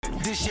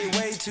this shit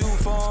way too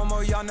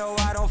formal, y'all know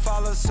I don't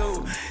follow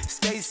suit.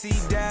 Stacy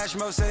Dash,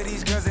 most of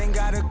these girls ain't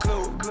got a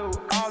clue.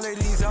 All of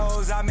these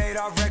hoes I made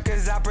off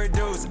records I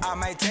produce. I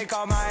might take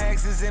all my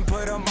exes and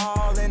put them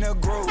all in a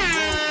group.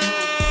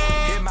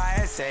 Hit my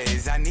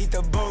essays, I need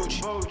the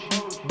booch.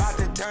 About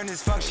to turn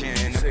this function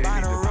into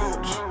binary.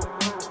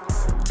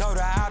 Told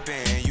her hop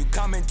in, you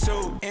coming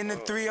too. In the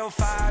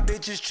 305,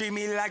 bitches treat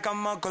me like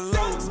I'm Uncle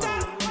Luke.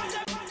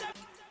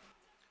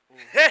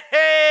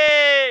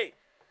 Hey!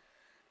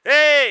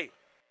 Hey!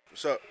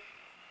 What's up?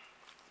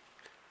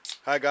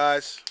 Hi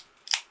guys,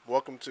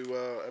 welcome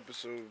to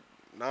episode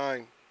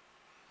 9.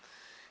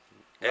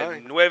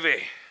 And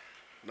nueve.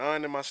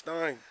 9 in my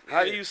stein.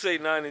 How do you say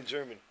 9 in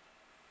German?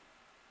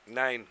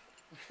 9.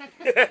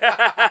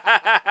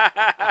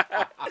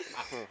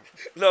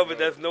 No, but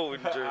that's no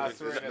in German.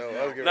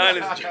 No, 9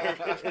 is German.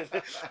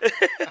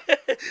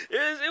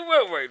 It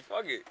went right.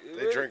 Fuck it.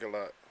 They drink a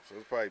lot, so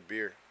it's probably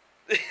beer.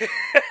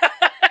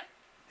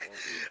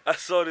 I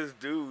saw this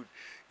dude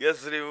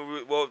yesterday.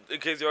 Well, in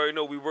case you already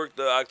know, we worked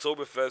the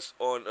Oktoberfest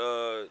on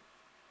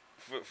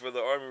for the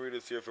Army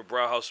Readers here for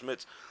Brauhaus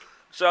Schmitz.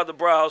 Shout out to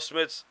Brauhaus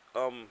Schmitz.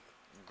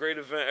 Great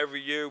event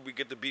every year. We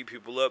get to beat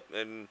people up,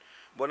 and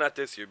well, not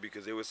this year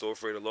because they were so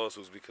afraid of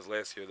lawsuits because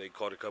last year they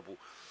caught a couple.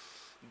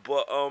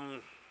 But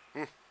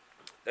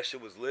that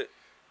shit was lit.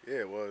 Yeah,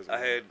 it was. I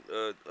had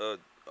a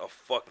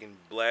fucking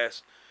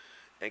blast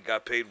and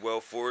got paid well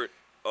for it.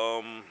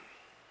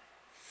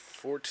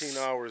 14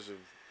 hours of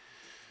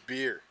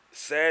beer.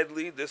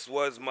 Sadly, this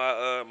was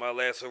my my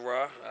last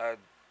hurrah. I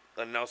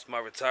announced my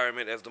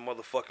retirement as the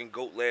motherfucking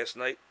GOAT last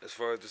night as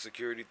far as the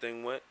security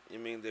thing went. I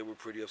mean, they were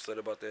pretty upset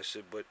about that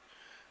shit, but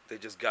they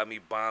just got me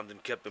bombed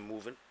and kept it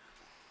moving.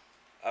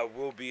 I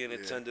will be in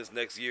attendance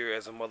next year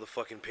as a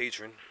motherfucking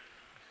patron.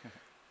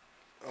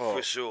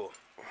 For sure.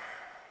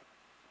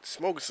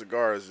 Smoking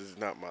cigars is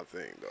not my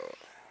thing, dog.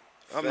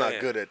 I'm not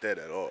good at that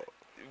at all.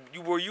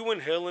 Were you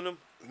inhaling them?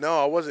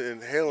 No, I wasn't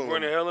inhaling them. You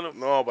weren't inhaling them?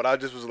 No, but I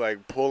just was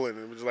like pulling.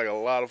 It was like a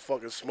lot of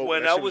fucking smoke.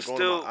 When that I shit was going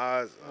in still my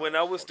eyes. when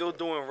I was still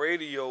doing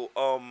radio,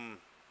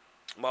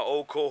 my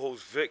old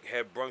co-host Vic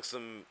had brung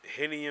some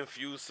Henny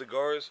infused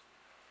cigars.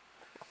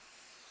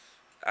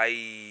 That's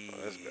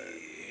bad.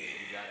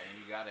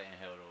 You gotta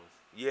inhale those.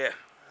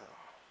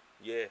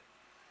 Yeah.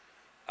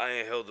 I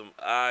inhaled them.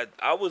 I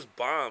was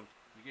bombed.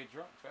 You get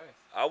drunk fast.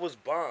 I was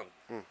bombed,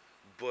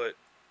 but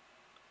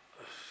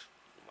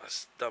my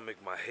stomach,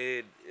 my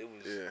head, it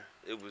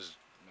was.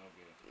 No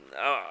good.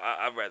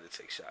 I'd rather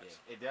take shots.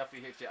 Yeah, it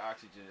definitely hits your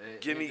oxygen.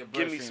 Give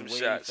me some way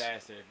shots.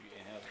 Faster if you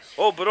inhale.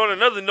 Oh, but on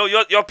another note,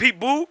 y'all peep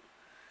boo?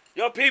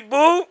 Y'all peep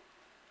boo?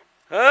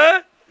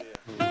 Huh?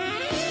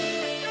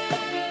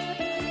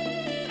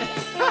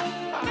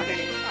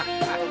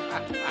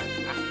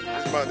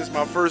 This is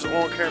my first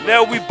on-camera.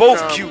 Now we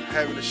both cute.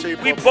 Having to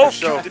shape We up both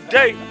the show. cute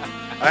today.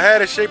 I had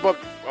to shape up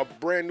a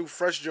brand new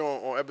fresh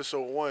joint on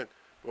episode 1,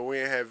 but we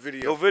ain't have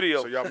video. No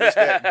video. So y'all missed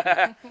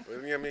that. But, you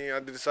know what I mean? I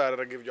decided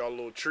I'd give y'all a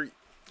little treat.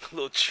 A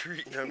little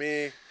treat. You know what I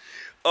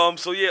mean?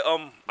 So yeah,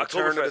 Return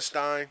to the Oktoberfest.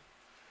 Stein.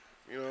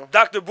 You know?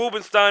 Dr.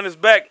 Rubenstein is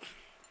back.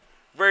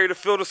 Ready to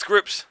fill the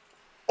scripts.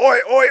 Oi,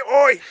 oi,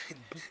 oi!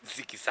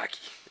 Ziki-zaki.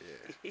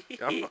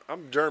 Yeah.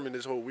 I'm German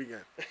this whole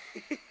weekend.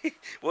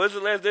 Well, it's the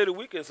last day of the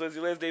weekend, so is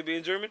your last day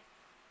being German?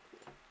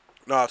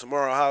 Nah,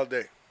 tomorrow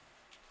holiday.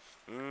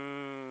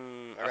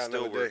 I got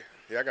still another work. day.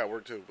 Yeah, I got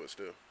work too, but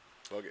still.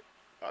 Fuck it.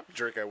 I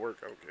drink at work.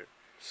 I don't care.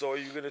 So are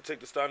you going to take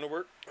the Stein to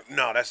work?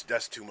 No,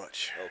 that's too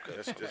much. Okay.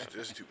 That's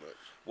too much.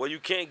 Well, you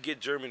can't get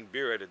German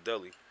beer at a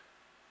deli.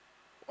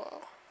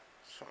 Well,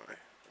 it's fine.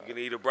 You going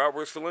to eat a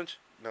bratwurst for lunch?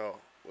 No.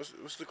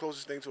 What's the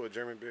closest thing to a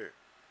German beer?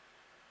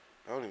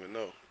 I don't even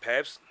know.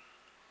 Pabst?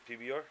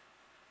 PBR?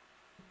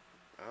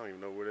 I don't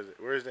even know where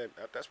is that?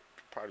 That's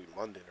probably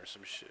London or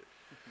some shit.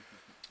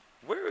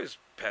 Where is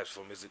Pabst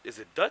from? Is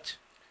it Dutch?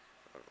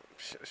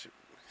 Shit.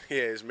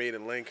 Yeah, it's made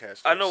in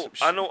Lancaster. I know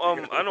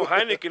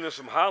Heineken is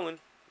from Holland.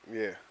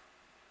 Yeah.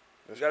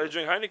 You got to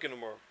drink Heineken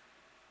tomorrow.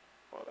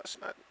 Well, that's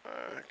not.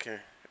 Okay.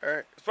 All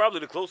right. It's probably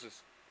the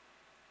closest.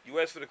 You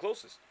asked for the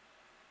closest.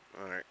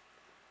 All right.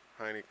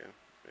 Heineken.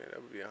 Yeah,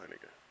 that would be a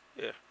Heineken.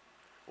 Yeah.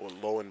 Or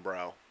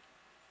Lowenbrow.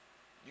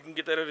 You can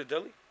get that at a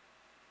deli?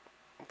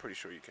 I'm pretty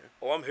sure you can.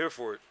 Oh, I'm here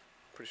for it.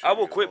 Pretty sure I you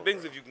will can quit Lowenbrow.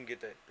 Bings if you can get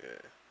that.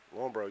 Yeah.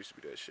 Lowenbrow used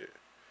to be that shit.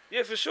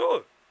 Yeah, for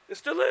sure. It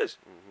still is.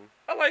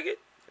 I like it.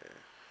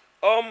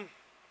 Yeah.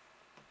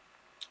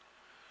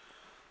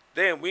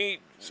 Damn,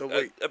 we So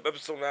wait.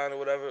 episode 9 or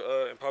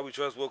whatever, and Probably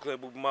Trust, Will Clan,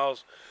 Boogie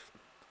Miles,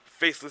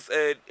 Faceless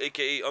Ed,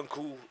 aka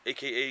Uncool,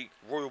 aka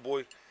Royal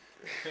Boy.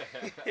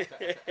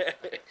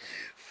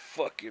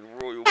 Fucking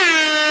Royal Boy.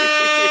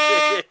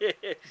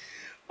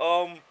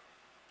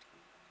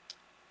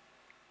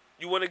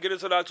 You want to get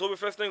into the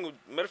Oktoberfest thing?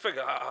 Matter of fact,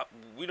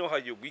 we know how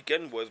your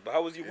weekend was, but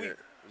how was your week?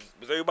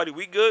 Was everybody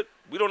week good?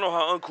 We don't know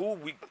how uncool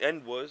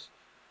weekend was.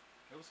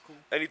 It was cool.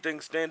 Anything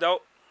stand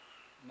out?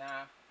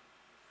 Nah.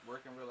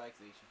 Work and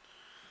relaxation.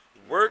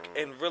 Work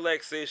and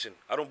relaxation.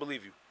 I don't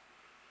believe you.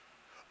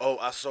 Oh,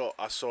 I saw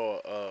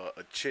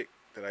a chick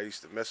that I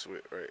used to mess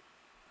with, right?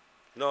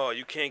 No,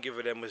 you can't give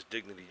her that much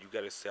dignity. You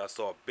gotta say, I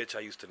saw a bitch I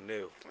used to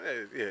nail.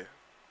 Yeah.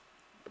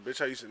 The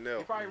bitch I used to You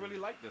nail. probably really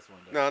like this one,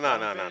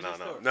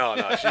 though.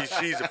 No.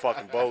 She's a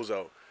fucking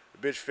bozo.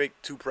 The bitch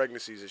faked 2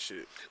 pregnancies and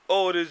shit.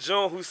 Oh, the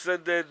Joan who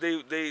said that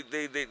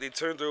they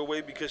turned her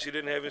away because she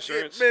didn't have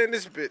insurance? Yeah, man,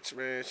 this bitch,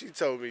 man, she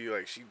told me,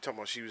 like, she talking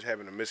about she was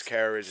having a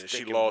miscarriage and she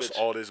Stinking lost bitch.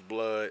 all this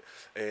blood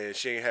and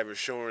she ain't have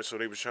insurance, so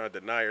they was trying to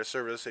deny her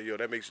service. I said, yo,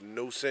 that makes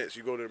no sense.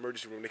 You go to the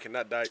emergency room, they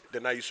cannot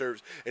deny you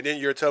service. And then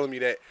you're telling me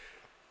that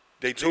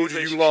they told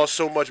you lost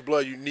so much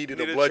blood you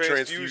needed a blood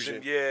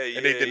transfusion. Yeah,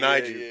 and they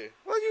denied you. Yeah.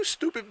 Well, you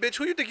stupid bitch.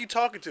 Who you think you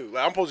talking to?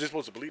 Like, I'm just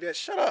supposed to believe that?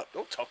 Shut up.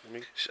 Don't talk to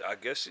me. I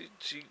guess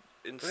she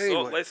insult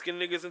Anyway. light-skinned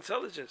niggas'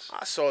 intelligence.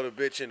 I saw the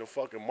bitch in the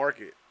fucking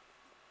market.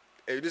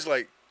 And it's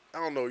like, I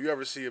don't know, you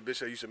ever see a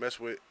bitch I used to mess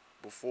with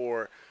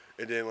before,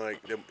 and then, like,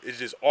 it's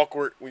just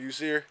awkward when you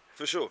see her?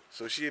 For sure.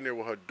 So she in there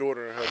with her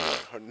daughter and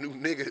her new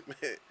nigga,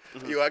 man.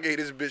 Yo, I gave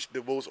this bitch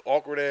the most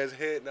awkward ass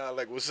head. Now,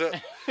 like, what's up?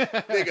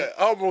 Nigga,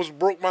 I almost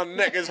broke my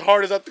neck as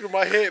hard as I threw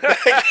my head back.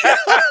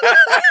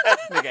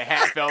 Nigga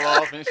hat fell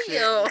off and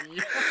shit. Yo.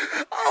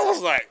 I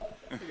was like,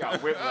 You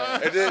got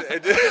whiplash. and then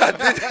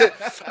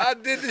I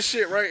did this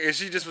shit, right? And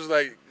she just was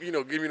like, you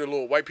know, give me the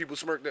little white people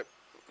smirk that.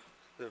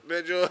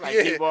 Man, Joe, Like,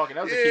 keep walking.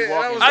 That was a keep and I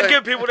walking. was I like,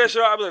 give people that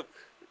shit. I be like,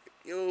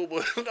 yo,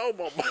 but no,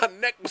 my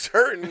neck was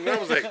hurting. And I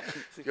was like,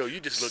 yo, you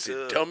just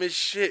looking dumb as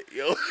shit,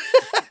 yo.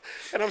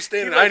 And I'm he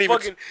standing. like I didn't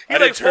fucking, even. he I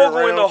like didn't turn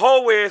Fogel in the around.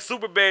 hallway and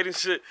Superbad and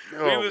shit.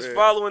 Oh, he was man.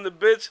 following the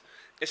bitch,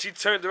 and she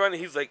turned around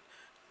and he's like,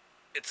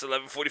 it's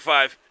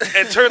 11:45,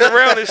 and turned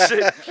around and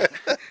shit.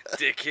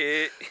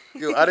 Dickhead.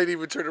 Yo, I didn't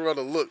even turn around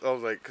to look. I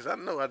was like, cause I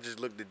know I just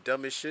looked the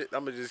dumbest shit.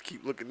 I'm gonna just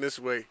keep looking this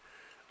way.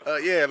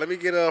 Yeah, let me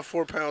get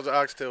 4 pounds of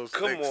oxtails.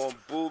 Come Thanks. on,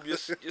 boob. You're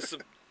some,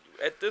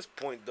 at this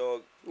point,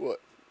 dog, What?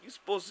 you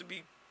supposed to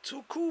be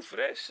too cool for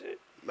that shit.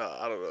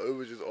 Nah, I don't know. It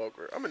was just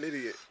awkward. I'm an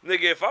idiot.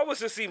 Nigga, if I was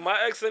to see my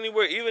ex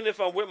anywhere, even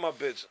if I'm with my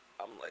bitch,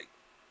 I'm like,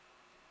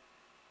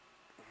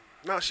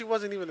 No, she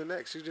wasn't even an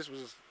ex. She just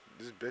was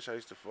this bitch I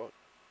used to fuck.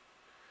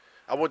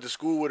 I went to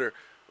school with her,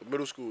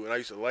 middle school, and I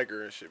used to like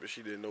her and shit, but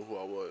she didn't know who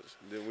I was.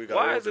 And then we got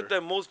why older. is it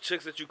that most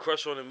chicks that you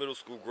crush on in middle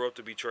school grow up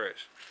to be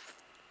trash?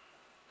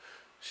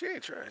 She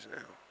ain't trash now?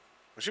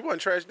 Well, she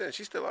wasn't trash then.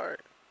 She's still alright.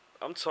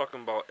 I'm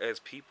talking about as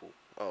people.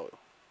 Oh,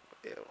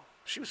 yeah.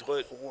 She was a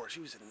But- whore. She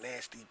was a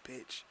nasty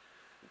bitch.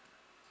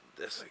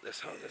 That's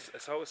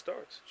how it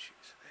starts. She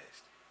was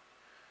nasty.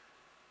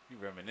 You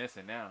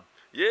reminiscing now.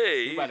 Yeah,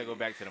 You about to go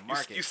back to the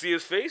market. You see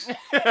his face? He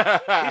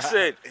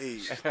said, Hey,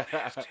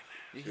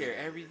 You hear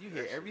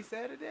every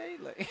Saturday?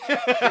 Like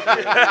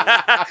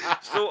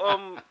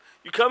so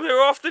you come here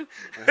often?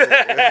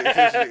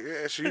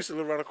 yeah, she used to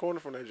live around the corner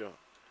from that joint.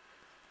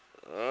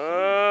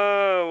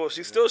 Well,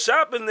 she's still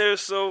shopping there,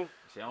 so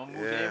she don't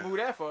move, Yeah. she ain't move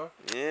that far.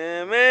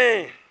 yeah,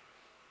 man.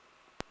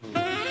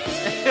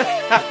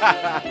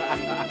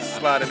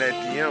 Slide in that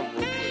DM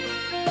real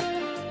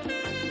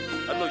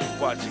I know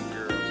you watching,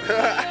 girl.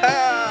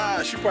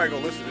 quick. She probably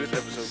gonna listen to this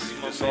episode. 'cause See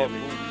She my just saw man, me.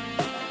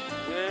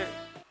 boo. Man,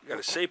 you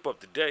gotta shape up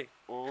today.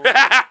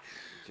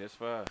 Just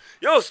for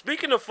Yo,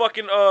 speaking of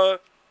fucking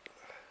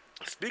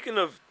speaking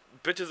of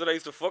bitches that I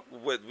used to fuck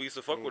with, we used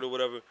to fuck with or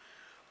whatever.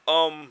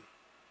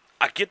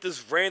 I get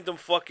this random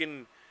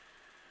fucking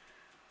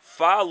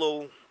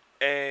follow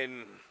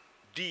and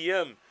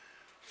DM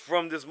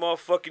from this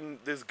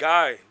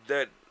guy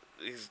that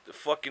he's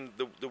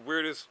the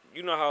weirdest.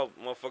 You know how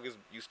motherfuckers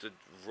used to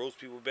roast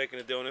people back in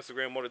the day on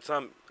Instagram all the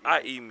time,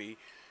 i.e. me.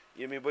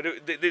 You know what I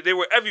mean? But they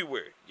were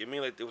everywhere. You know what I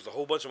mean? Like there was a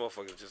whole bunch of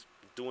motherfuckers just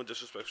doing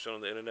disrespectful shit on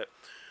the internet.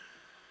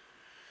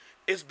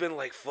 It's been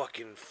like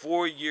fucking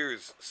 4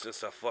 years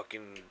since I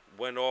fucking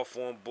went off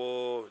on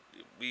bull.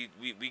 We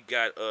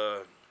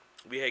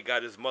had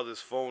got his mother's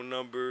phone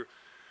number.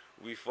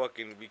 We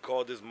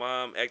called his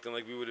mom acting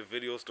like we were the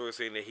video store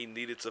saying that he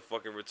needed to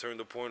fucking return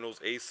the pornos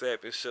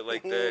ASAP and shit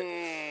like that.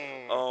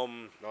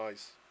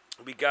 Nice.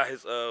 We got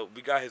his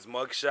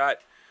mugshot.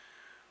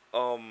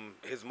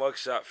 His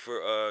mugshot for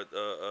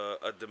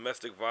a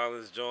domestic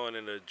violence joint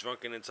and a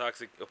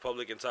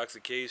public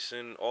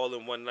intoxication all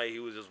in one night. He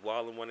was just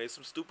wilding one day.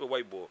 Some stupid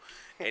white boy,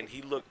 and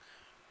he looked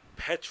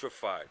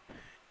petrified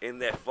in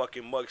that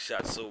fucking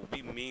mugshot. So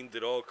we memed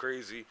it all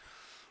crazy.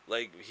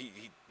 Like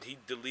he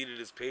deleted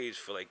his page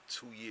for like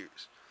 2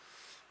 years.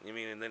 You know what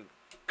I mean? And then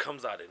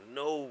comes out of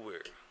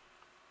nowhere,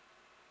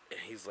 and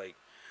he's like,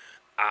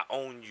 "I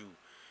own you.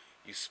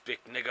 You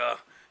spick nigga."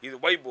 He's a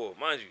white boy,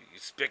 mind you. You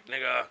spick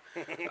nigga.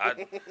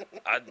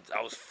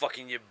 I was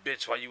fucking your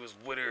bitch while you was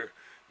with her.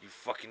 You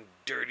fucking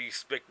dirty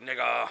spick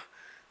nigga.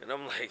 And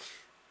I'm like,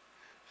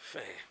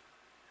 fam,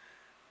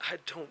 I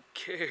don't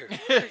care.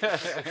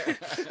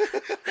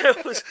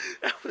 that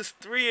was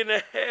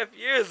 3.5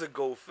 years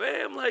ago,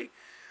 fam. Like,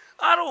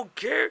 I don't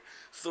care.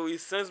 So he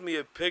sends me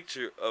a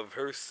picture of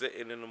her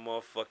sitting in the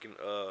motherfucking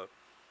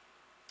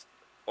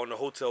on the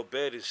hotel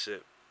bed and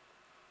shit,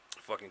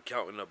 fucking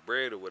counting up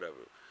bread or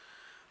whatever.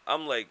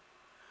 I'm like,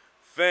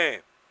 fam,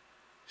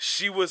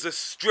 she was a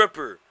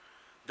stripper.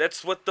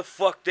 That's what the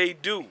fuck they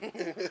do.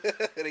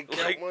 They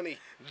count Like, money.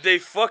 They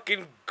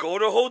fucking go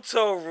to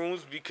hotel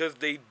rooms because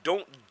they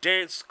don't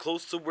dance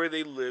close to where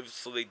they live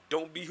so they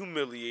don't be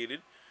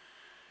humiliated.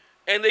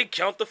 And they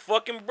count the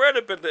fucking bread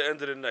up at the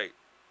end of the night.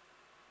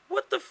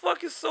 What the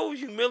fuck is so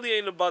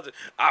humiliating about it?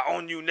 I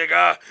own you,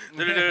 nigga.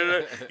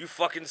 You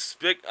fucking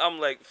spick. I'm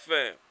like,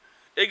 fam.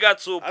 It got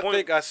to a point. I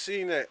think I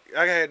seen that.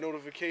 I had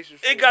notifications.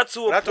 It got to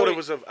a point. I thought it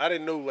was I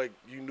didn't know like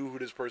you knew who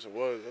this person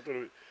was.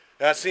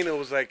 I seen it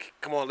was like,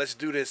 come on, let's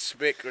do this,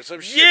 spick or some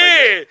shit.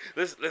 Yeah,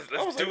 like let's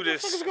was do like,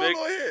 this. what the fuck is Spick. going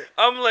on here?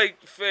 I'm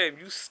like, fam,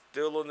 you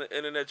still on the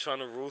internet trying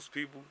to roast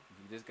people?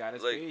 He just got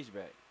his Like, page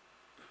back.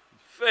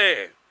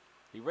 Fam,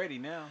 He ready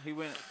now. He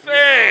went.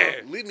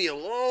 fam, Leave me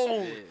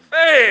alone.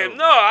 fam.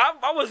 No,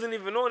 I wasn't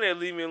even on that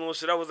leave me alone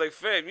shit. I was like,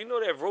 fam, you know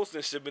that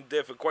roasting shit been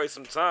there for quite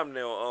some time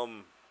now.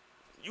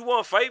 You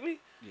want to fight me?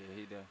 Yeah,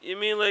 he done. You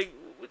mean like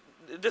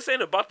this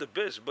ain't about the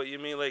bitch, but you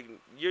mean like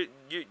you're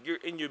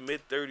in your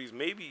mid 30s,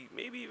 maybe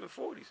even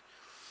 40s.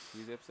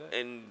 He's upset.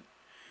 And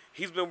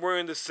he's been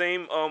wearing the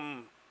same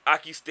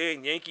Aki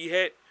Stan Yankee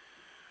hat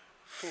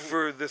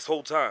for this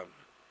whole time.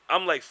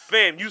 I'm like,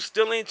 fam, you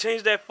still ain't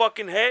changed that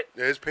fucking hat?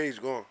 Yeah, his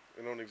page gone.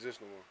 It don't exist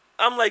no more.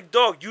 I'm like,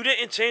 dog, you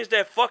didn't change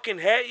that fucking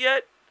hat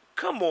yet?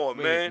 Come on,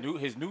 Wait, man.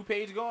 His new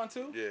page gone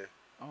too? Yeah.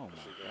 Oh my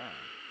god.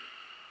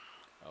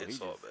 Oh, It's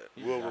he all just- bad.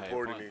 he Will just out here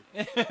reported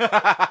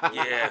punting.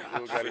 Yeah,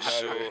 Will got for him out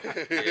sure.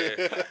 of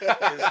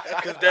Yeah,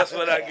 because that's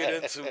what I get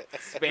into.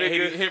 Spam,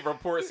 hit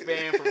report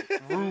spam for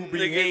rude Nigga,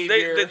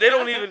 behavior. they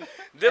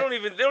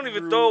don't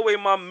even throw away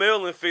my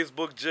mail in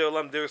Facebook jail.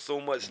 I'm there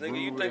so much,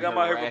 nigga. You Rude think and I'm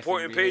out here harassing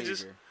reporting pages?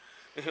 behavior.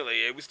 Like,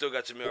 yeah, we still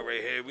got your mail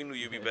right here. We knew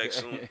you'd be back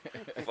soon.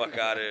 Fuck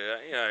out of here.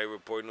 I ain't out here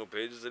reporting no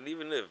pages. And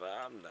even if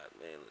I'm not,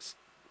 man, listen.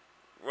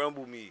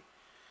 Rumble me.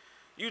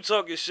 You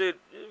talking shit,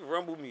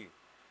 rumble me.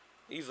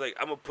 He's like,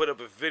 I'm going to put up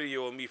a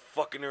video of me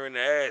fucking her in the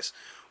ass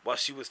while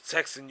she was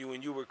texting you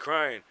and you were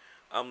crying.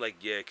 I'm like,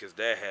 yeah, because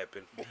that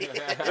happened.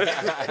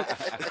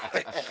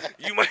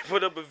 You might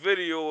put up a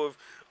video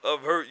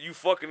of her, you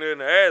fucking her in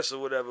the ass or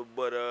whatever,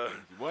 but He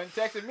wasn't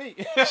texting me.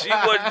 she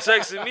wasn't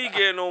texting me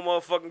getting no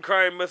motherfucking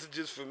crying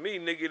messages for me,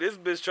 nigga. This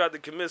bitch tried to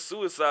commit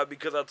suicide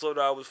because I told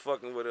her I was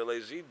fucking with her.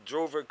 Like, she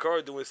drove her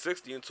car doing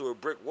 60 into a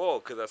brick wall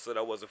because I said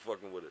I wasn't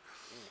fucking with her.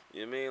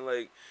 You know what I mean?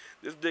 Like,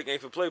 this dick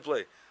ain't for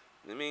play.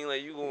 I mean,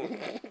 like, you gon'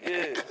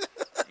 yeah,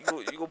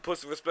 you gon' put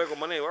some respect on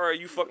my name. All right,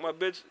 you fuck my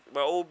bitch,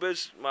 my old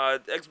bitch, my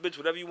ex bitch,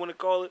 whatever you want to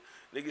call it.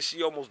 Nigga,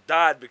 she almost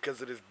died because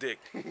of this dick.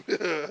 You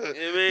know what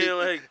I mean?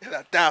 Like, And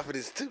I die for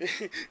this too.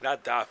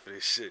 not die for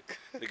this shit.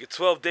 Nigga,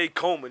 12-day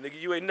coma. Nigga,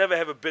 you ain't never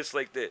have a bitch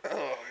like that.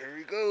 Oh, here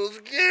he goes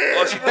again.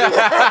 Oh, she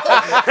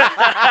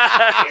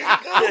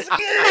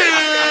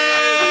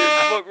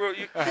Fuck, bro.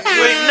 You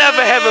ain't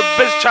never have a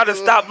bitch try to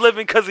stop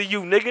living because of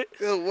you, nigga.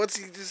 Yo, once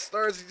he just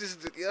starts, he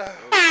just yeah.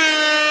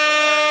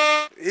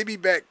 He'll be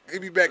back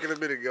in a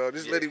minute, y'all.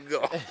 Just let him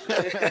go.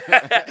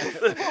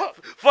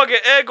 Fucking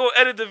Ed gonna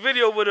edit the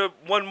video with a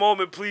one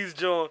moment, please,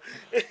 John.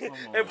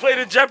 And play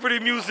the Jeopardy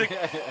music.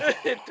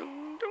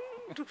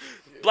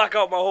 Block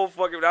out my whole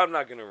fucking. I'm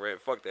not gonna rant.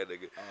 Fuck that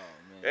nigga. Oh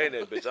man. Ain't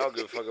that bitch. I don't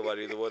give a fuck about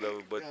either one of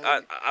them. But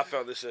I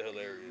found this shit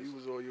hilarious. You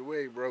was on your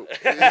way, bro.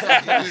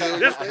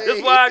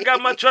 This why I got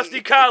my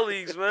trusty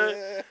colleagues,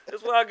 man.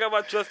 That's why I got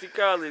my trusty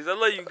colleagues. I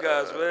love you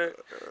guys, man.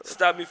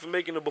 Stop me from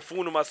making a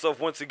buffoon of myself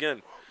once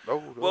again.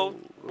 Well,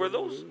 were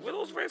those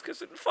rants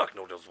considered? Fuck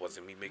no, those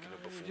wasn't me making a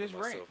buffoon Just of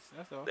myself. rants.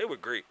 That's all. They were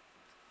great.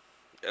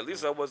 At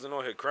least I wasn't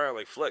on here crying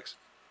like Flex.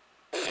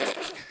 Y'all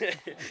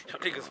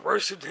niggas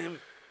worshipped him.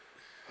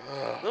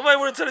 Nobody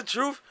want to tell the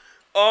truth.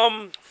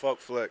 Fuck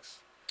Flex.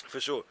 For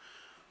sure.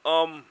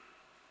 Conor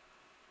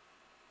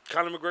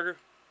McGregor.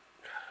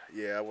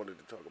 Yeah, I wanted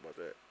to talk about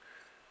that.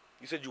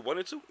 You said you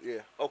wanted to? Yeah.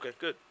 Okay,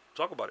 good.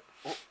 Talk about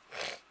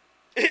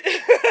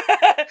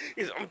it.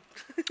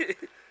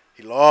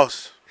 He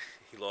lost.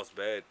 He lost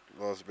bad.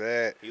 Lost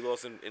bad. He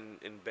lost in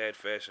bad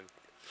fashion.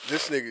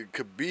 This nigga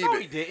Khabib. No,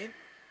 he didn't.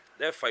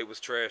 That fight was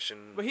trash,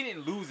 and But he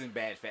didn't lose in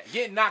bad fashion.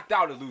 Getting knocked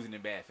out is losing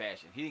in bad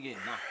fashion. He didn't get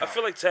knocked I out.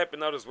 feel like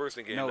tapping out is worse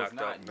than getting no, it's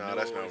knocked not. out. Nah,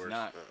 that's not it's worse.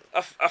 not.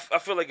 I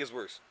feel like it's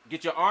worse.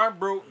 Get your arm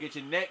broke, get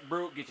your neck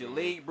broke, get your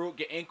leg broke,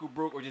 get ankle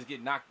broke, or just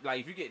get knocked.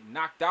 Like if you get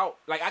knocked out,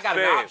 like I got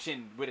Fam. an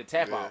option with a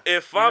tap out.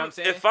 If You know what I'm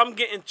saying? if I'm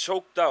getting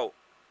choked out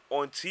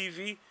on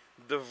TV,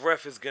 the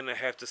ref is gonna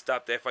have to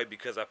stop that fight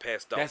because I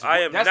passed out. That's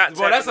I am that's, not.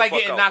 well, that's tapping like the fuck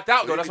getting out. knocked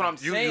out though. That's what I'm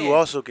saying. You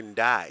also can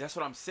die. That's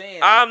what I'm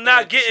saying. I'm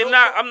not And getting choke-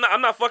 knocked.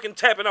 I'm not fucking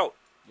tapping out.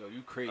 Yo,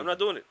 you crazy. I'm not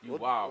doing it. You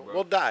wild, bro.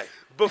 We'll die.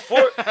 Before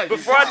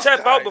I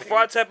tap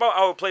out,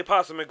 I would play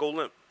possum and go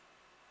limp.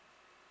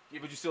 Yeah,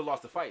 but you still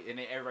lost the fight, and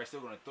then everybody's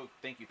still gonna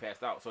think you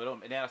passed out. So it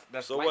don't. And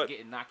that's So like what?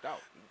 getting knocked out.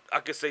 I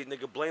could say,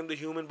 nigga, blame the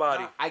human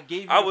body. Nah, I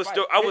gave you. I the was fight.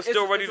 still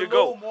It's- ready it's to a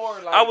go. little More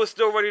like, I was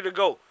still ready to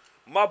go.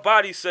 My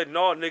body said,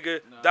 "No, nigga,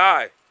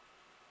 die."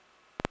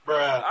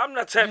 Bruh. I'm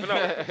not tapping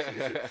out.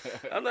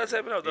 I'm not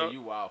tapping out, Yeah, dog.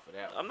 you wild for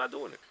that. I'm One. not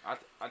doing it.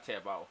 I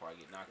tap out before I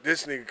get knocked.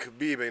 This nigga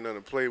Khabib ain't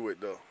nothing to play with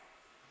though.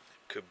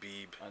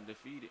 Khabib.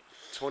 Undefeated.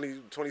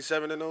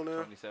 27 and 0 now.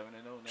 27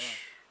 and 0 now.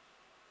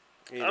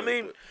 He ain't I nothing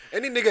to mean- play.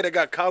 Any nigga that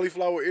got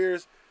cauliflower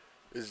ears,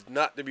 is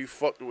not to be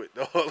fucked with,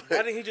 dog. Why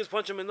didn't he just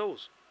punch him in the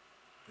nose?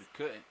 He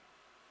couldn't.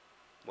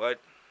 What?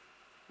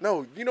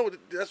 No, you know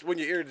that's when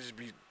your ear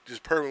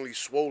just permanently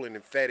swollen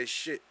and fat as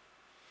shit.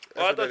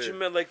 Oh, I thought you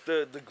meant like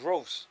the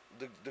growths,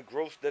 the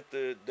growths that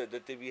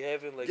that they be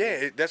having. Like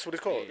that's what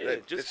it's called. Yeah,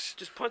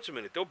 just punch him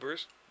in it. They'll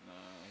burst. No,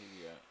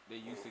 they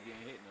used to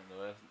getting hit in him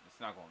though. It's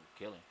not gonna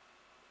kill him.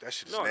 That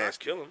shit is No, not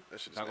nasty. kill him. That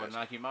shit It's is not gonna nasty.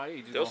 knock him out.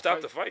 He just They'll gonna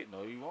stop the fight.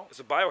 No, you won't. It's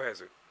a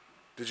biohazard.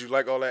 Did you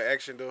like all that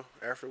action though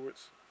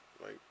afterwards?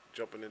 Like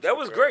jumping into That the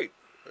was crowd? great.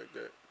 Like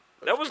that.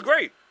 That was cool.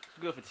 great. It's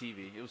good for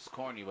TV. It was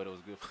corny, but it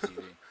was good for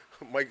TV.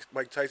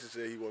 Mike Tyson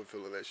said he wasn't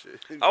feeling that shit.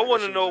 He was I like,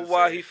 want that to shit know was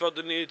why insane. he felt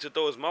the need to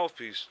throw his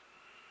mouthpiece.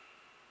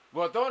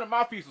 Well, throwing the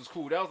mouthpiece was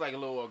cool. That was like a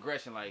little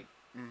aggression. Like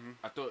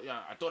I thought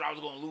I was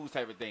gonna lose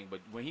type of thing.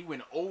 But when he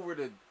went over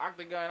the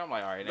octagon, I'm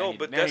like, all right. No,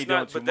 but that's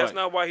not. But that's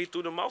not why he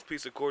threw the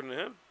mouthpiece, according to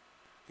him.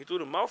 He threw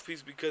the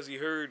mouthpiece because he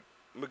heard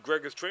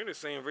McGregor's trainer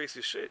saying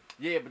racist shit.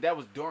 Yeah, but that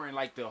was during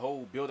like the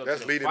whole build up.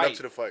 That's to the leading fight. up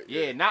to the fight.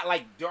 Yeah, not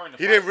like during the.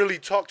 He fight. didn't really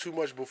talk too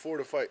much before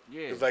the fight.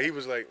 Yeah. Cause like he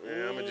was like,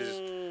 man, I'ma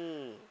just.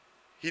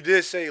 He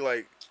did say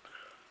like,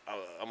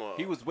 I'm a.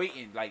 He was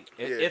waiting. Like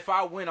Yeah. if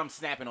I win, I'm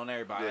snapping on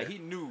everybody. Yeah. Like he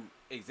knew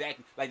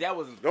exactly. Like that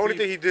was The only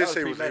thing he did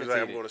say was he was like, I'm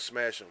premeditated. going to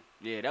smash him.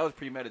 Yeah, that was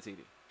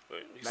premeditated.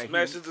 He Like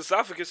smashed his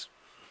esophagus.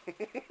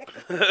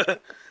 I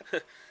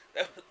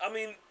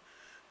mean,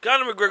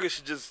 Conor McGregor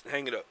should just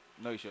hang it up.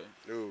 No, you shouldn't.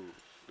 Dude.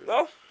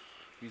 No?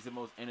 He's the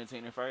most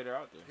entertaining fighter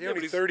out there. He Yeah,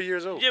 only but he's- 30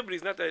 years old. Yeah, but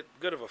he's not that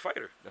good of a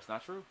fighter. That's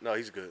not true. No,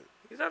 he's good.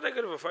 He's not that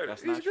good of a fighter.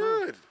 That's He's not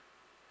true. good.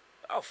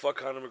 I'll fuck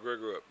Conor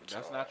McGregor up.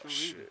 That's not true either.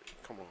 Shit.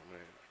 Come on,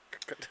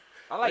 man.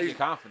 I like Hey, your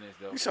confidence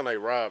though. You sound like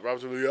Rob.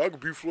 Rob's like, yeah, I could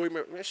beat Floyd.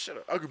 Man, shut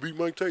up. I could beat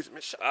Mike Tyson.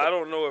 Man, shut I up.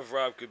 don't know if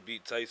Rob could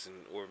beat Tyson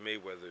or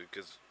Mayweather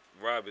because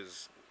Rob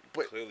is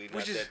But clearly we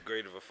not just- that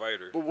great of a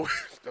fighter. But what,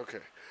 okay.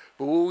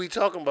 But what we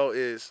talking about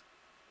is,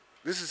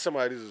 this is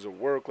somebody, this is a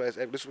world-class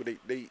athlete. This is what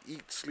they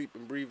eat, sleep,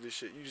 and breathe this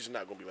shit. You're just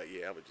not going to be like,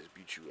 yeah, I'm going to just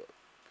beat you up.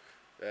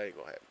 That ain't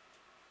going to happen.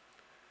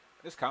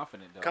 It's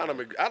confident though. Conor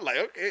McGregor, I like,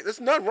 okay,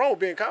 there's nothing wrong with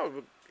being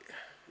confident, but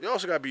you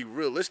also got to be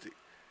realistic.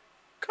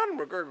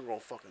 Conor McGregor going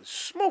to fucking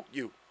smoke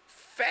you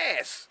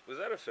fast. Was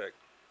that a fact?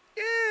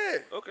 Yeah.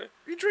 Okay.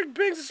 You drink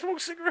Bings and smoke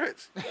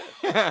cigarettes.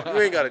 You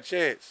ain't got a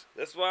chance.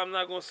 That's why I'm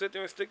not going to sit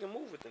there and stick and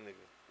move with the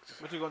nigga.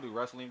 What you gonna do?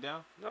 Wrestle him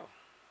down? No.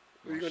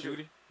 What you gonna shoot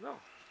do? him? No.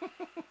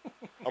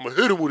 I'm going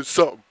to hit him with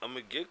something. I'm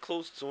going to get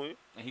close to him.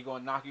 And he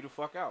gonna knock you the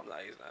fuck out. Nah,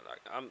 he's not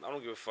knocking. I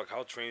don't give a fuck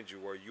how trained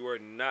you are. You are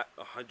not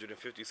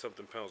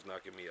 150-something pounds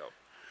knocking me out.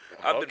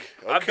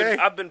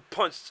 I've been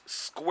punched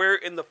square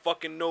in the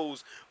fucking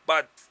nose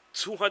by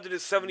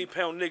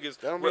 270-pound niggas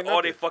That don't with mean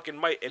all they nothing. fucking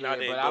might, and I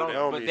didn't go That there.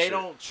 don't But mean they shit.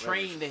 don't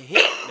train to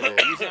hit. Though.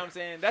 You see what I'm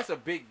saying? That's a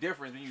big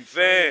difference when you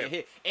train to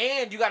hit.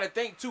 And you got to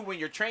think too when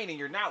you're training,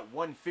 you're not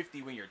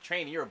 150 when you're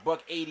training. You're a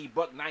 $180,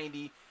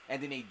 $190,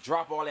 and then they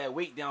drop all that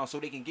weight down so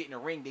they can get in the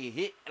ring. They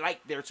hit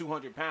like they're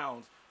 200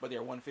 pounds, but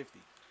they're 150.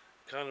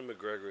 Conor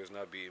McGregor is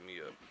not beating me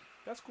up.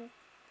 That's cool.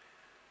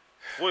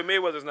 Floyd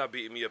Mayweather's not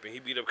beating me up, and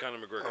he beat up Conor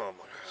McGregor. Oh,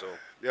 my God. So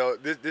Yo,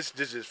 this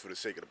is for the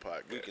sake of the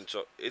podcast. we can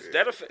talk. Is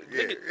that a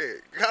Yeah, nigga?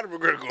 yeah. Conor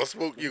McGregor going to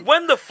smoke you.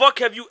 When the fuck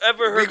have you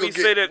ever heard me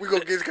say that? We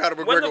going to get Conor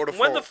when McGregor on the phone.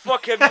 When the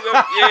fuck have you ever?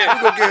 We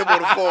Yeah. gonna get him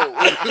on the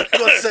phone. We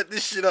gonna set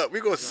this shit up.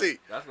 We gonna see.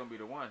 That's gonna be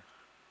the one.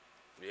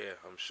 Yeah,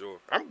 I'm sure.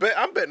 I'm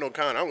betting on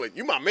Conor. I'm like,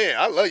 you my man.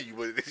 I love you,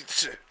 but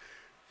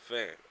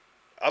Fan.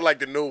 I like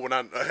to know when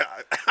I'm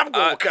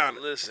going with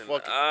Conor. Listen,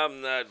 Fuck it.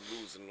 I'm not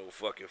losing no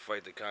fucking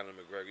fight to Conor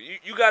McGregor.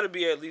 You got to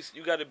be at least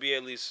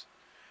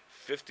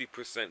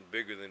 50%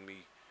 bigger than me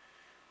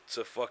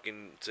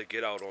to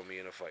get out on me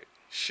in a fight.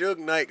 Suge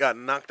Knight got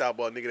knocked out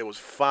by a nigga that was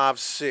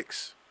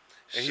 5'6",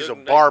 and he's Suge a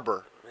Knight-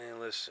 barber. Man,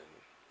 listen.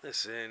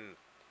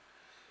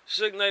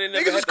 Suge Knight ain't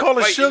never Niggas had is to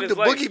calling fight in Suge his the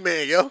life.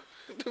 boogeyman, yo.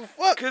 What the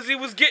fuck? Cause he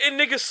was getting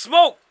niggas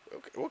smoked.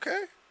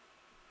 Okay.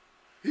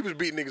 He was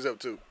beating niggas up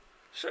too.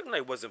 Suge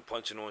Knight wasn't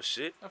punching on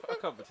shit. A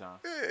couple times.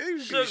 Yeah, he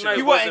was Suge beating shit Knight up.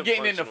 He wasn't wasn't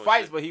getting punching into on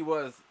fights, shit. but he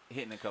was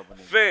hitting a couple niggas.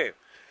 Fam.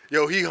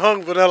 Yo, he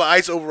hung Vanilla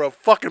Ice over a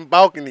fucking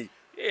balcony.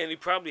 Yeah, and he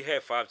probably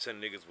had 5-10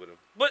 niggas with him.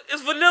 But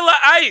it's Vanilla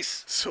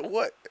Ice. So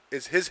what?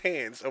 It's his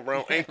hands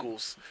around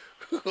ankles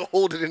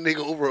holding a nigga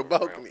over a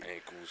balcony. Around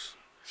ankles.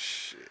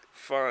 Shit.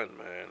 Fun,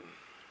 man.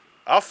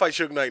 I'll fight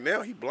Suge Knight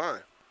now. He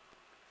blind.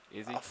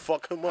 Is he? I'll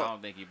fuck him I up.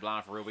 don't think he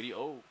blind for real, but he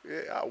old.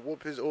 Yeah, I'll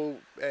whoop his old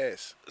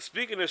ass.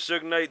 Speaking of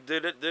Suge Knight,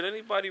 did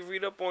anybody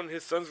read up on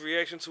his son's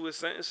reaction to his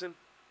sentencing?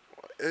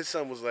 His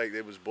son was like,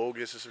 it was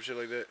bogus or some shit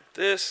like that.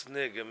 This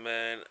nigga,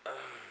 man.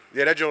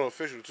 Yeah, that joint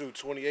official too.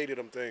 28 of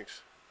them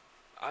things.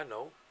 I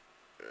know.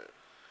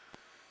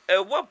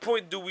 At what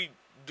point do we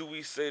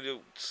say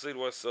to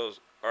ourselves,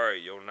 all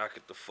right, yo, knock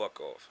it the fuck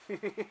off? With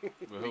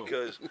who?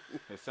 Because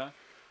His son?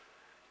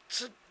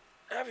 to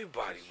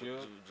everybody,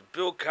 Suge? the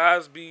Bill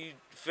Cosby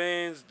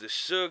fans, the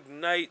Suge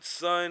Knight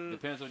son,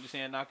 Depends what you're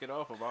saying. Knock it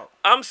off about.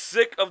 I'm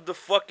sick of the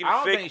fucking I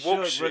don't fake think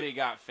woke Suge shit. really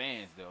got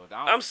fans though.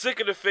 I'm sick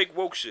of the fake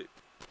woke shit.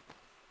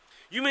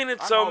 You mean to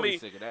I'm tell always me?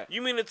 sick of that.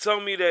 You mean to tell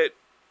me that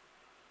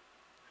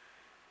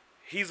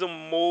he's a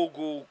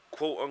mogul,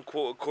 quote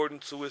unquote, according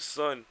to his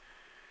son,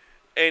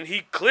 and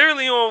he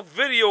clearly on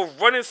video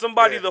running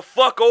somebody the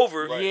fuck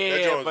over. Right.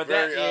 Yeah,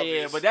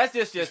 That but that's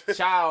just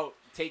child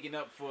taking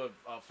up for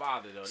a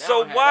father though.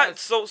 So why?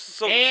 So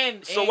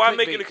why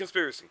make it a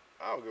conspircy?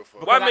 I don't give a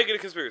fuck. Why make it a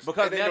conspiracy?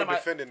 Because And now they that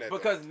defending that,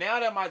 because now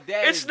that my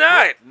dad It's is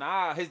not.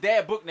 booked, his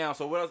dad booked now.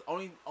 So what else?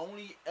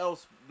 Only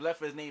else left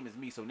for his name is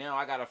me. So now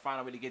I gotta find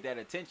a way to get that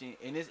attention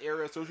in this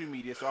era of social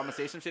media. So I'm gonna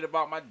say some shit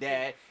about my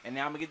dad, and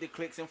now I'm gonna get the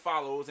clicks and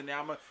follows, and now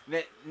I'm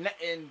gonna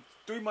in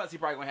 3 months he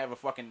probably gonna have a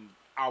fucking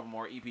album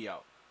or EP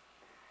out.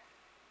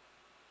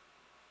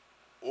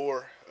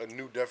 Or a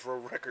new Death Row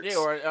Records. Yeah,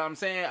 or I'm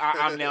saying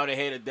I'm now the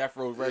head of Death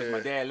Row Records. Yeah.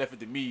 My dad left it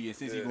to me, and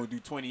since he's Yeah. gonna do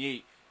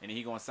 28, and then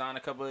he gonna sign a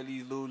couple of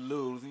these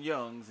littles and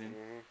youngs, and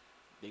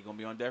they gonna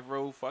be on Death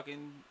Row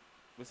fucking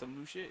with some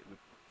new shit, with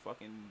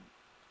fucking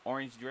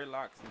orange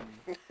dreadlocks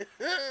and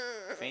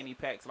fanny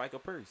packs like a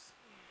purse.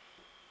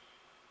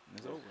 And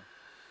it's over.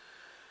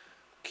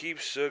 Keep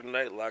Suge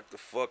Knight locked the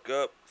fuck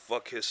up.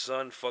 Fuck his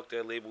son. Fuck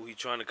that label he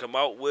trying to come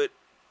out with.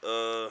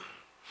 I'll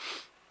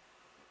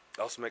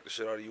smack the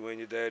shit out of you and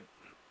your dad.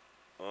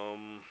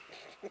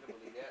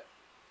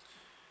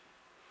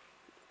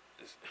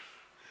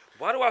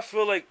 Why do I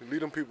feel like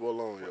Leave them people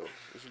alone, yo.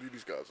 Just leave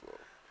these guys alone.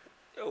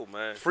 yo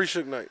man? Free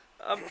Suge Knight.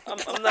 I'm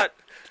not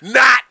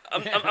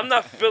I'm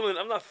not feeling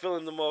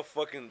the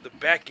motherfucking the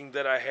backing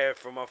that I have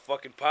from my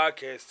fucking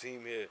podcast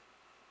team here.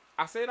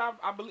 I said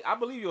I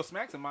believe you'll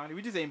smack somebody.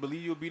 We just ain't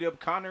believe you'll beat up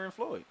Conor and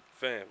Floyd.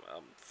 Fam,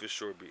 I'm for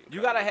sure beating.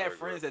 You gotta have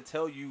friends that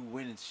tell you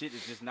when shit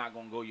is just not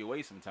gonna go your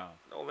way sometimes.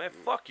 No man,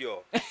 fuck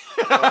y'all. No,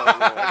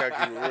 I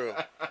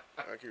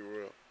gotta keep it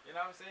real. You know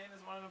what I'm saying?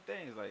 It's one of them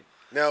things. Like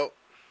Now,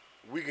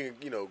 we can,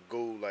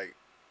 go like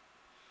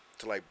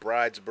to like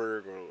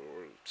Bridesburg or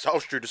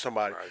South Street or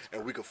somebody,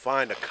 and we can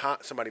find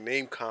somebody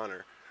named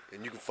Connor,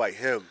 and you can fight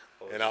him,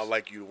 and I'll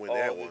like you to win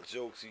that All one. the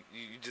jokes, you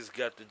just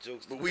got the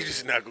jokes. But we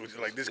just not going to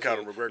like this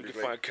Conor McGregor. You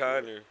can find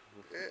Connor.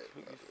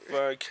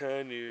 Find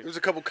Connor. There's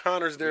a couple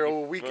Connors there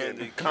over weekend.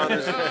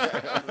 find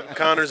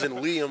Connors and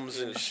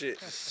Liams and shit.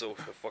 It's so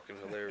fucking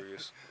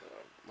hilarious.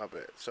 My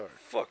bad. Sorry.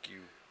 Fuck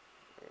you.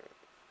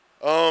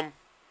 What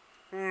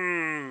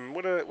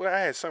I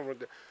had something with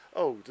that.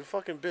 Oh, the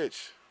fucking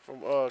bitch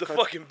from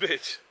Fucking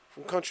bitch.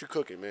 from Country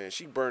Cooking, man.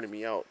 She burning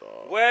me out,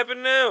 dog. What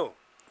happened now?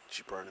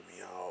 She burning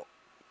me out.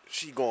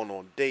 She going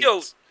on dates.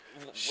 Yo,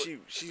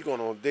 She's going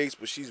on dates,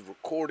 but she's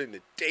recording the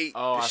date.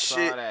 oh, the I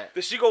shit. saw that.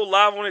 did she go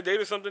live on a date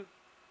or something?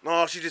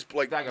 No, she just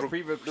like Like a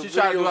preview. the She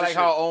tried to do videos and like shit.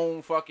 her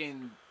own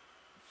fucking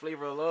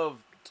Flavor of Love.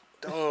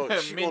 Dog,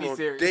 she going on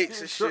miniseries.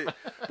 dates and shit.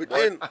 But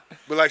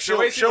like she The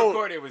way don't she show.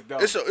 recorded it was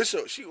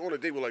dope. She on a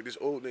date with like this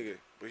old nigga,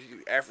 but he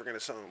African or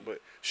something.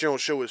 But she don't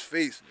show his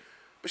face.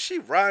 But she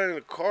riding in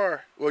the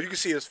car. Well, you can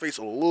see his face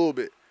a little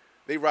bit.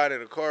 They ride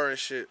in the car and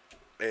shit,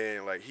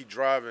 and like he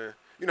driving.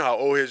 You know how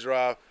old heads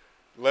drive,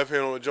 left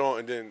hand on the joint,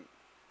 and then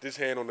this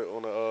hand on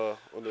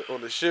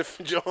the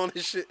shift joint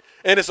and shit.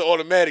 And it's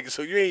automatic,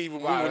 so you ain't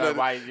even moving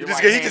nothing.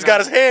 He just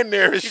got his hand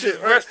there and He shit.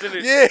 just resting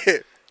it. Yeah.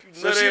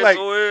 So Nut she ass like,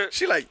 over it.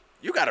 she like,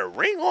 you got a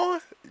ring on?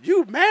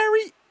 You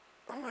married?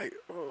 I'm like,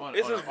 oh.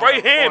 It's his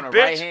right hand, on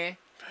bitch. Right hand.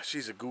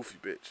 She's a goofy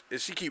bitch. And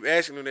she keep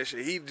asking him that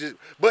shit.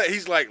 But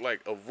he's like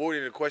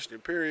avoiding the question,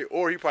 period.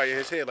 Or he probably in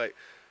his head like,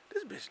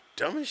 this bitch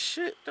dumb as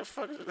shit. The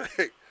fuck is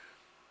like?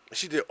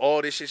 She did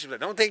all this shit. She was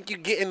like, don't think you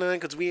getting none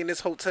because we in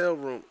this hotel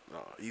room.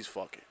 No, he's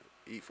fucking.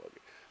 He fucking.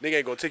 Nigga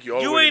ain't gonna take you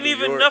all the You way ain't to New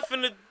even York.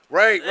 nothing to.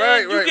 Right.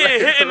 You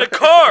getting hit in the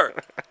car.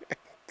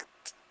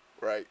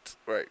 Right.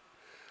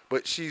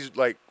 But she's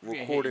like You can't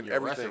recording hit your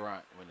everything.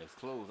 Restaurant when it's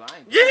closed. I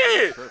ain't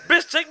Yeah, tripping.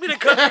 bitch, take me to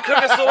Country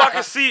Cooking so I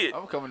can see it.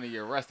 I'm coming to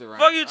your restaurant.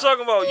 Fuck you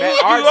talking about? Man,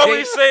 You our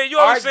always date- saying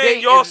our y'all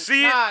date is-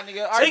 see it. nah,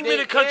 nigga, our Take me to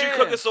date- Country yeah.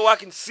 Cooking so I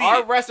can see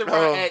Our it.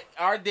 restaurant at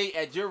our date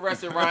at your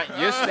restaurant,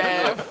 your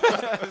staff.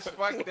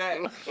 Fuck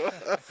that.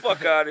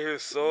 Fuck out of here,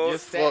 so.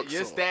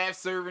 Your staff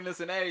serving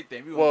us and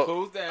everything. We gonna Well,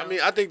 close down. I mean,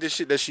 I think the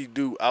shit that she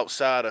do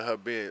outside of her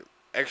being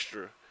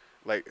extra,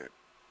 like,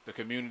 the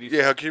community.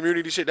 yeah, her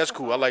community shit, that's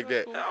cool. I like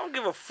that. I don't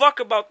give a fuck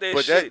about that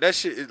But shit. that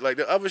shit is like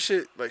the other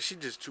shit, like she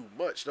just too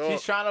much, dog.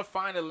 She's trying to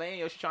find a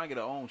lane, or she's trying to get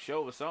her own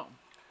show or something.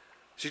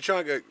 She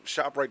trying to get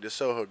ShopRite to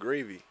sell her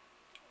gravy.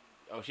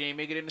 Oh, she ain't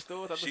make it in the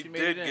stores. I thought She she made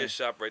did it in. get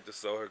ShopRite to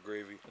sell her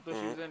gravy. I thought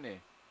she was in there.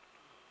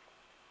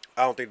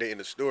 I don't think they in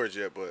the stores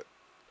yet, but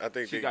I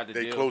think She got the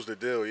they deal. closed the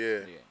deal, yeah.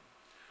 Yeah.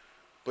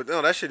 But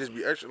no, that shit just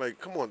be extra. Like,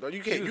 come on, dog.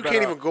 You She can't was you better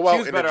can't even off- go she out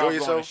was and better enjoy off going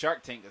to yourself.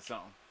 Shark Tank or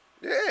something.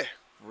 Yeah,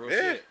 Real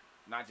Yeah. shit.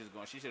 Not just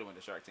going. She should have went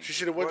to Shark Tank. she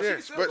should have went Well, she there,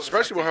 can still but go to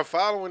especially Shark with her Tank.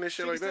 following and She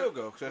shit can like still that.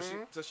 go. So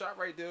it's a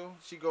ShopRite deal.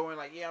 She go in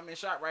like, yeah, I'm in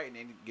ShopRite, and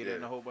then get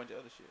in Yeah. a whole bunch of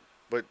other shit.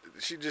 But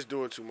she just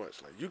doing too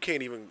much. Like, you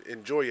can't even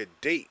enjoy a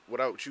date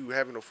without you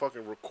having to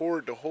fucking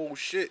record the whole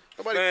shit.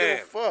 Nobody give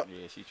a fuck.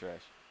 Yeah, she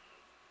trash.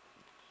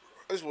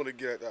 I just want to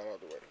get that out of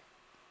the way.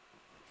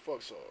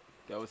 Fuck Saul.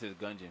 That was his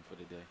gungeon for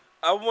the day.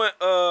 I went,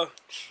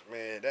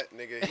 Man, that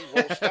nigga, he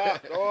won't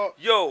stop, dog.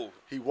 yo,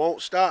 He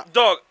won't stop.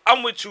 dog,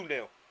 I'm with you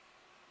now.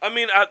 I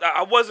mean,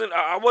 I wasn't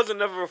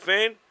never a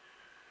fan,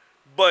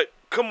 but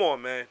come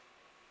on, man.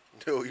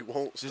 Dude, he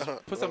won't Just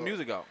stop. put some dog.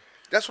 music out.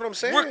 That's what I'm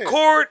saying.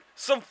 Record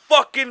some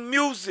fucking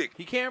music.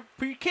 He can't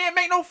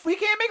make a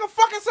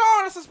fucking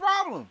song. That's his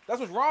problem. That's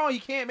what's wrong. He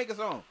can't make a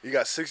song. You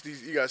got 60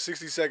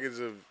 seconds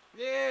of.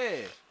 Yeah.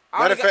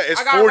 Matter of fact,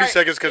 it's 40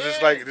 seconds because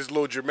it's like this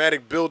little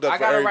dramatic build up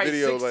for every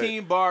video. I gotta write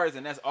 16 bars,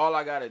 and that's all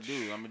I gotta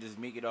do. I'm gonna just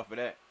make it off of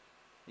that.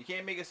 You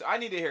can't make it. I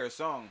need to hear a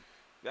song.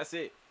 That's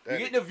it. You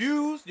get the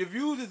views. Your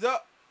views is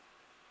up.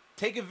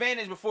 Take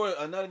advantage before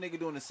another nigga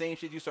doing the same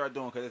shit you start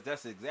doing, because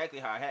that's exactly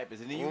how it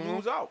happens, and then you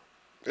lose out.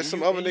 There's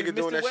some other nigga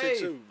doing that shit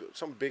too.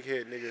 Some big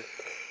head nigga.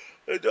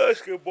 A dark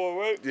skin boy,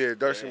 right? Yeah,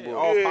 dark skin boy.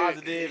 All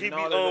positive and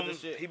all that other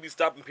shit. He be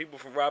stopping people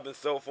from robbing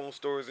cell phone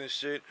stores and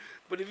shit.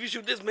 But if you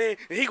shoot this man,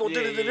 and he gonna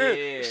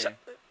Yeah.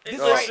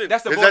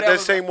 That's the Is boy that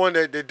was same one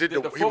that did the he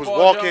was football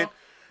walking jump?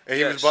 and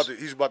he was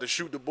about to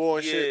shoot the ball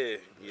and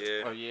shit?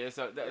 Yeah. Oh yeah,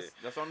 so that's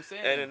what I'm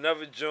saying. And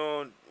another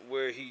John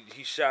where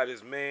he shot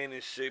his man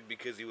and shit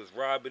because he was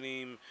robbing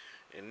him,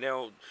 and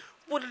now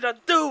what did I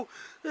do?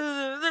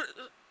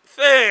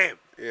 Fam.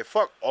 Yeah,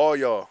 fuck all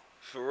y'all.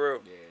 For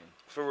real. Yeah.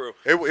 For real.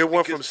 It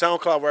went from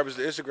SoundCloud rappers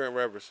to Instagram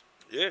rappers.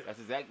 Yeah. That's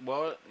exactly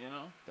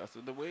that's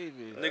what the wave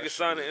is. Niggas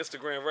signing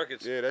Instagram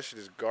records. Yeah, that shit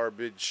is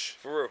garbage.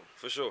 For real,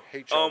 for sure.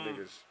 Hate y'all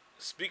niggas.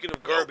 Speaking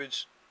of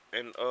garbage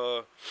and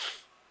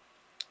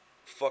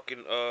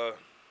fucking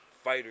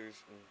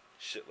fighters and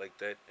shit like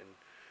that and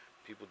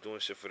people doing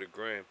shit for the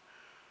gram.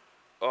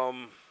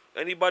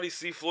 Anybody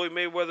see Floyd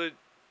Mayweather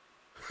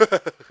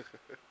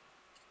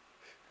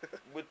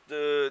with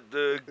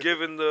the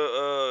giving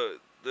the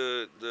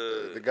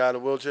guy in the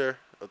wheelchair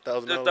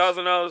 $1,000.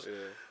 $1,000? Yeah.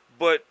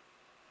 But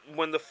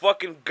when the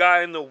fucking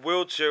guy in the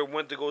wheelchair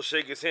went to go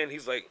shake his hand,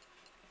 he's like,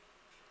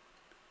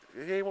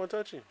 He ain't want to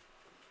touch him.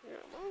 Yeah,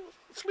 well,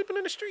 sleeping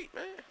in the street,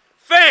 man.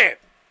 fam,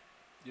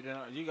 You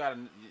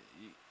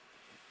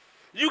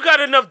got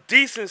enough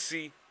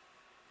decency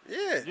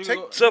Yeah,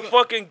 to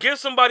fucking give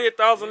somebody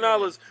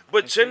 $1,000,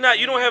 but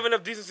you don't have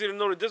enough decency to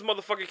know that this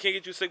motherfucker can't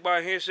get you sick by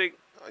a handshake.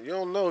 You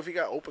don't know if he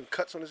got open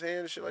cuts on his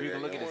hand and shit like You that.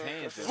 can look at his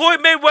hands. Floyd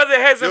Mayweather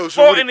hasn't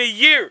fought in a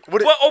year.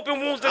 What open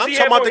wounds does he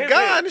have? I'm talking on about the his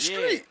guy hand? in the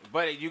street.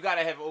 But you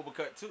gotta have an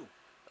overcut too.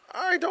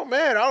 All right, don't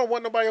matter. I don't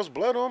want nobody else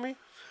blood on me.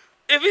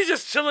 If he's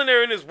just chilling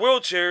there in his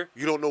wheelchair,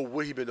 you don't know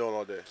what he been doing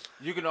all day.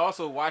 You can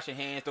also wash your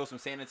hands, throw some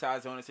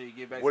sanitizer on it so you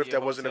get back. What to if your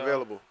that wasn't hotel.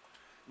 available?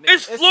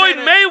 It's Floyd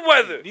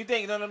Mayweather. Do you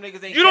think none of them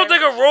niggas ain't? You don't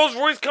think a Rolls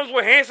Royce comes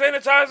with hand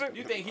sanitizer?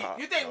 You think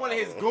one of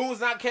his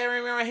goons not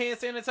carrying around hand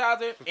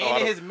sanitizer?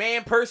 And his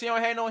man purse, he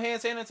don't have no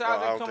hand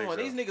sanitizer? Come on,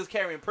 these niggas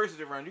carrying purses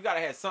around. You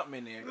gotta have something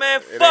in there.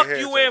 Man, fuck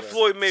you and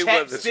Floyd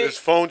Mayweather. It's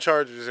phone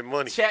chargers and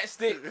money. Chat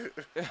stick,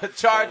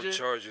 charger.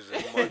 Phone chargers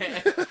and money.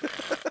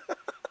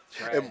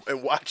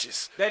 and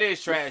watches. That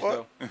is trash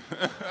though.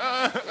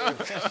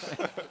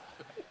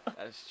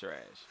 That's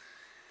trash.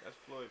 That's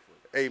Floyd.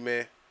 Hey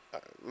man,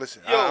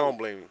 listen, I don't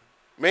blame him.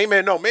 Main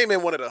man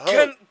wanted a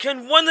hug.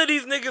 Can one of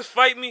these niggas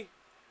fight me?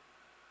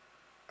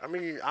 I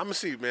mean, I'm gonna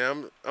see,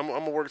 man. I'm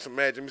gonna work some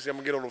magic. Let me see. I'm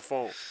gonna get on the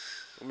phone.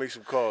 I'm gonna make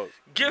some calls.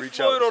 Get Reach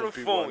Floyd out on to the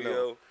some people phone, I know.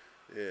 yo.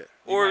 Yeah.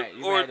 Or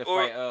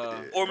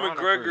McGregor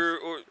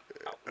McGregor or.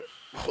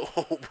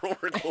 Oh, bro,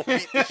 we're gonna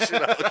beat the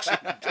shit out you,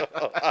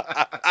 dog.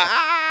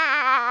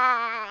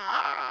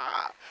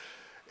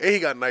 And he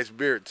got a nice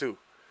beard too.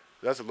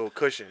 That's a little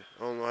cushion.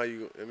 I don't know how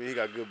you. I mean, he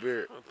got good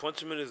beard.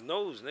 Punch him in his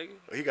nose, nigga.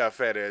 He got a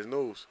fat ass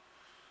nose.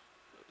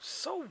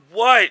 So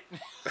what?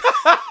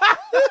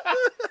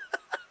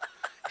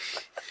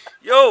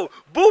 Yo,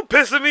 Boo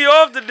pissing me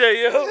off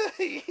today, yo.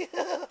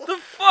 The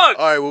fuck?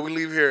 All right, well, we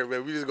leave here,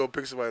 man. We just gonna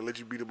pick somebody and let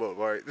you beat him up.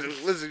 All right,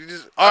 listen, you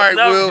just. All right,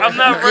 Will. I'm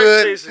not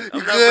good. chasing.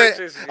 You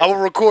good? I will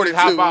record it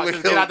too.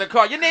 Just get out the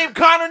car. Your name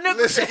Connor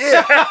Nicholson. Listen,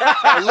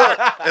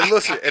 yeah. and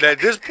listen, and at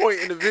this point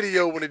in the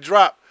video, when it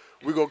drop,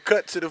 we gonna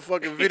cut to the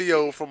fucking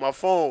video from my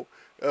phone.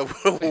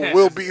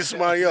 Will beating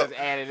somebody up.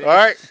 All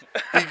right,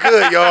 he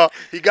good, y'all.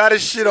 He got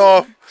his shit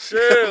off.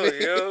 Chill,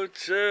 yo,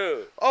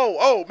 chill.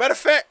 Oh, matter of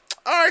fact,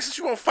 all right, since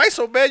you want to fight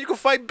so bad, you can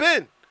fight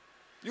Ben.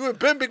 You and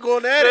Ben been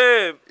going at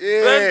it.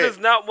 Yeah. Ben does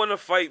not want to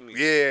fight me.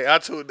 Yeah,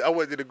 I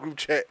went to the group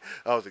chat.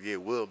 I was like, yeah,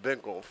 Will, Ben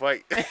gonna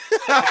fight.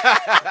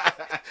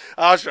 I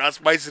was trying to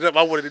spice it up.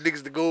 I wanted the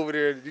niggas to go over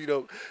there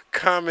and,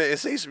 comment and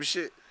say some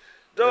shit.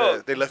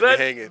 Dog, they left me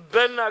hanging.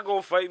 Ben not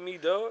gonna fight me,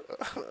 dog.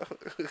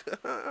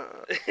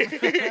 you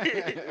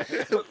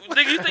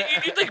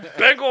think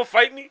Ben gonna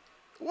fight me?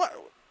 What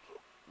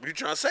you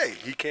trying to say?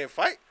 He can't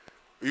fight?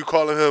 You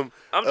calling him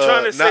I'm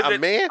trying to say not a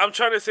man? I'm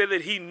trying to say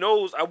that he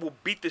knows I will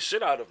beat the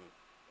shit out of him.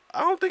 I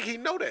don't think he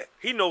know that.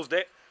 He knows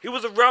that. He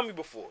was around me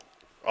before.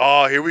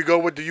 Oh, here we go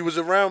with the you was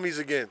around me's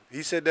again.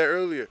 He said that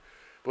earlier.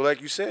 But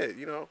like you said,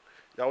 y'all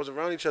was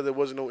around each other. It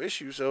wasn't no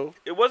issue, so.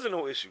 It wasn't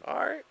no issue. All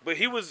right. But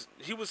he was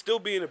still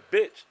being a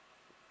bitch.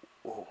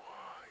 Whoa.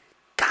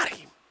 Got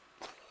him.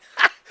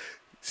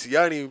 See,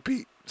 I didn't even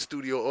peep,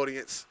 studio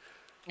audience.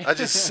 I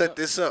just set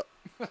this up.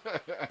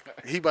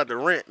 He about to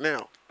rant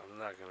now. I'm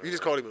not gonna. You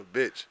just called him a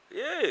bitch.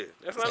 Yeah,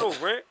 that's not no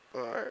rant.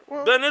 All right.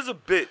 Well. Ben is a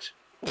bitch.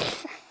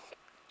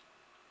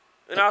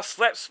 And I'll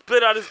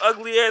spit out his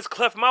ugly ass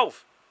cleft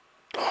mouth.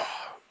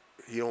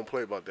 He don't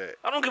play about that.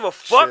 I don't give a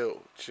fuck.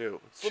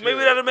 Chill. So maybe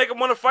that'll make him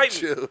want to fight me.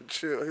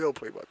 Chill. He don't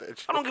play about that.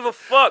 Chill. I don't give a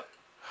fuck.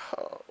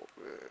 Oh,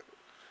 man.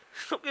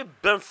 Don't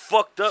get been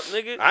fucked up,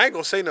 nigga. I ain't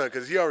gonna say nothing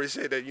because he already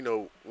said that,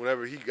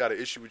 whenever he got an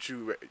issue with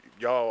you,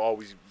 y'all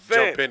always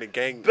jump in and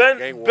gang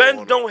war.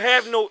 Ben don't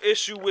have no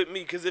issue with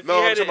me because if he had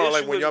I'm talking an about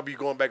issue when y'all be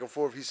going back and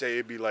forth, he say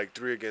it'd be like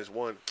 3 against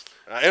 1.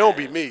 It don't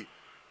be me.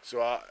 So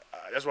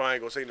that's why I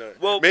ain't gonna say nothing.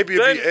 Well, maybe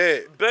it'd be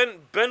Ed.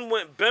 Ben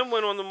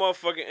went on the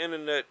motherfucking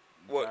internet.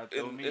 What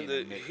he went in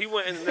the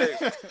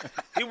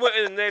he went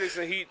in the Natics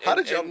and he. How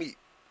did y'all meet?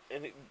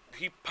 And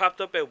he popped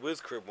up at Wiz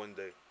crib one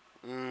day.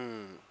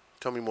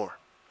 Tell me more.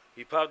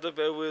 He popped up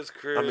at Wiz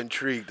crib. I'm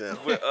intrigued now.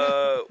 With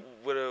a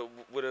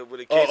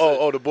case.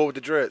 The boy with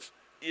the dreads.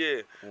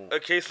 Yeah, a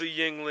case of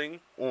Yingling.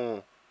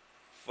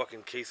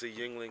 Fucking case of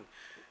Yingling.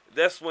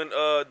 That's when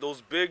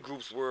those big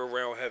groups were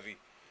around heavy.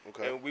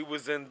 Okay. And we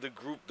was in the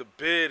group, the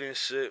Bid and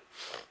shit.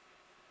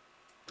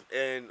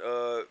 And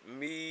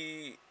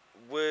me,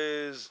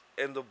 Wiz,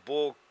 and the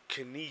boy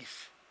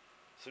Kneef.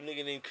 Some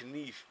nigga named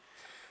Kneef.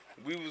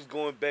 We was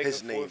going back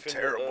His and forth. His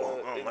name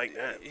terrible. I don't like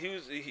that.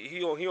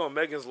 He on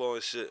Megan's Law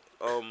and shit.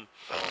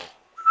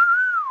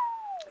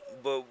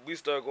 But we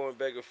started going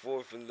back and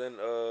forth, and then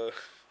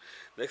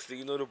next thing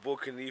you know, the boy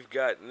Kneef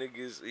got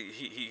niggas.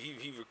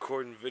 He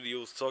recording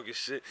videos, talking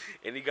shit,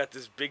 and he got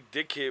this big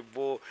dickhead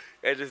boy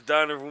at his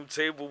dining room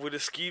table with a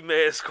ski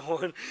mask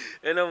on,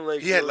 and I'm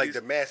like, he had like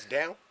the mask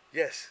down.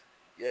 Yes.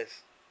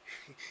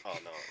 Oh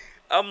no.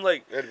 I'm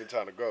like, that'd been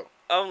time to go.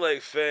 I'm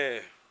like,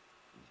 fam,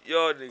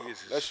 y'all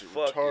niggas is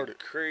fucking retarded.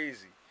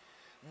 Crazy.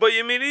 But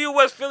you mean you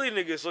West Philly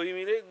niggas, so you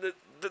mean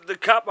the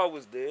cop I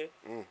was there.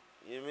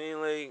 You mean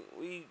like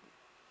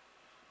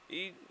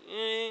it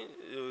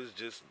was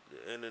just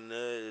the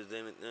internet.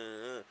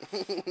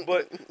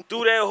 But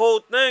through that whole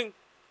thing,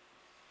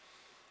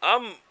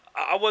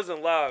 I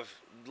wasn't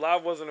live.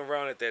 Live wasn't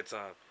around at that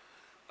time.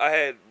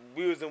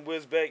 We was in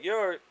Wiz's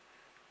backyard,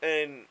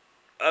 and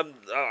I'm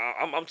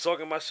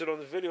talking my shit on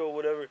the video or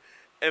whatever,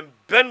 and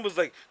Ben was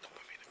like, "Don't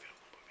put me in the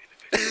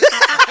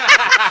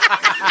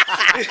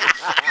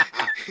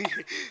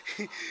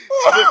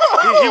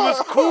video. He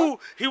was cool.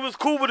 He was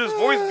cool with his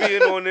voice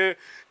being on there,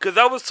 cause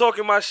I was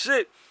talking my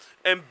shit.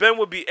 And Ben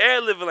would be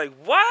ad-libbing like,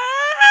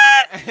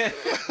 what?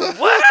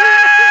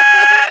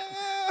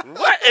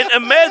 What? And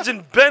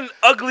imagine Ben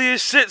ugly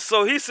as shit,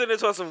 so he's sitting there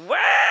talking, what?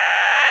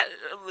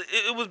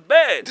 It was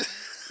bad.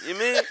 You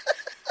mean?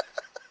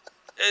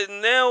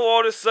 And now all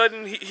of a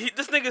sudden,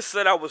 this nigga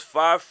said I was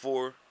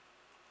 5'4".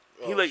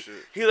 He let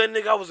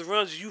nigga I was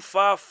around you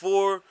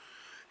 5'4".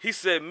 He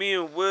said me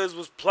and Wiz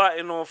was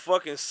plotting on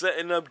fucking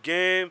setting up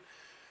game.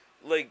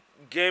 Like,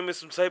 Game is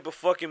some type of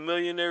fucking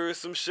millionaire or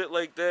some shit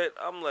like that.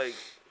 I'm like,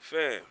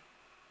 fam,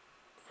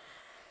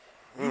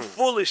 you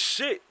full of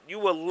shit.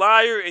 You a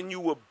liar and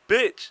you a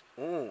bitch.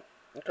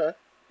 Okay.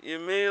 You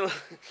mean?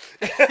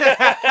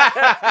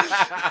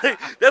 Like,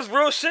 that's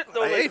real shit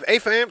though. Hey,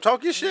 fam,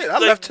 talk your shit. I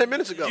left 10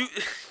 minutes ago. You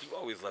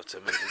always left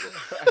 10 minutes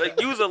ago.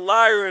 Like, you was a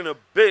liar and a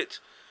bitch.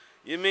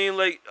 You mean,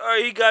 like, all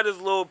right, he got his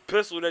little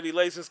pistol that he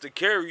licensed to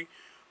carry,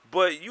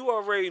 but you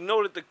already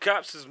know that the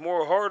cops is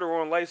more harder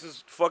on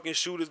licensed fucking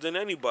shooters than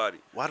anybody.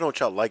 Why don't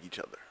y'all like each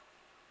other?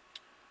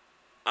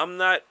 I'm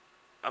not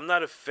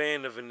a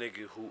fan of a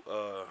nigga who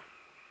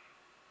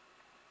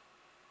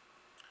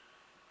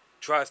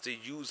tries to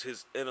use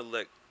his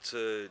intellect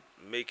to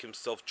make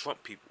himself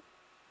trump people.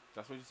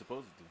 That's what you're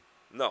supposed to do.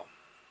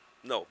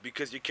 No,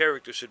 because your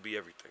character should be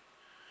everything.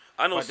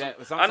 I know some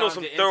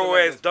your thorough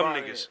intellect ass dumb part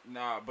of niggas.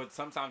 Nah, but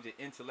sometimes your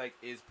intellect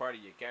is part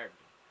of your character.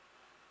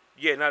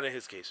 Yeah, not in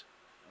his case.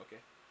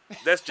 Okay.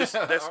 That's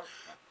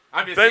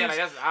I'm just saying, like,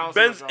 I don't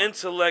Ben's see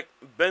what's wrong.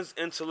 Ben's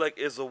intellect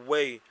is a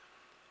way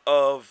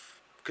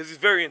of, because he's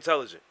very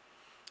intelligent.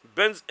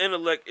 Ben's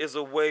intellect is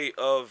a way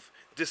of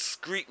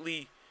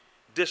discreetly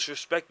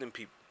disrespecting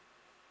people.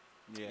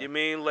 Yeah. You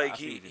mean, like,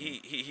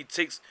 he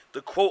takes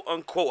the quote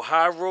unquote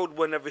high road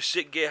whenever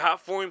shit get hot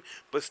for him,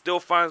 but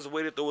still finds a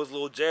way to throw his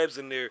little jabs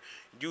in there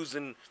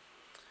using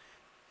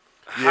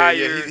higher.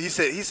 Yeah. He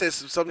said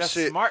some That's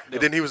shit, smart,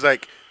 and then he was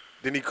like,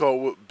 then he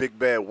called Big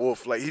Bad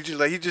Wolf. Like he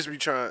just be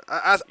trying.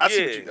 I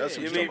see what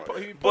you mean.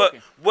 But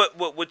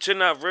what you're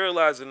not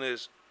realizing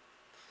is,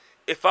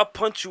 if I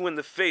punch you in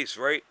the face,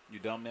 right? You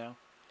dumb now?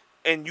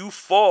 And you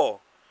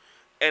fall,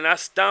 and I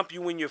stomp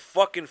you in your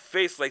fucking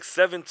face like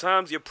 7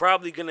 times, you're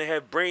probably gonna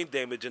have brain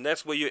damage, and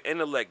that's where your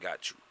intellect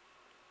got you.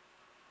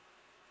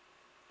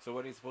 So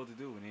what are they supposed to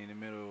do when they're in the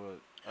middle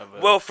of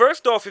a? Well,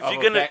 first off, if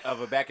you're gonna of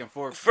a back and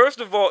forth.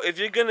 First of all, if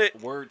you're gonna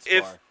word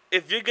spar.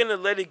 if you're gonna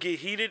let it get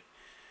heated,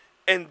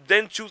 and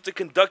then choose to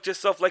conduct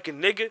yourself like a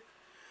nigga,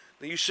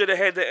 then you should have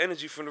had that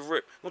energy from the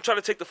rip. Don't try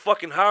to take the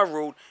fucking high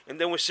road, and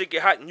then when shit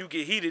get hot and you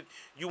get heated,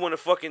 you want to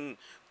fucking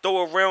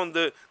throw around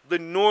the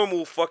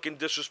normal fucking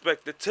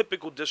disrespect, the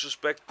typical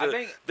disrespect,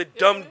 the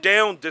dumbed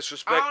down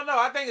disrespect. I don't know.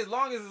 I think as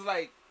long as it's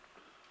like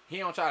he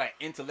don't try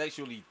to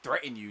intellectually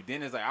threaten you,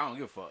 then it's like I don't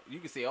give a fuck. You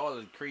can say all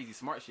the crazy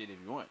smart shit if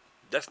you want.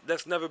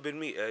 That's never been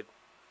me, Ed.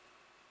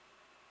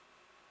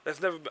 That's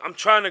never been, I'm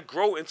trying to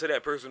grow into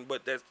that person,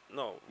 but that's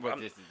no. But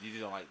you just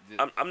don't like.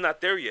 I'm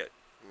not there yet.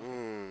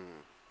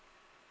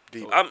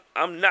 Deep.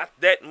 I'm not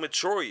that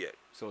mature yet.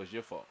 So it's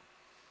your fault.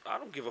 I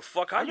don't give a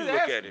fuck how I'm you just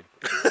look asking. at it.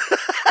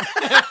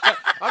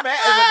 I'm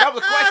asking. That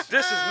was a question.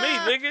 This is me,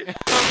 nigga.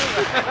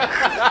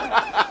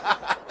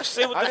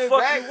 Say what I'm the just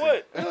fuck asking. you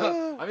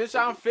want. I'm just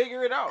trying to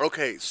figure it out.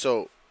 Okay,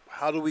 so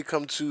how do we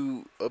come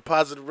to a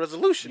positive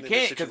resolution You in this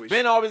can't, because situation?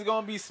 Ben always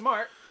gonna be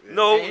smart.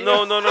 No.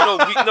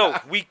 Yeah.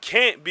 We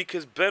can't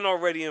because Ben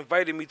already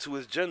invited me to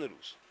his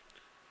genitals.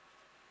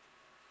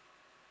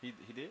 He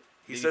did.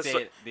 He Did said he so-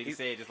 say it? Did he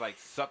say it just like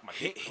suck my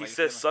dick? He Like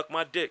said, that? "Suck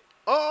my dick."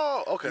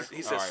 Oh, okay.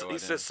 He said, Alright, well he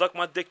then. said, "Suck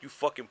my dick, you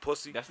fucking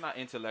pussy." That's not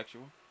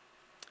intellectual.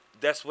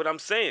 That's what I'm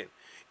saying.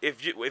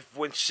 If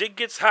when shit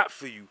gets hot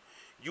for you,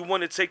 you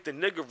want to take the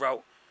nigga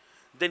route,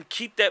 then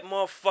keep that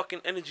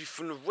motherfucking energy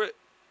from the rip.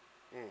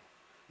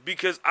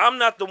 Because I'm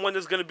not the one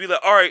that's gonna be like,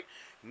 all right,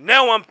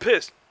 now I'm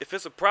pissed. If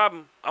it's a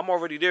problem, I'm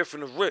already there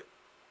from the rip.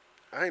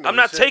 I'm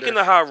not taking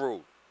the high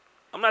road.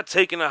 I'm not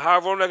taking the high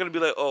road. I'm not gonna be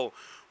like, oh,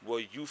 well,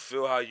 you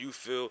feel how you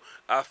feel.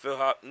 I feel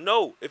how.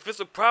 No. If it's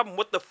a problem,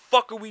 what the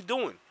fuck are we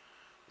doing?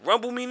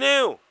 Rumble me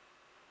now.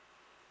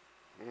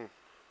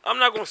 I'm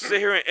not gonna sit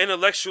here and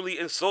intellectually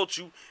insult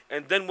you,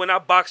 and then when I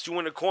box you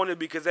in the corner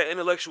because that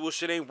intellectual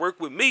shit ain't work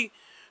with me,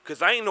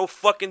 because I ain't no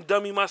fucking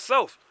dummy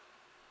myself.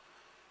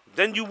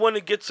 Then you want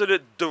to get to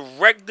the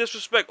direct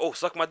disrespect. Oh,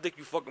 suck my dick,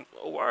 you fucking.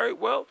 Oh, all right,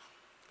 well,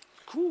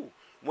 cool.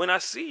 When I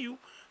see you,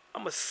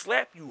 I'ma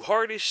slap you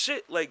hard as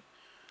shit. Like,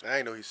 I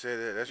ain't know he said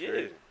that. That's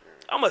crazy.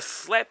 I'ma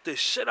slap the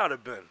shit out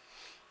of Ben.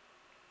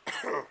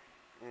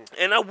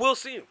 And I will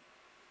see him.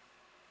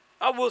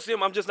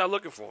 I'm just not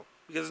looking for him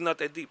because it's not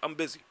that deep. I'm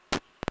busy.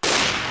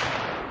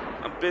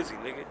 I'm busy,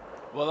 nigga.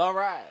 Well, all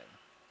right.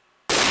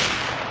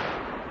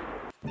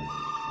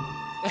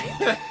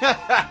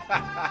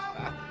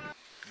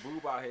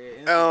 Boob out here.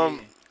 instigating.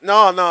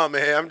 No,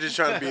 man. I'm just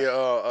trying to be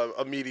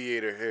a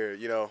mediator here,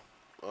 you know.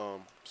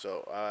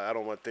 So I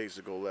don't want things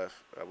to go left.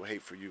 I would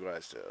hate for you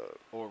guys to.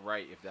 Or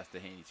right, if that's the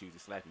hand you choose to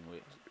slap him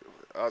with.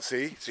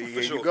 See,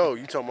 here sure. you go.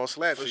 You talking about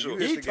slaps? For So sure. you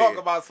He instigating.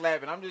 talk about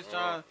slapping. I'm just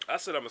trying. I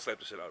said I'm gonna slap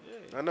the shit out of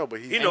him. I know,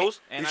 but He knows.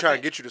 And He's I trying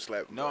think- to get you to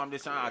slap him. No, I'm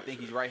just trying. I think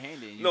he's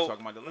right-handed. And you No,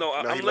 talking about the left.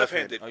 no, No, I'm he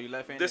left-handed. Oh, you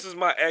left-handed? This is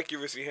my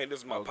accuracy hand. This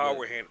is my Oh, power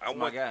good. hand. That's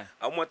my guy.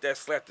 I want that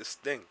slap to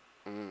sting.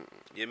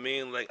 You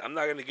mean like I'm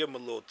not gonna give him a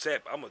little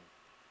tap. I'm a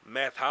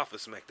math Hoffa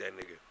smack that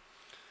nigga.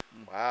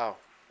 Wow.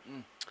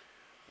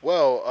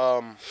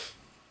 Well,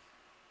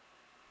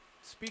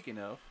 Speaking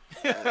of,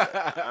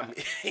 I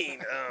mean,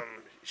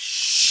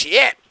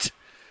 shit.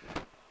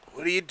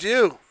 What do you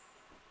do?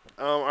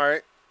 All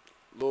right.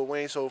 Lil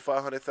Wayne sold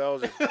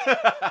 500,000.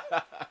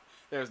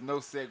 there's no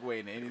segue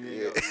into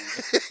anything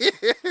else.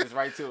 Just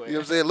right to it. You know what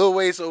I'm saying? Lil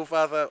Wayne sold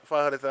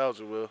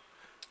 500,000. Will.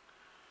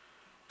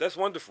 That's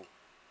wonderful.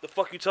 The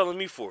fuck you telling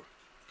me for?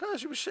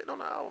 Gosh, you was shitting on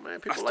the album, man. I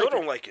People still like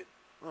don't it. like it.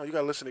 Oh, you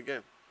gotta listen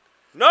again.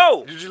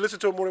 No. Did you listen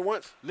to it more than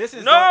once?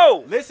 Listens No!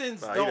 don't,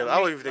 listens Nah, he don't doesn't. I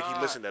don't mean- even think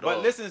he listened at but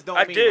all. listens don't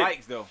I mean did.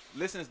 likes though.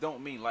 Listens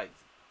don't mean likes.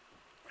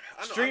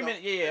 Streaming,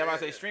 yeah, I'm about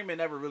to say streaming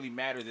never really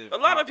matters. A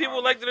lot of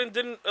people liked it and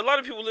didn't. A lot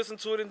of people listened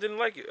to it and didn't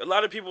like it. A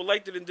lot of people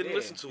liked it and didn't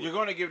listen to You're it.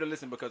 going to give it a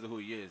listen because of who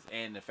he is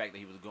and the fact that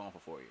he was gone for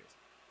 4 years.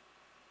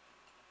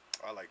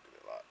 I liked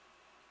it a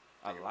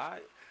lot. A lot.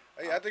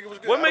 Hey, I think it was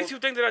good. What I makes don't- you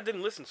think that I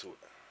didn't listen to it?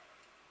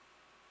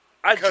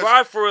 I Because-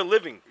 drive for a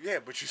living. Yeah,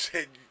 but you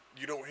said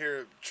you don't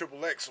hear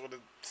Triple X on the.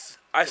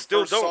 I the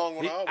still first don't. Song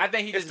on the album. I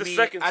think he It's just the mean.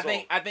 second I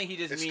song. think he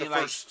just it's mean the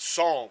like first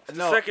song.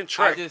 no. second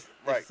track. I just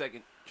Right. the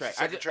second track.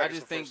 second track I is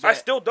just the think first that I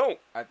still don't.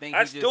 I think I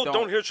he just still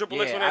don't hear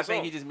Triple X yeah, on that I think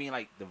song. he just mean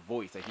like the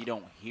voice that he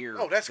don't hear.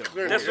 Oh, that's the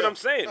clearly That's voice. what I'm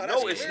saying. No, No,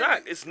 that's it's clear.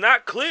 not. It's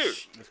not clear.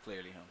 It's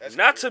clearly him. That's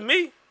Not clear. to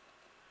me.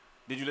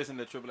 Did you listen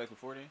to Triple X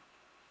before then?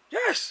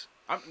 Yes.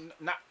 I'm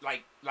not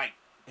like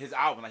his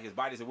album, like his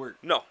bodies of work.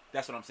 No.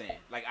 That's what I'm saying.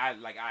 Like I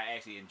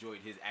actually enjoyed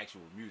his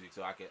actual music,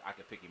 so I could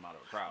pick him out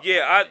of a crowd.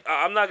 Yeah,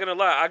 I'm not gonna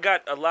lie. I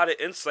got a lot of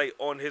insight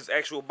on his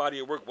actual body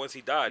of work once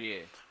he died. Yeah.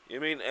 You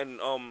know what I mean? And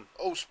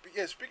Oh,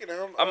 speaking of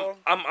him,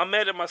 I'm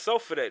mad at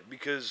myself for that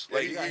because Yeah,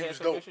 like he got was had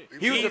some dope. good shit. He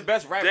He was was- the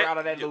best rapper that- out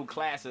of that little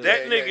class of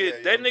that Yeah,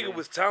 nigga yeah, nigga yeah.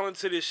 was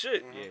talented as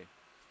shit. Yeah.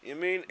 You know what I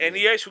mean? And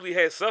he actually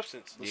had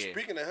substance. But Yeah.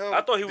 speaking of him,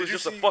 I thought he did was you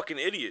just a see- fucking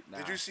idiot. Nah.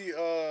 Did you see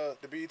the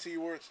BET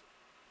Awards?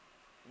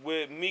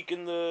 With Meek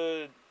and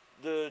the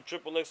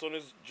Triple X on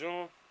his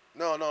joint.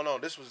 No.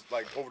 This was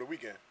like over the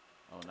weekend.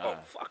 Oh no. Oh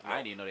fuck no. I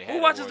didn't even know they had.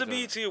 Who watches the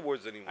awards BET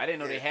Awards anymore? I didn't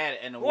know Yeah. they had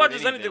an Who award.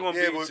 watches anything on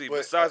Yeah, BET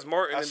besides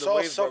Martin I and the saw Wayans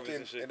brothers something,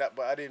 and shit?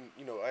 but I didn't,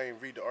 I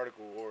didn't read the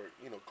article or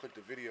click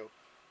the video.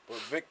 But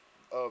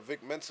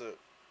Vic Mensa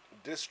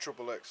dissed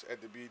Triple X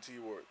at the BET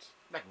Awards.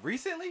 Like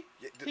recently?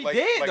 Yeah, He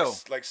did, though.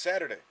 like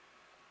Saturday.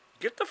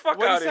 Get the fuck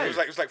What'd he out of say?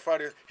 here. It was like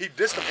Friday. He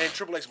dissed him, and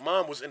Triple X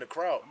mom was in the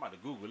crowd. I'm about to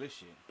Google this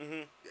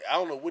shit. I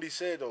don't know what he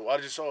said though. I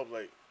just saw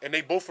him and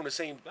they both from the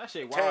same That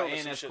shit town wild or and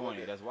some that's shit corny.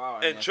 like that. That's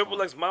wild. And that's Triple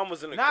corny. X mom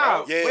was in the Nah,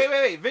 crowd. Yeah.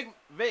 wait.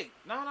 Vic.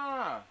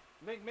 No.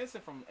 Vic Mensa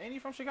from ain't he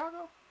from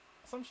Chicago?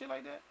 Some shit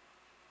like that.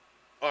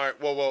 All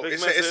right. Well. Big It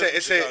Mensa said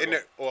is from in Chicago.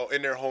 their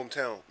in their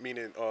hometown,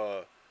 meaning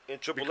In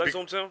Triple X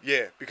hometown?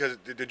 Yeah, because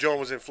the joint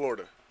was in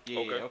Florida. Yeah,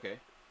 okay.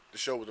 The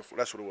show was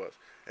that's what it was.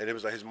 And it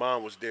was like his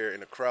mom was there in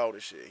the crowd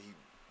and shit. He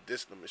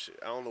dissed him and shit.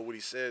 I don't know what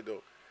he said,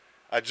 though.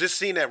 I just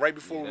seen that right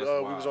before we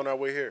was on our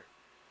way here.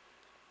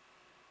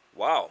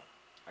 Wow.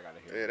 I gotta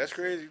hear. Yeah, that's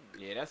crazy.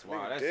 Yeah, that's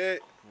wild. That's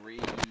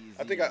crazy.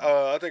 I think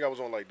I was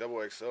on like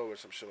XXL or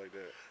some shit like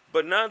that.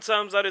 But 9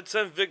 times out of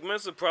 10, Vic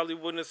Mensa probably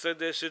wouldn't have said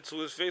that shit to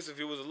his face if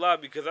he was alive,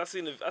 because I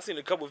seen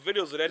a couple of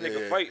videos of that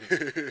nigga fighting.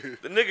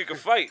 The nigga can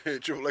fight.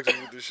 Triple X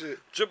with this shit.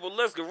 Triple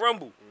X can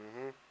rumble.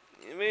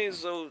 You know what I mean?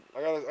 So I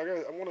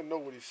want to know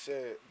what he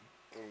said.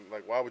 And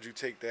like, why would you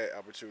take that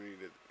opportunity?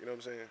 You know what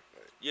I'm saying?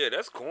 Like, yeah,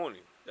 that's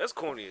corny. That's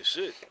corny as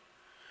shit.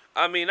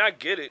 I mean, I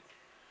get it.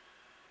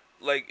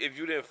 Like, if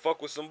you didn't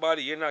fuck with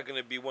somebody, you're not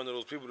gonna be one of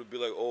those people to be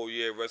like, oh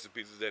yeah,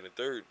 recipes is that and the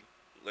third.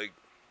 Like,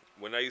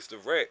 when I used to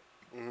rap,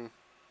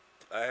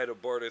 I had a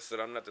bar that said,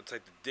 I'm not the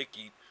type to dick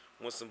eat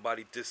when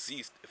somebody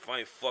deceased. If I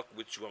ain't fuck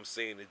with you, I'm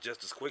saying it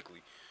just as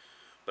quickly.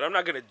 But I'm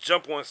not gonna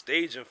jump on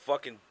stage and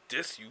fucking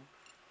diss you.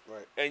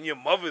 right. And your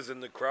mother's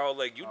in the crowd,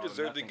 like, you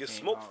deserve to get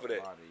smoked for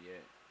that.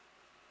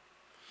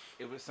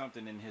 It was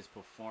something in his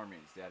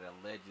performance that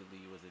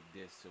allegedly was a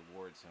diss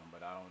towards him,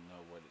 but I don't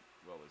know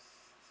what was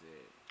said.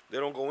 They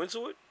don't go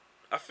into it?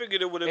 I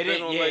figured it would have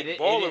been on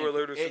Baller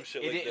Alert or some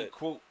shit like that. It didn't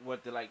quote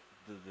what the.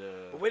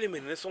 But wait a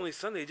minute, it's only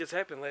Sunday. It just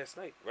happened last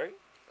night, right?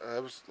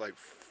 It was like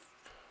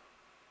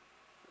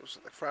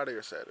Friday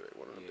or Saturday,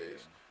 one of the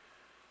days.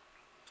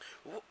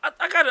 Well,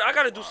 I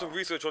gotta do some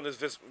research on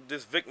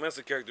this Vic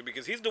Mensa character,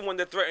 because he's the one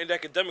that threatened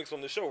academics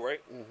on the show,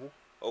 right?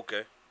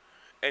 Okay.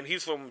 And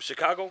he's from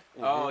Chicago?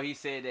 Oh, he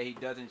said that he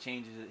doesn't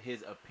change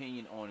his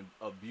opinion on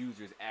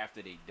abusers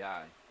after they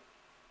die.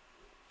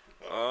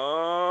 Oh.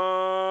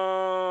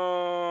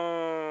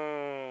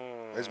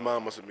 His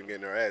mom must have been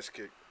getting her ass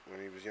kicked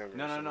when he was younger.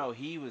 No.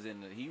 He was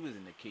in the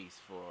case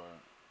for.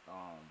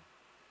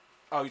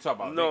 Oh, you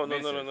talking about No.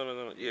 Vic Mensa?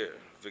 No. Yeah,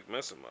 Vic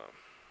Mensa, mom.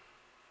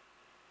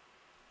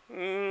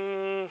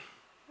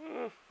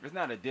 It's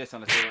not a diss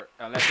unless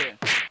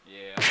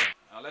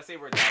they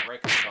were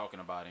directly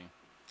talking about him.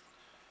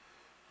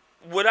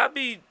 Would I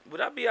be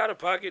out of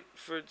pocket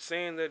for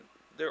saying that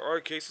there are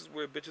cases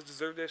where bitches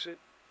deserve that shit?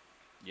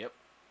 Yep.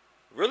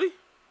 Really?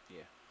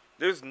 Yeah.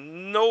 There's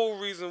no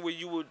reason where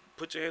you would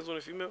put your hands on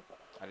a female?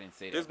 I didn't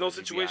say that. There's no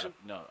situation?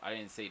 No, I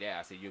didn't say that.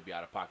 I said you'll be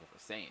out of pocket for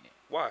saying it.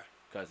 Why?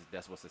 Because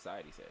that's what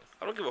society says.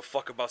 I don't give a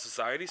fuck about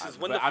society. Since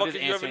when the fuck have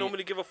you ever known me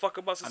to give a fuck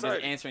about society? I'm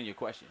just answering your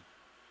question.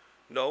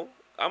 No,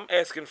 I'm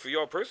asking for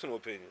your personal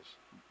opinions.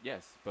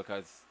 Yes,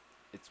 because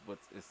it's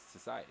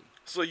society.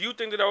 So you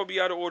think that I would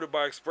be out of order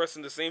by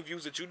expressing the same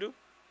views that you do?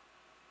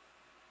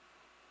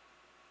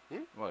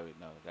 Wait,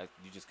 no,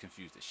 you just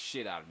confused the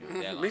shit out of me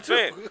with that line. Me too.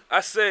 Man,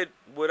 I said,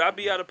 would I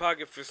be out of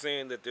pocket for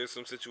saying that there's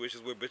some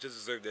situations where bitches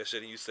deserve that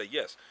shit, and you say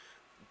yes,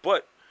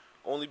 but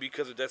only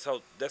because that's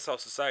how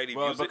society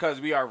views it. Well, because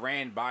we are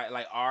ran by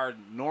like our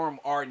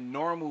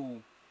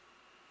normal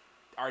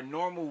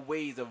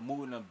ways of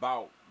moving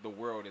about the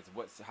world is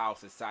how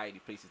society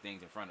places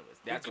things in front of us.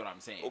 That's what I'm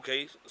saying.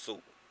 Okay,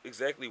 so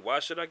exactly why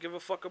should I give a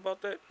fuck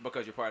about that?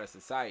 Because you're part of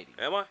society.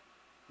 Am I?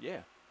 Yeah.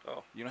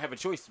 Oh. You don't have a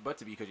choice but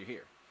to be, because you're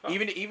here. Oh.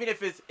 Even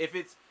if it's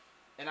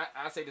and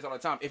I say this all the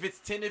time, if it's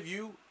 10 of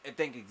you and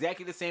think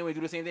exactly the same way,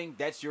 do the same thing,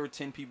 that's your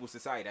 10 people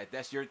society.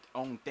 That's your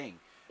own thing.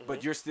 Mm-hmm.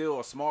 But you're still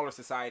a smaller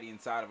society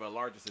inside of a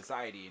larger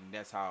society, and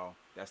that's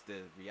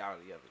the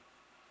reality of it.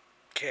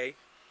 Okay.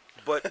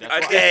 But that's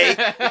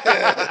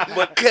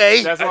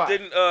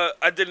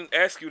I didn't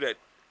ask you that,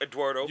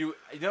 Eduardo.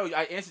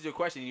 I answered your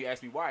question and you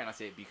asked me why, and I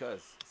said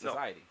because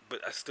society. No,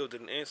 but I still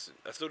didn't answer.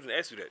 I still didn't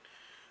ask you that.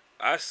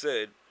 I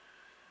said,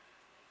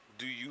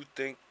 do you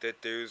think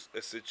that there's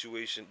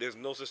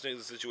no such thing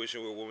as a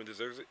situation where a woman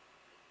deserves it?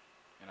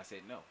 And I said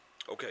no.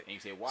 Okay. And you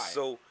said why?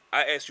 So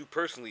I asked you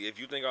personally if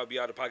you think I'll be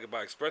out of pocket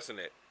by expressing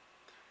that,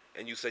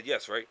 and you said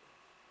yes, right?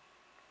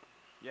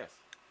 Yes.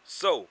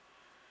 So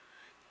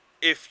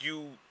if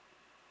you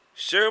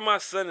share my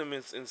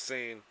sentiments in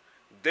saying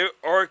there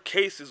are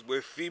cases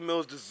where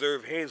females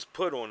deserve hands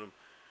put on them,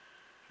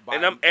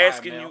 and I'm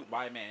asking you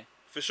by a man,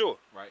 for sure,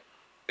 right?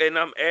 And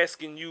I'm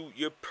asking you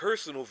your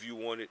personal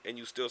view on it, and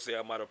you still say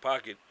I'm out of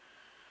pocket.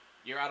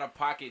 You're out of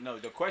pocket. No,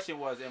 the question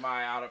was, am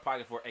I out of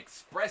pocket for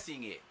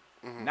expressing it?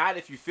 Mm-hmm. Not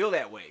if you feel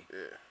that way.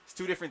 Yeah. It's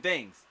two different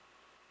things.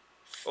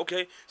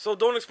 Okay, so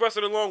don't express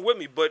it along with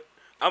me, but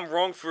I'm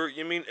wrong for,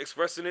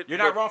 expressing it? You're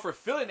not wrong for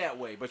feeling that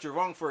way, but you're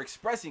wrong for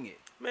expressing it.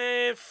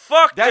 Man,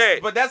 fuck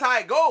that. But that's how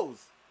it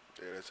goes.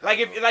 Yeah,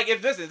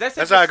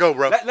 That's how I go,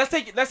 bro. Let's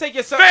take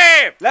your son.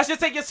 Bam! Let's just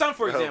take your son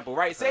for example,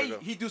 right? Say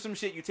he do some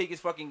shit, you take his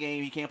fucking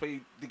game, he can't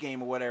play the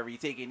game or whatever. You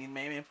take it, and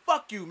man,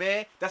 fuck you,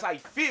 man. That's how you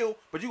feel,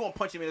 but you gonna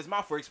punch him in his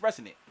mouth for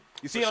expressing it.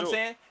 You see what I'm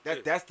saying?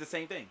 That's the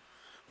same thing.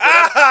 But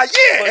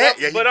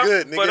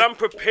I'm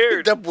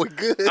prepared. That boy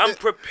good. I'm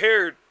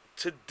prepared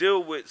to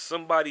deal with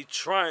somebody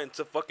trying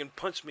to fucking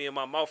punch me in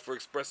my mouth for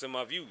expressing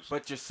my views.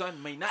 But your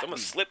son may not. So I'm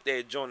gonna slip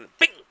that joint.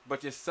 Bing!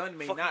 But your son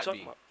may not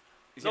be.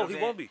 No, he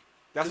won't be.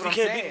 That's what I'm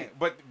saying.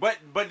 But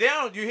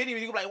now you hit him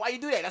and you can be like, why you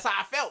do that? That's how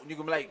I felt. And you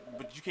can be like,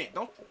 but you can't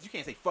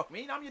say fuck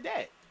me. I'm your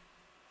dad.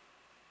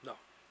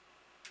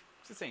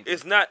 the same thing.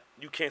 It's not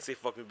you can't say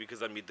fuck me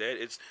because I'm your dad.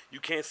 It's you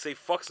can't say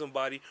fuck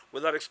somebody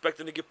without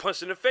expecting to get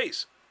punched in the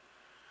face.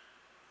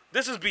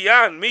 This is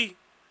beyond me.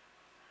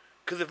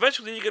 Because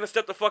eventually you're going to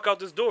step the fuck out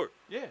this door.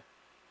 Yeah.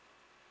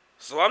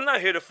 So I'm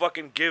not here to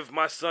fucking give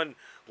my son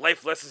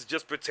life lessons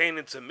just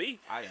pertaining to me.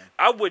 I am.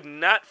 I would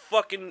not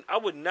fucking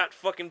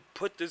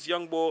put this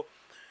young boy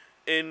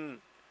in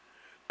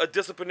a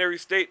disciplinary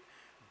state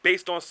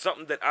based on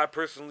something that I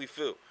personally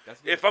feel.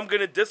 If I'm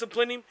going to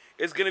discipline him,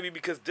 it's going to be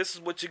because this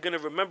is what you're going to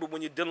remember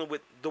when you're dealing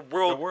with the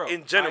world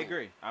in general. I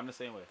agree. I'm the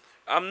same way.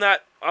 I'm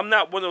not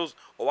one of those,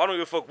 I don't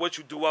give a fuck what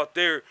you do out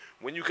there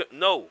when you can.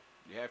 No.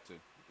 You have to.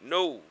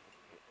 No.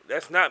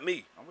 That's not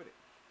me. I'm with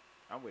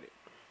it.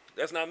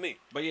 That's not me.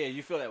 But yeah,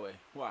 you feel that way.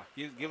 Why?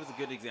 Give us a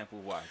good example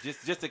of why.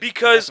 Just to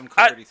because add some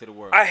clarity to the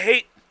world. I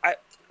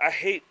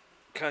hate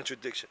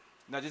contradiction.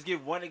 Now, just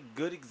give one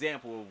good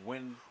example of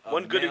when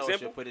a male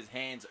should put his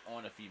hands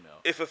on a female.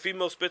 If a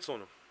female spits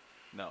on him.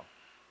 No.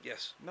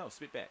 Yes. No,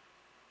 spit back.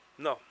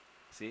 No.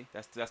 See,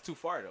 that's too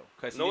far though,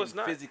 because no, it's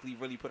not. Physically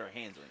really put her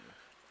hands on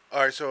you.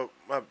 All right, so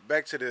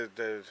back to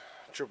the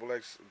Triple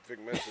X Vic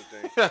Mensa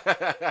thing.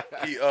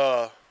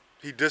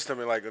 He dissed him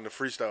in the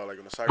freestyle, like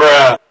on the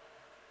side.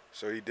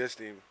 So he dissed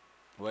him.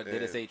 What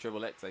did it say?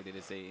 Triple X? Like, did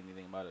it say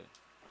anything about it?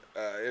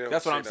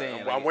 That's what I'm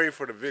saying. I'm waiting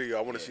for the video.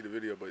 I want to see the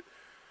video, but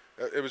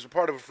it was a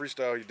part of a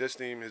freestyle. He dissed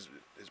him. His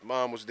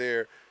mom was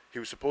there. He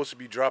was supposed to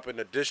be dropping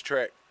a diss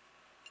track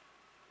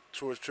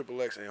towards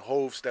Triple X, and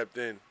Hove stepped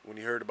in when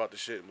he heard about the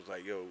shit and was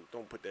like, "Yo,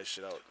 don't put that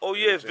shit out." Oh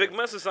yeah, Vic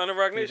Mensa signed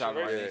Rock Nation,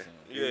 right?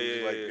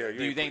 Yeah.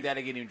 Do you think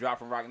that'll get him dropped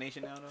from Rock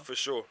Nation now, though? For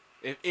sure.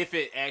 If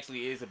it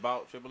actually is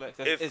about Triple X,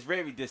 it's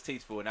very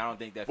distasteful, and I don't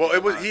think that. Well,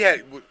 it was he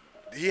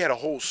had a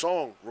whole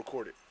song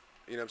recorded.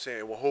 You know what I'm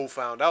saying? When Hove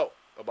found out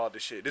about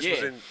this shit,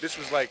 this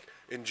was like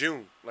in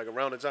June, like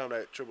around the time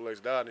that Triple X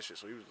died and shit.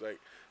 So he was like,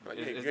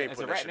 "You ain't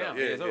putting that shit out."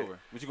 Yeah, it's over.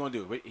 What you gonna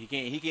do? He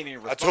can't even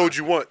respond. I told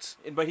you once.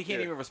 But he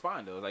can't even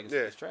respond though. Like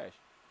it's trash.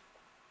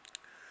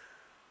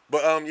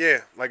 But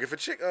like if a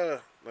chick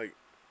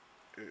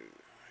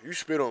you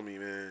spit on me,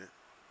 man.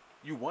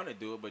 You want to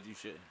do it, but you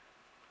shouldn't.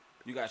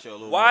 You gotta show a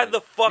little. Why more,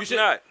 the fuck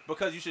not?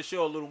 Because you should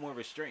show a little more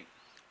restraint.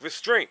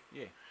 Restraint.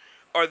 Yeah.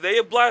 Are they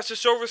obliged to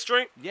show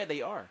restraint? Yeah,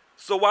 they are.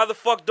 So why the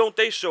fuck don't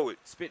they show it?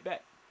 Spit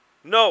back.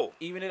 No.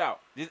 Even it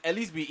out. Just at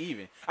least be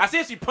even. I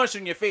said she punched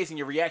in your face and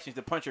your reaction is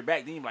to punch her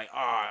back. Then you're like,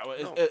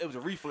 it was a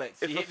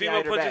reflex. If a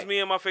female punches me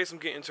in my face, I'm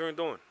getting turned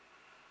on.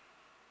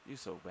 You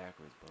so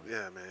backwards, bro.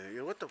 Yeah, man.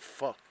 Yo, what the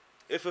fuck?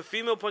 If a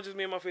female punches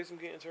me in my face, I'm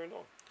getting turned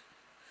on.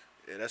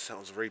 Yeah, that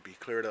sounds rapey.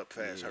 Clear it up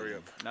fast. Hurry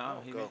up. No,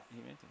 he meant it.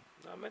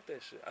 No, I meant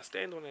that shit. I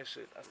stand on that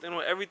shit. I stand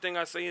on everything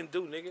I say and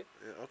do, nigga.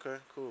 Yeah, okay,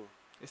 cool.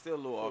 It's still a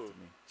little off to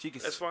me.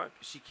 That's fine.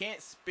 She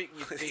can't spit in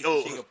your face.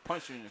 Yo, she can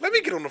punch you in the face. Let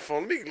me get on the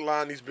phone. Let me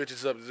line these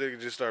bitches up so they can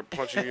just start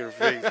punching you in the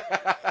face.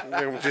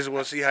 And just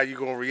want to see how you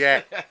gonna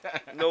react.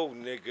 No,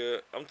 nigga.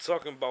 I'm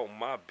talking about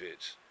my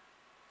bitch.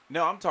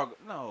 No, I'm talking.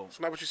 No. That's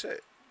not what you said.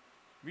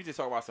 We just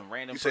talk about some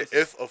random. You said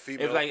if a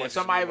female. If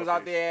somebody was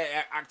out there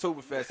at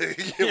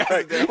Oktoberfest. Yeah,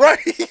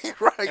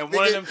 right. And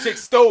one of them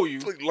chicks stole you.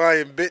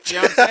 Lying bitch.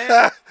 You know what I'm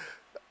saying?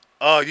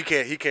 Oh, he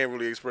can't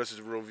really express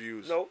his real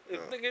views. No,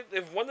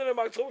 if one of them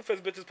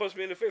Oktoberfest bitches punch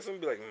me in the face, I'm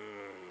gonna be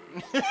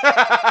like,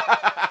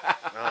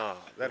 Nah,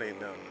 that ain't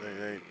no.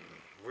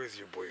 Where's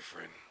your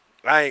boyfriend?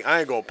 I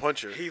ain't gonna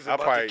punch her. He's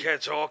about to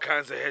catch all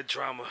kinds of head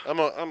trauma. I'm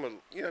a,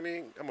 you know what I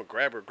mean? I'm gonna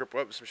grab her, grip her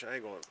up and some shit. I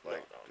ain't gonna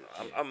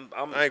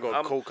I ain't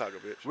gonna cold cock a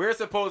bitch.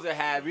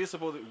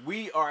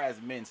 We are as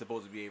men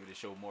supposed to be able to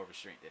show more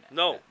restraint than that.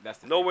 No, that's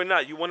the no, thing. we're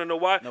not. You want to know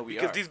why? No,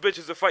 because these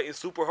bitches are fighting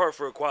super hard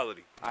for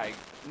equality.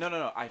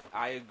 No.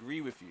 I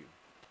agree with you.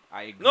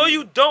 I agree. No,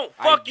 you don't.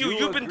 Fuck you.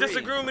 You've been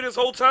disagreeing with me this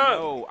whole time.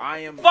 No, I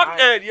am. Fuck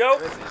Ed, yo.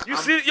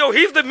 Listen,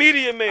 he's the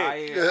media man.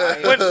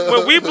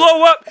 When we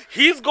blow up,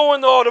 he's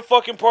going to all the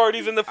fucking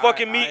parties and the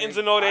fucking meetings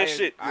and all that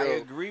shit. I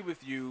agree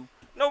with you.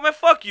 No, man,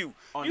 fuck you.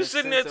 On You the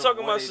sitting there sense talking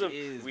of about what some. it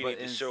is, We but need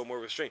to in- show more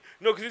restraint.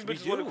 No, because these We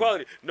bitches want do.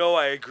 equality. No,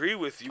 I agree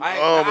with you. But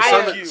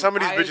some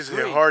of these bitches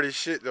hit hard as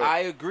shit though. I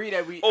agree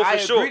that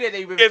sure. agree that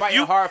they've been If fighting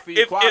you- hard for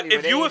equality, if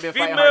but they you ain't a been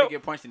fighting female- hard to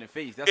get punched in the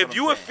face. That's If what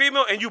you I'm a saying.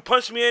 female and you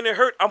punch me and it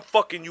hurt, I'm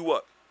fucking you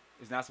up.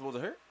 It's not supposed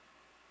to hurt.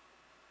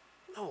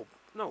 No,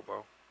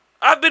 bro.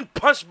 I've been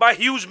punched by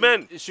huge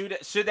men. Should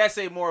that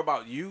say more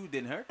about you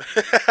than her?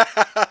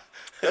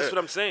 That's what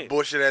I'm saying.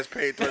 Bullshit ass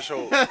paid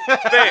threshold. Fam,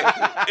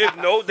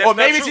 that's Or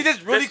maybe not she true.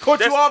 just really caught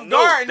you off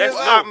guard.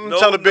 I'm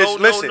telling the bitch,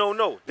 listen. No.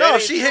 No, That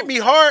ain't she true. hit me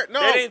hard. No,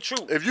 That ain't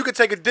true. If you could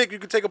take a dick, you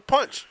could take a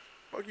punch.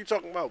 What you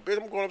talking about, bitch?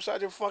 I'm going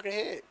upside your fucking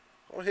head.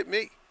 Don't hit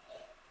me.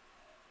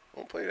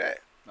 Don't play that.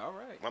 All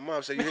right. My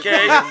mom said you hit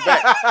Okay. me in the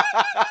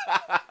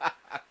back.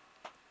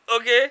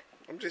 Okay.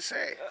 I'm just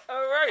saying. All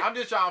right. I'm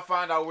just trying to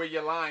find out where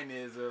your line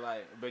is,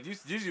 but you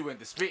usually went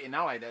to spitting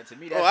out like that. To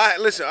me, My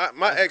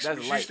ex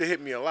that's she light. used to hit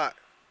me a lot.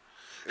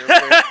 You know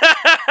what I'm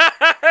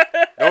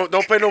saying?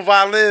 don't play no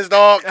violins,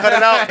 dog. Cut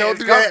it out. Don't It's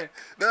do that. coming.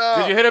 No.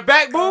 Did you hit her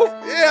back, boo?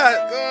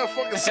 Yeah,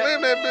 fucking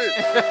slam that bitch.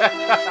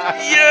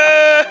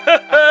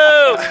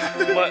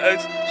 Yeah. My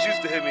ex, she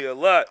used to hit me a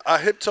lot. I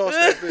hip tossed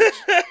that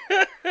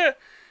bitch.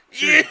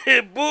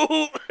 Yeah,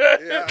 boo.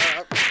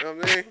 Yeah, I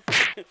mean,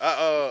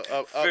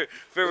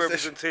 Fair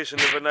representation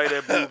of a night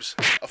at boobs.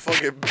 I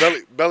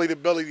fucking belly to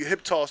belly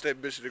hip toss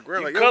that bitch to the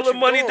ground. You Like, yo, color what you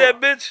money doing? that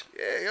bitch.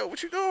 Yeah, yo,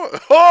 what you doing?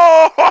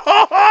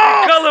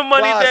 Oh, Color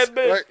money Plus, that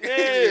bitch. right?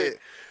 Yeah. Yeah.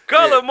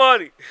 Color Yeah.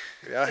 money.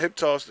 Yeah, I hip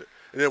tossed it.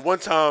 And then one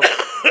time,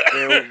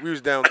 man, we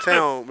was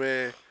downtown,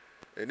 man,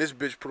 and this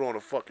bitch put on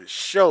a fucking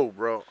show,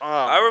 bro. Oh,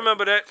 I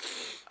remember that.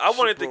 I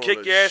wanted to put on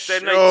kick a your ass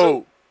that night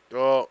show, too.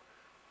 dog.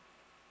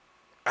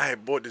 I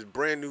had bought this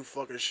brand new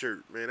fucking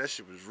shirt, man. That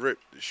shit was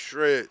ripped to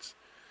shreds.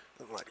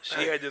 I'm like,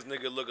 She had this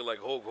nigga looking like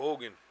Hulk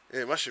Hogan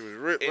yeah, my shit was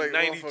ripped. in like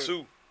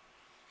 '92.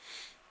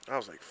 I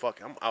was like,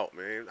 fuck it, I'm out,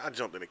 man. I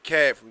jumped in a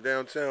cab from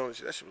downtown. And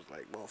shit. That shit was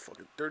like,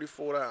 motherfucking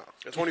 $34.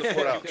 $24.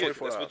 $24.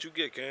 That's what you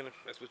get, Cannon.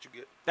 That's what you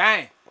get.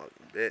 Dang. Fucking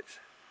bitch.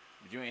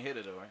 But you ain't hit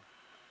it though, right?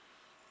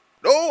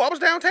 No, I was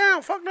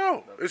downtown. Fuck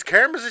no. There's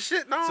cameras and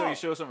shit. No. So you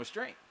show some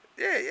restraint.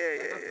 Yeah.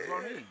 That's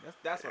what I mean.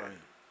 That's what I mean.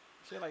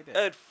 Shit like that.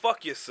 Ed,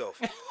 fuck yourself.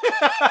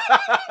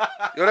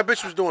 Yo, that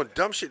bitch was doing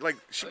dumb shit. Like,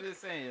 she, I'm just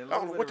saying. I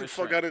don't know what the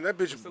fuck out of that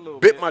Just a bitch little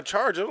bit bit. my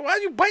charger. Why are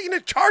you biting the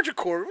charger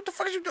cord? What the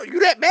fuck is you doing? You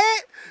that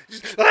mad?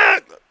 Just,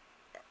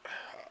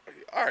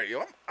 all right,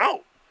 yo, I'm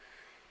out.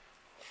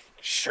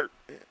 Shirt.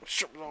 Yeah, my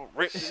shirt was all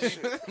ripped and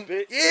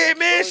shit. Yeah,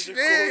 man.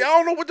 I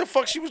don't know what the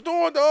fuck she was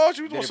doing, dog.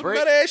 She was doing it some break?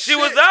 nut ass shit. She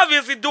was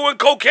obviously doing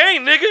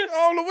cocaine, nigga. I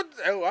don't know what.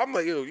 I'm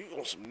like, yo, you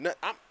on some nut?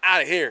 I'm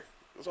out of here.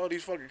 There's all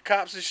these fucking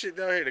cops and shit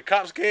down here. The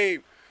cops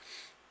came.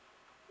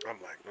 I'm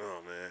like, no,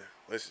 man.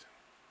 Listen,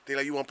 they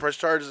like, you want to press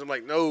charges? I'm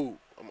like, no,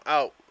 I'm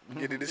out.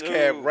 Get in this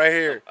cab right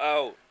here.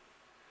 I'm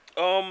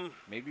out.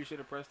 Maybe you should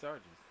have pressed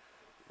charges.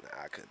 Nah,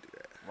 I couldn't do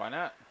that. Why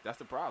not? That's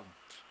the problem.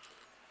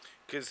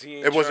 Cause he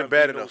ain't It wasn't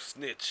trying to bad be no enough.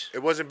 snitch. It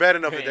wasn't bad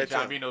enough You at ain't that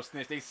trying to be time. no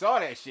snitch. They saw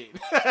that shit.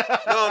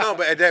 No,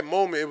 but at that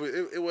moment,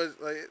 it was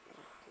like,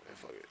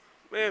 fuck it.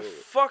 Man,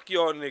 fuck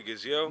y'all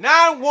niggas, yo.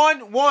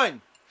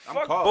 911.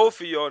 Fuck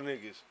both of y'all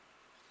niggas.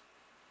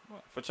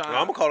 What? For China. No,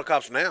 I'm gonna call the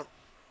cops now.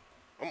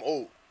 I'm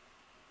old.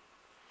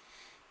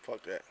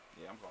 Fuck that.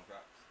 Yeah, I'm calling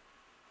cops.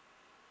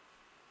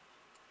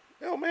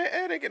 Yo, man,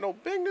 Ed ain't get no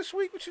bing this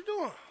week. What you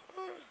doing?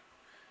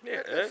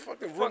 Yeah, That Ed.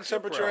 fucking room Fuck your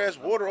temperature problem, ass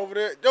water over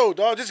there. Yo,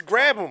 dog, just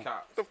grab him.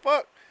 Cops. The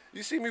fuck?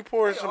 You see me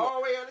pouring some? All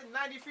the way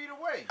 90 feet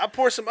away. I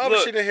poured some other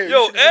Look, shit in here. yo,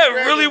 You should've just Ed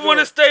grabbed really this want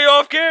to joint. stay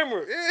off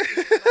camera.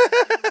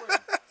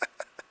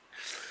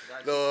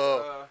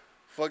 No,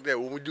 fuck that.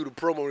 When we do the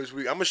promo this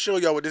week, I'm gonna show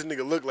y'all what this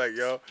nigga look like,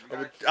 y'all.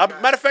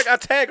 Matter of fact, I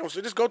tag him,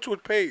 so just go to his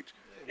page.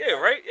 Yeah,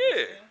 right. Yeah.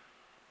 You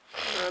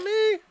know what I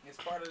mean? It's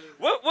part of the...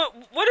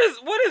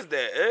 What is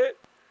that, Ed?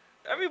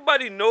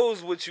 Everybody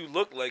knows what you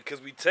look like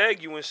because we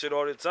tag you and shit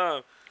all the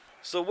time.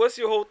 So what's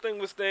your whole thing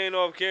with staying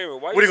off camera?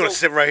 Why What are you gonna so-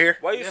 sit right here?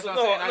 Why you That's so,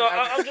 what no?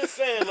 I'm saying. I'm just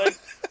saying, like,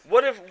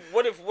 what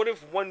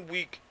if 1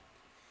 week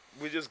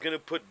we're just gonna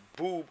put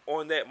boob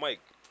on that mic?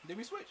 Did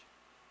we switch?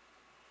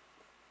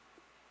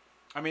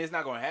 I mean, it's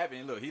not gonna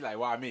happen. Look, he like,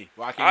 why me?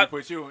 Why can't we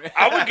put you in?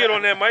 I would get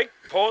on that mic.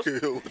 Pause.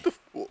 What the?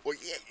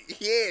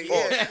 Yeah.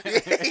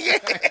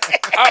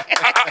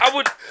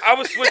 I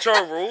would switch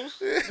our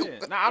roles. Yeah.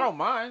 Nah, I don't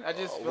mind. I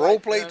just feel Role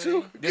like, play you know too.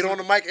 what I mean? Get on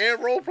the mic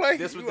and role play.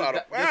 This was You out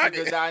of the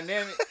pocket.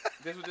 dynamic.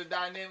 This was the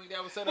dynamic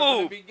that was set up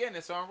from the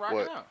beginning. So I'm rocking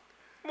What? out.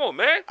 Come on,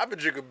 man. I've been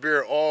drinking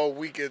beer all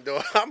weekend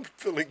though. I'm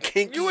feeling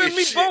kinky. You and as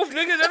me shit. both,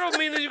 nigga. That don't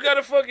mean that you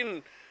gotta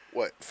fucking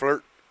What?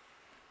 Flirt?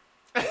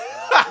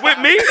 with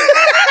me.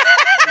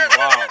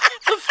 Wow.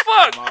 The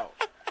fuck? I'm out.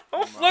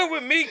 Don't flirt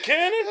with me,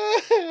 Cannon.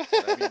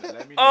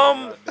 Let me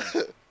know about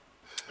that.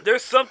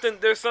 There's something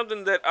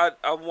that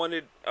I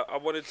wanted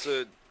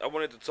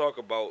to talk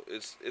about.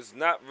 It's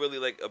not really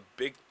like a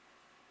big.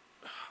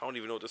 I don't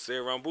even know what to say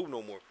around boob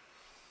no more.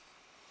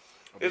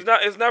 It's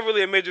not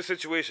really a major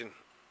situation.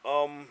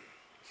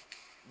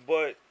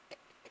 But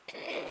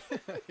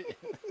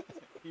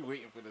He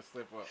waiting for the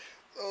slip up.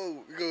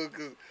 Oh,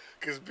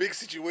 because big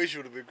situation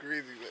would have been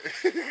crazy.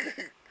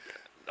 Man.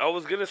 I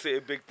was gonna say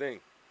a big thing.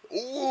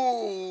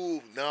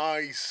 Ooh,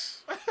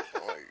 nice.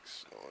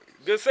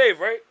 Good save,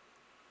 right?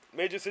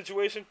 Major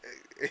situation.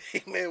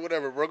 Man,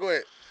 whatever, bro. Go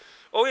ahead.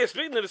 Oh yeah,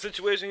 speaking of the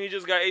situation, he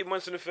just got 8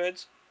 months in the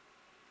feds.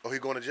 Oh, he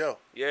going to jail.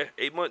 Yeah,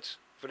 8 months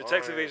for the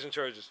tax Alright. evasion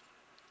charges.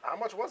 How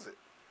much was it?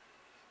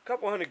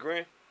 Couple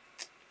 $100,000.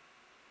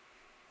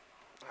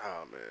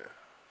 Oh, man.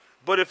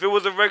 But if it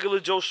was a regular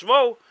Joe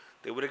Schmo,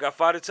 they would have got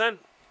 5 to 10.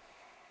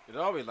 It's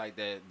always like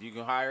that. You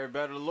can hire a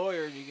better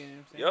lawyer. You can, you know what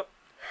I'm saying? Yep.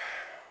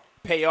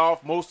 Pay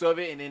off most of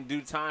it and then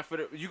do time for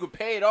the. You can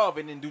pay it off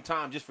and then do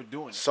time just for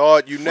doing it. Saw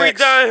it you Free next.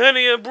 Don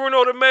Henny and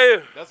Bruno the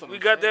Mayor. That's what We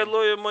I'm got saying. that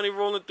lawyer money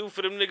rolling through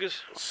for them niggas.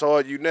 Saw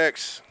it you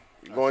next.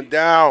 You going she-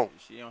 down.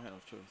 She don't have no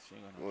choice. She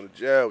ain't got no Going choice.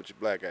 to jail with your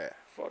black ass.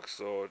 Fuck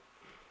Sword.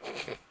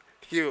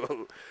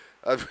 You.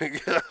 I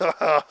think So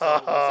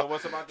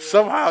what's about the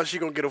somehow she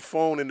gonna get a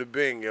phone in the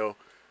Bing, yo.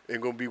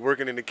 and gonna be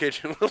working in the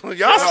kitchen.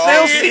 Y'all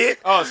still see it.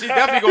 Oh, she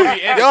definitely gonna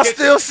be in the Y'all kitchen.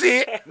 still see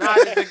it. Nah,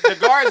 the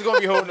guard's gonna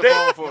be holding the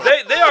phone for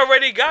her. They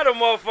already got a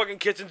motherfucking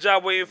kitchen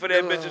job waiting for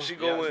that bitch if she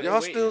go in.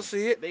 Y'all still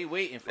see it. They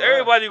waiting for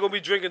Everybody gonna be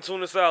drinking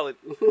tuna salad.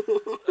 her.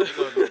 They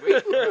gonna be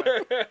waiting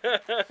for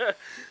her.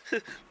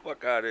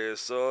 Fuck out of here,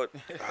 son.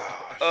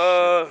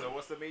 So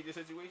what's the major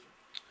situation?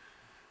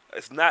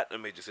 It's not a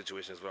major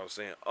situation, is what I'm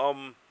saying.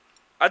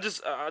 I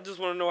just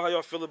want to know how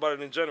y'all feel about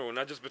it in general,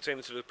 not just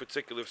pertaining to the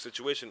particular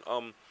situation.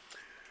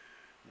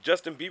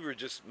 Justin Bieber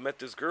just met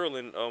this girl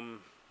and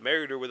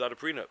married her without a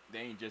prenup. They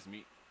ain't just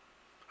meet.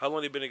 How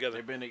long they been together?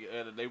 They've been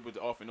together. They was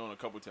off and on a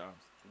couple times.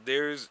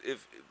 There's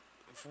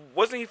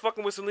wasn't he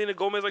fucking with Selena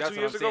Gomez like That's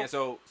 2 what years I'm ago?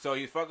 saying. So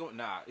he was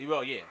fucking.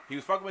 He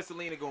was fucking with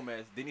Selena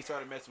Gomez. Then he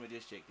started messing with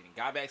this chick. Then he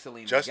got back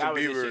Selena. Justin got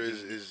with Bieber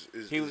this chick.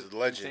 is He was a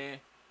legend. saying,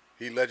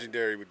 He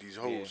legendary with these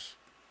hoes.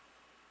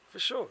 For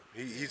sure.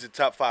 He's a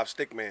top 5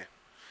 stick man.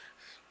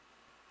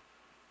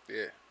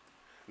 Yeah.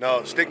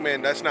 No, stick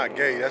man. That's not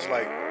gay. That's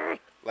like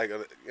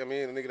a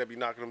nigga that be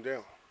knocking them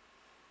down.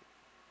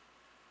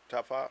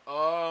 Top 5.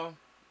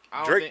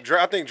 I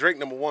think Drake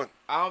number 1.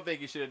 I don't think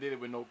he should have did it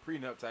with no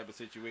prenup type of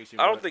situation.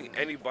 I don't think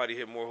anybody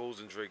hit more hoes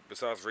than Drake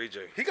besides Ray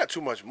J. He got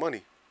too much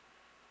money.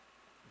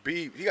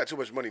 He got too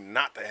much money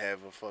not to have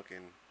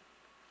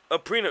a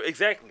prenup.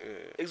 Exactly. Yeah.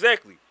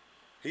 Exactly.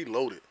 He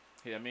loaded.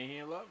 Yeah, I mean, he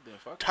in love. Then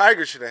fuck.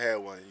 Tiger should have had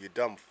one. You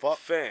dumb fuck.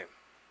 Fam.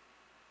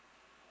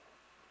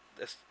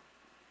 That's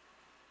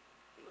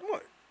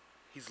What?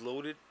 he's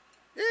loaded.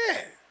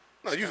 Yeah.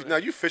 No,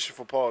 you fishing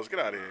for Pauls. Get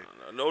out of here.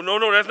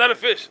 No, that's not a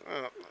fish.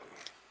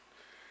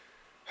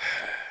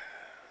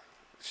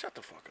 Shut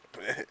the fuck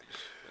up, man.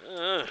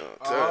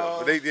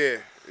 But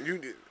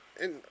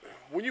and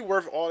when you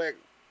worth all that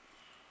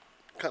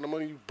kind of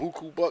money, you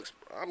buku bucks,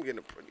 I'm getting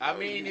a I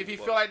mean, if you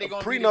feel like they're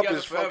gonna be prenup together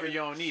is forever, fucking- you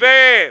don't need it.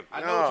 Fam.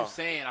 I know what you're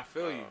saying. I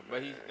feel you,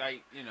 but he's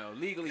like,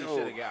 legally he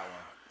should have got one.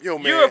 Yo,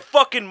 man. You're a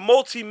fucking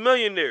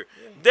multi-millionaire.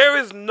 Yeah. There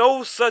is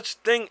no such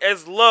thing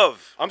as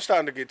love. I'm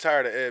starting to get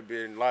tired of Ed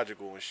being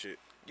logical and shit.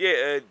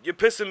 Yeah, you're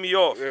pissing me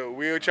off. Yeah,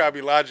 we all try to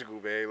be logical,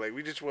 man. Like,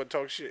 we just want to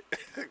talk shit.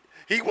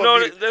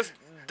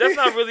 That's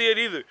not really it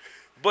either.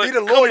 But he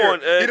the come lawyer.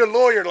 on, Ed. He the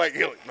lawyer. Like,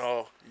 yo,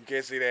 no, you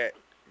can't say that.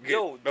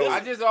 Yo, no. I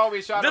just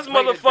always try this to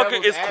play motherfucker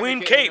the devil's is Queen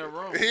advocate Kate. in the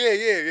room.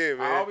 Yeah,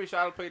 man. I always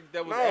try to play the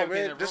devil's No, advocate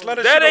man, in the just room. let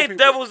us that shit on ain't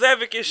people. devil's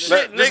advocate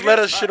shit, nigga. Just let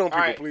us shit on people,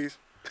 Alright. please.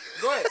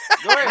 Go ahead.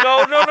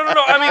 No.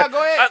 I mean,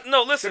 go ahead.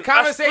 no, listen. The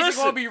conversation's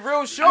listen. gonna be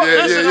real short. Yeah,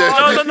 Listen,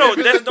 yeah. no.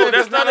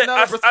 That's not it.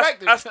 another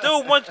perspective. I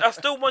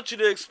still want you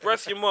to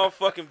express your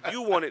motherfucking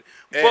view on it.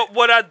 But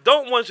what I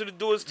don't want you to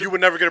do is to You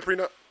would never get a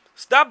prenup?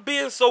 stop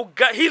being so.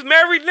 He's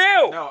married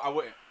now. No, I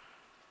wouldn't.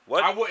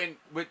 What? I wouldn't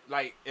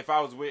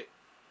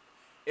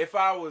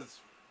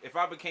if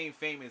I became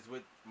famous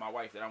with my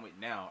wife that I'm with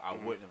now, I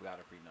wouldn't have got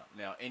a prenup.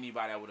 Now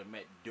anybody I would have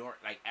met during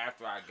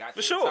after I got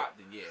to the top,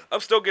 then yeah. I'm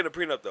still getting a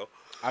prenup though.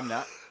 I'm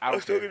not. I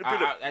don't still care. getting a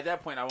prenup. At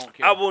that point, I won't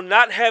care. I will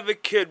not have a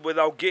kid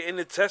without getting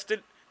it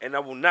tested, and I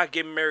will not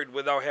get married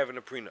without having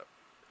a prenup.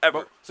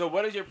 Ever. So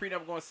what is your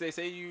prenup going to say?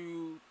 Say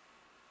your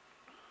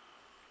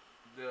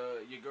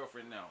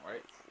girlfriend now,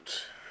 right?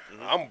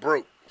 I'm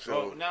broke.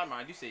 So Oh, never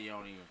mind. You say you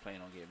don't even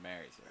plan on getting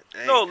married.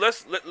 So. No, let's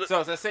say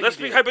let's you speak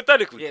did.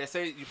 hypothetically. Yeah,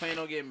 say you plan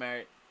on getting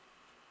married.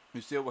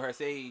 You still with her.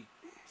 Say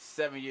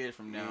 7 years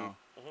from now,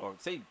 or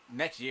say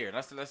next year.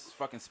 Let's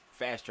fucking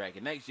fast track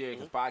it. Next year,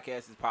 because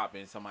podcast is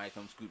popping. Somebody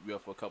come scoop you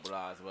up for a couple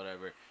dollars or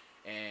whatever.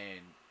 And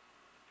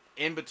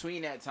in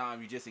between that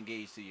time, you just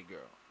engaged to your girl.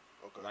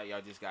 Okay. Like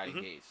y'all just got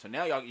engaged. So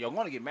now y'all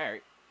want to get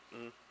married.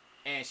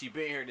 And she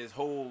been here this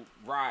whole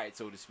ride,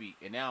 so to speak.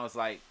 And now it's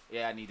like,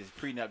 yeah, I need this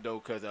prenup though,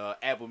 because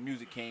Apple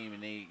Music came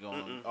and they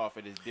gonna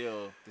offer this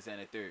deal, this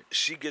and the third.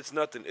 She gets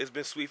nothing. It's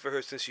been sweet for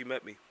her since she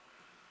met me.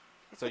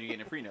 So you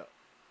getting a prenup.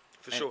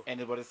 For sure.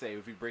 And what to say?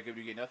 If you break up,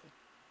 you get nothing.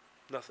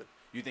 Nothing.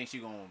 You think she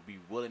gonna be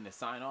willing to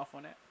sign off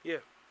on that? Yeah.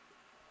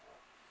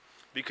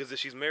 Because if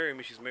she's marrying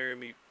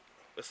me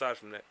aside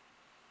from that.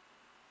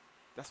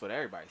 That's what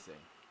everybody's saying.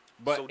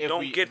 But so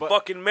don't get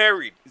fucking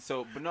married.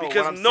 But no,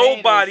 because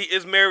nobody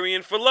is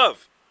marrying for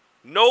love.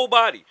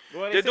 Nobody.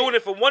 Well, They're doing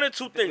it for one or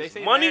two things: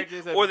 money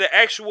or the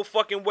actual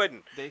fucking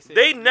wedding.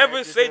 They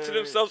never say to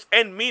themselves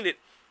and mean it,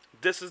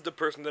 "This is the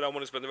person that I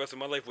want to spend the rest of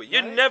my life with."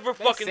 You're never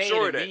fucking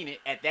sure of that. Mean it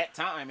at that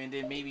time, and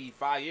then maybe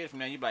 5 years from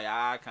now, you be like,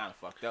 I kind of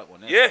fucked up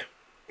on that.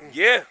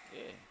 Yeah.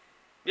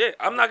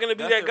 I'm not gonna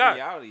be that guy. That's the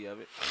reality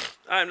of it.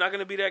 I'm not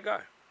gonna be that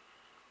guy.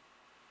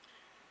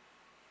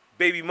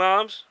 Baby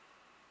moms,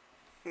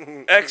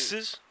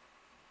 exes.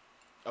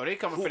 Oh, they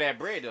coming for that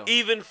bread though.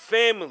 Even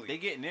family. They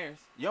getting theirs.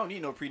 You don't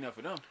need no prenup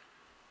for them.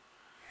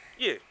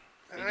 Yeah.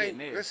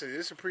 Listen,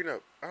 it's a prenup.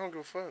 I don't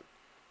give a fuck.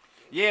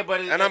 Yeah,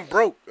 but and I'm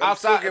broke. I'm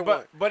still getting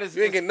one. But it's,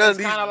 you ain't getting none of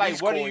these. Kind of like,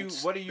 these what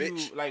coins, do you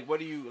bitch. like? What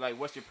do you like?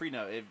 What's your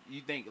prenup? If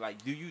you think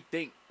like, do you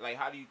think like,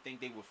 how do you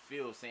think they would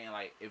feel saying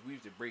like, if we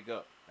used to break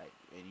up, like,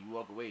 and you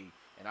walk away,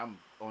 and I'm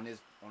on this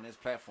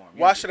platform?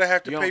 Why should I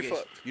have to pay for?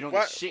 You don't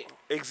get shit.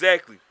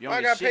 Exactly. You don't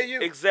I get gotta shit. pay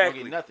you. Exactly.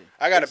 You don't get nothing.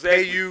 I gotta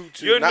Exactly. pay you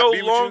to You're not no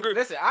be longer. with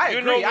you. Listen, I You're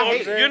agree. no I longer,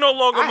 hate it. you're no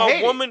longer I my hate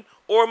it. woman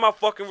or my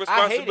fucking I hate it.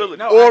 responsibility.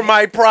 No, Or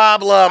my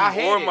problem. I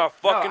hate Or it. my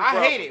fucking I hate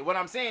problem. it. What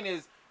I'm saying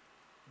is,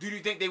 do you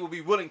think they will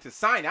be willing to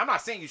sign it? I'm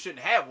not saying you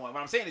shouldn't have one.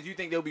 What I'm saying is, you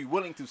think they'll be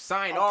willing to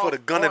sign off? I'll put a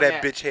gun to on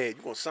that bitch head.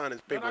 You gonna sign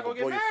this You're paper? not I'm gonna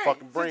gonna blow get your married.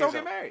 fucking Just brains don't get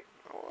out. married.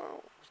 Oh,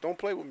 well, don't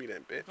play with me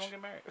then, bitch. Don't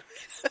get married.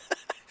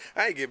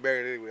 I ain't get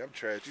married anyway. I'm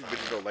trash. These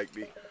bitches don't like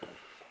me.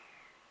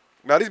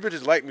 Now these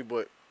bitches like me,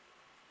 but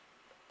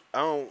I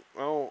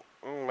don't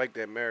like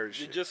that marriage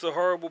You're shit. just a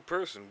horrible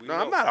person. No,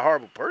 I'm not a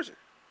horrible person.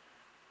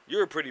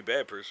 You're a pretty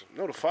bad person.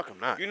 No, the fuck I'm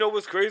not. You know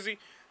what's crazy?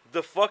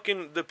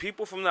 The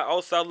people from the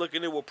outside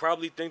looking in will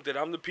probably think that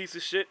I'm the piece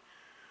of shit.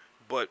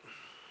 But,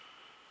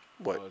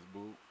 What?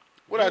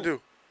 What'd I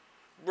do?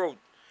 bro,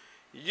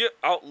 your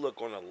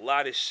outlook on a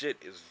lot of shit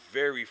is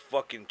very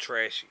fucking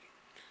trashy.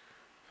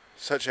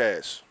 Such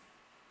as?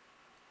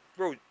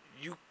 Bro,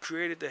 you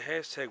created the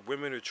hashtag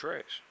women are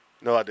trash.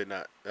 No, I did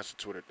not. That's a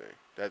Twitter thing.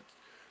 That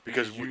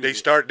because You they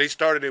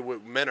started it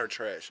with men are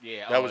trash.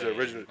 Yeah, that was the yeah,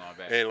 original. going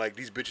back. And like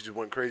these bitches just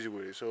went crazy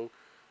with it. So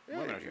yeah,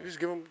 Women are you trash. just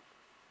give them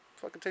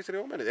fucking taste of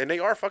their own minute, and they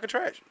are fucking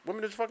trash.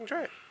 Women are just fucking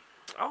trash.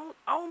 I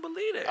don't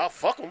believe that. I'll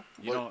fuck them.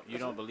 You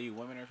don't believe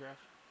women are trash?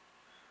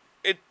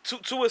 It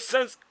to a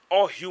sense,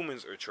 all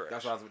humans are trash.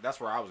 That's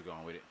where I was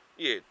going with it.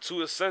 Yeah,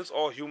 to a sense,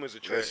 all humans are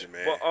trash. Listen,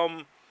 man.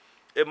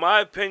 But in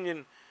my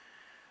opinion,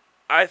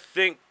 I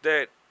think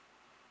that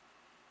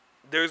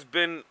there's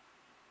been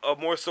a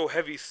more so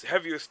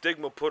heavier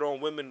stigma put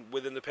on women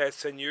within the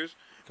past 10 years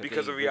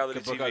because of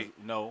reality TV.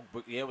 No,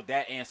 but yeah, with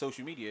that and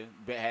social media,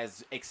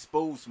 has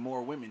exposed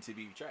more women to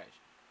be trash.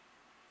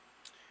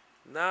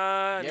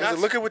 Nah, Yes. not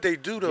Look at what they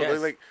do though. Yes. They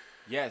like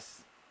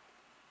Yes.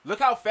 Look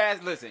how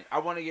fast. Listen, I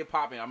want to get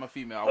popping. I'm a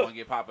female. I want to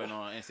get popping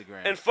on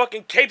Instagram. and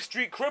fucking Cape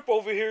Street Crip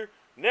over here.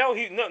 Now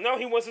he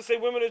wants to say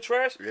women are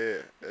trash. yeah.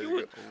 You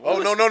a- Oh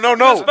you no a- no no you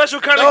no. a special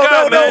kind no, of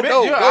guy, no, man.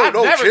 No Yo, no I've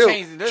no never chill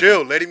changed this.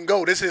 chill. Let him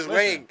go. This is his Listen,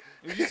 lane.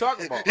 what you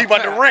talking about? He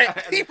about to rant.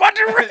 He about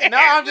to rant. No,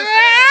 I'm just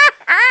saying.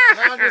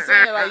 No, I'm just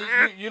saying.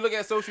 Like you look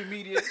at social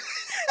media. You know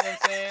what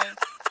I'm saying?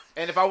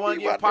 And if I want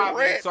He to get about to popping,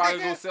 rant, so I can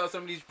go nigga. sell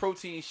some of these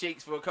protein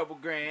shakes for a couple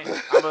grand,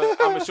 I'm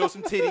gonna show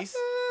some titties,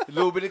 a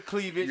little bit of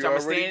cleavage. You I'm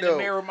gonna already stand in the know.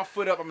 mirror with my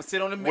foot up. I'm gonna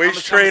sit on the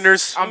Waist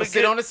trainers. I'm gonna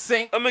sit on the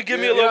sink. I'm gonna give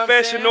me You a know little what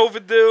I'm Fashion saying? Nova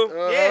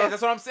deal. Yeah,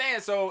 that's what I'm saying.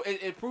 So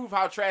it proves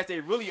how trash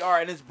they really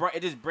are, and it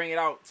just bring it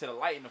out to the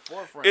light in the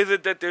forefront. Is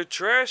it that they're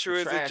trash, or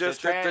is Trash. it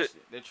just they're that trash?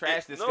 They're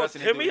trash, No,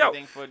 disgusting, hear and do me out.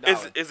 anything for a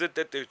dollar. Is it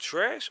that they're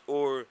trash,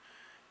 or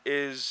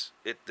is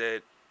it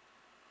that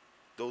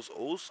those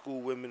old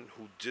school women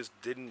who just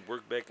didn't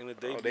work back in the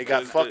day? Oh, they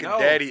got because fucking No.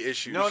 daddy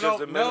issues. No, because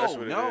the men- that's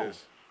what it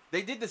is.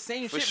 They did the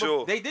same For shit.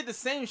 sure. They did the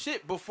same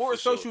shit before For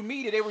sure. social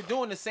media. They were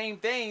doing the same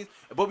things,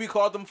 but we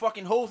called them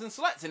fucking hoes and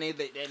sluts. And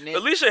they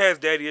Alicia has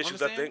daddy you know what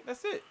issues. I'm I saying? think.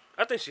 That's it.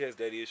 I think she has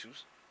daddy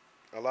issues.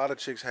 A lot of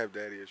chicks have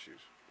daddy issues.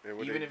 And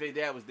when Even they- if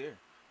their dad was there.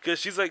 Cause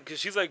she's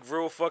like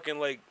real fucking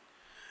like,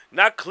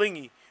 not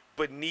clingy,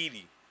 but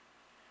needy.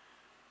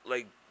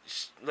 Like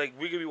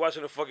we could be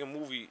watching a fucking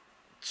movie,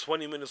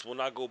 20 minutes will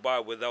not go by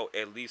without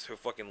at least her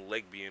fucking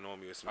leg being on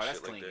me or some Oh, that's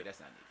shit like clingy. that. That's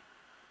not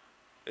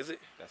needy. Is it?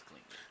 That's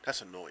clingy.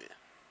 that's annoying.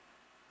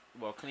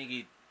 Well,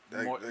 clingy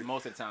Like-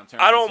 most of the time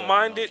turns I don't into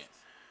mind it. annoyance.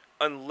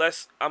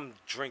 Unless I'm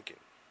drinking.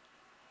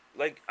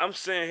 Like I'm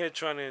sitting here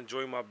trying to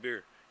enjoy my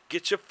beer.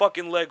 Get your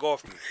fucking leg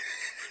off me.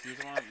 You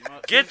just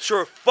wanna- Get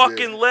your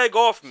fucking Yeah. leg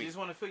off She me. just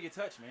want to feel your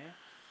touch, man.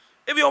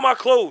 It be on my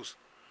clothes.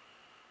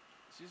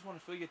 She just want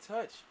to feel your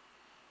touch.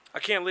 I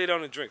can't lay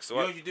down and drink. So You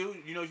know what you do?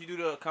 You know what you do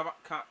to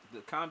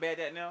combat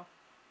that now?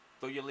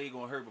 Throw your leg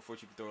on her before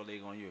she can throw her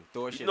leg on you.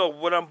 Throw her shit.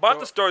 what I'm about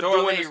to start throw her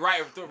doing leg is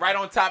right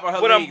on top of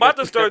her what leg. I'm about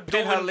to start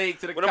pin doing. her leg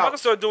to the What I'm about to couch.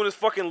 start doing is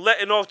fucking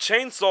letting off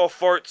chainsaw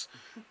farts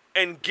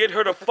and get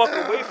her the fuck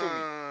away from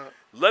me.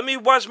 Let me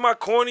watch my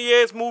corny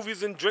ass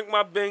movies and drink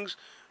my bings.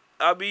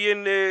 I'll be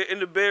in there in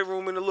the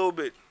bedroom in a little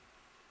bit.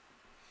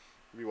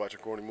 You be watching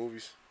corny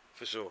movies?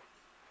 For sure.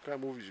 What kind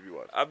of movies you be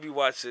watching? I'll be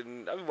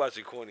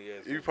watching corny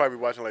ass. You probably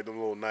be watching like them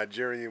little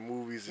Nigerian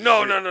movies. And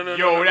No. shit.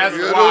 Yo, that's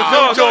Yeah,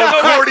 wild.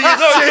 those corny as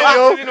shit,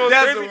 yo. You know what's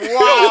That's crazy?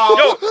 wild.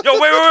 Yo,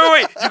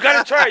 wait. You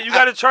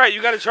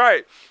gotta try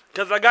it.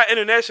 Cause I got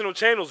international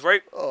channels,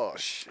 right? Oh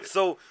shit.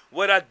 So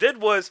what I did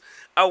was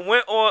I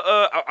went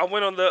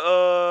on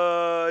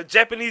the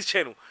Japanese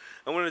channel.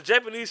 I went on the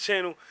Japanese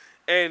channel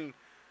and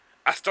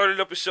I started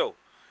up a show.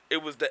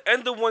 It was the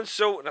end of one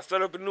show and I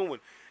started up a new one.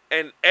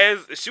 And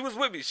as she was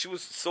with me, she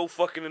was so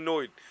fucking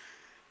annoyed.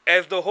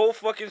 As the whole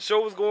fucking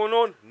show was going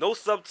on, no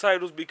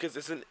subtitles because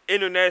it's an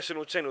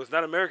international channel. It's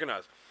not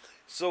Americanized.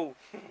 So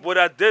what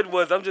I did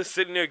was I'm just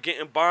sitting there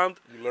getting bombed.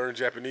 You learn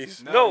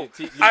Japanese? No, No,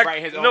 you I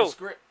write his own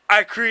script.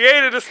 I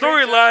created a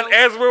storyline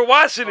as we're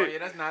watching Oh it.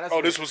 yeah, that's Oh,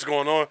 lit. this was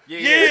going on.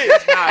 Yeah.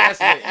 That's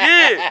lit.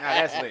 Yeah. Nah,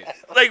 that's lit.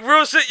 Like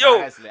real shit, yo.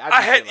 that's lit. I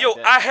do shit like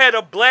that. I had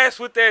a blast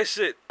with that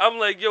shit. I'm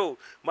like, yo,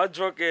 my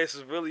drunk ass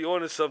is really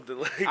on to something.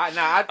 Like,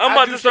 I'm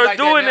about to start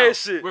doing that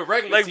shit. With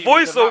regular like TV,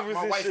 voiceovers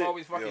my and wife shit.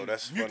 always fucking Yo,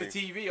 that's mute the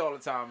funny. TV all the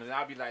time, and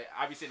I be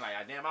sitting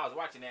like, damn, I was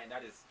watching that, and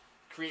I just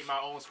create my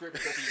own script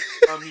because he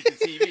unmute the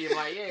TV. I'm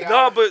like,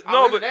 yeah. But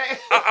that.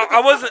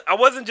 I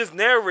wasn't just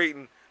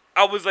narrating.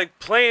 I was like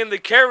playing the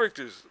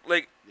characters.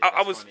 Like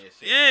I was, funny as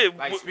shit. yeah,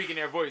 Like speaking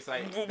their voice,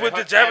 like with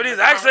the Japanese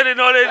accent and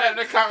all that.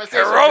 The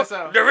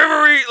conversation.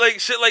 Delivery, like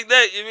shit like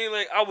that. You mean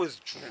like I was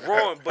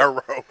drawn,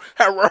 but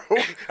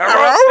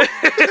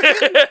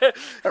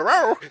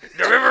Hello.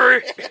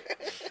 Delivery.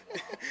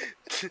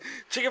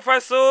 Chicken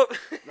fried soup.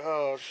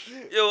 Oh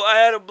shit. Yo, I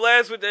had a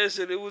blast with that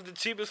shit. It was the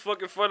cheapest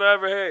fucking fun I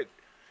ever had.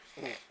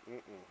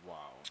 Wow.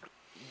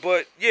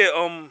 But yeah,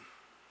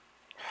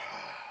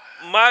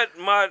 my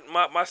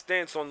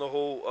stance on the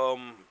whole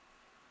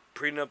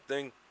prenup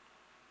thing.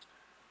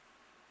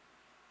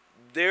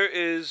 There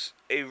is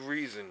a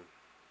reason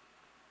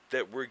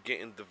that we're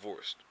getting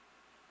divorced.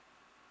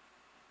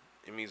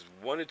 It means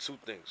one or two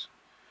things.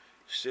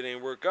 Shit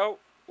ain't work out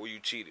or you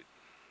cheated.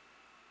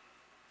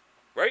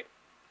 Right?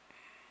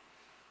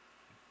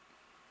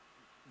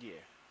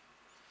 Yeah.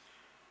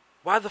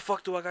 Why the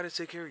fuck do I gotta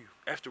take care of you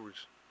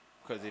afterwards?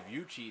 Because if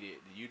you cheated,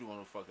 you the one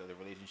who fucked up the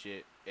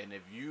relationship, and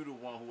if you the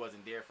one who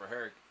wasn't there for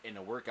her in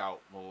the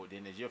workout mode,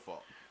 then it's your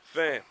fault.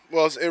 Fam.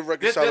 Well, it's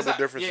irreconcilable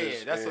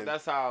differences. Yeah,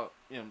 that's how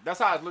that's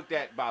how it's looked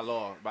at by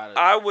law.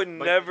 I would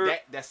never.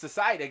 That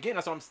society again.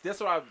 That's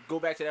what I go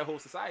back to that whole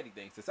society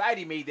thing.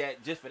 Society made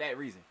that just for that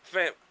reason.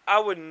 Fam, I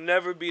would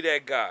never be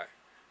that guy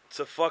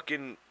to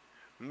fucking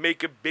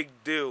make a big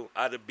deal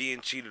out of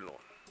being cheated on.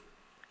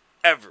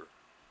 Ever.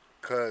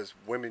 Because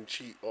women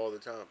cheat all the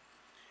time.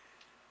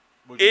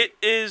 Would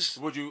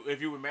you,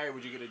 if you were married,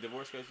 would you get a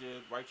divorce because your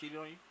wife cheated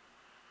on you?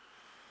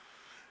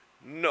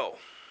 No.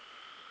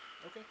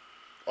 Okay.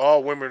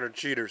 All women are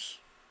cheaters.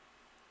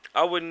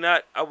 I would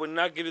not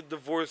get a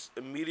divorce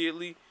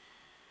immediately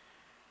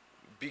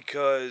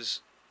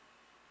because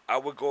I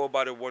would go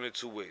about it one or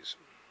two ways.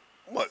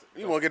 What?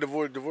 You want to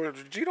get divorced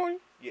to cheat on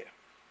you? Yeah.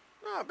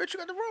 Nah, I bet you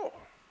got the wrong.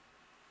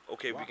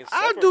 Okay, we can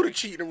I'll separate. do the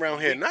cheating around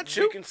here, not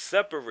you. We can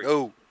separate.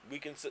 No. We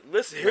can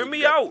listen. Hear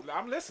me out.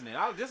 I'm listening.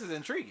 This is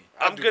intriguing.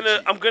 I'm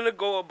gonna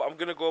go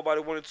about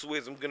it one or two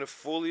ways. I'm gonna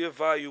fully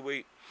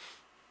evaluate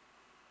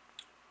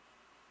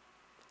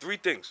three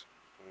things.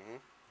 Mm-hmm.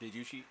 Did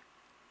you cheat?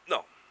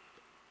 No.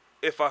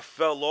 If I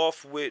fell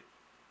off with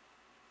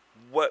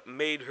what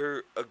made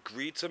her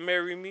agree to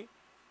marry me,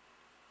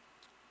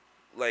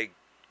 like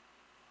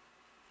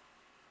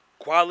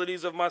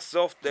qualities of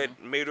myself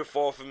that made her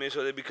fall for me,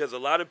 so because a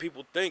lot of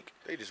people think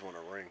they just want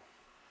a ring.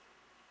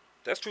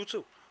 That's true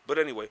too. But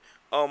anyway,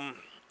 a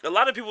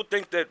lot of people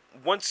think that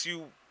once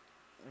you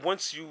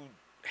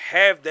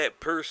have that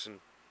person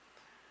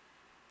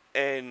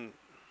and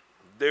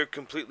they're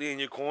completely in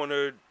your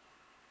corner,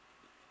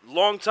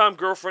 longtime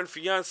girlfriend,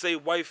 fiance,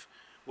 wife,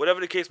 whatever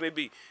the case may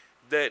be,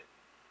 that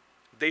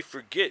they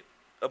forget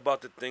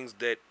about the things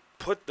that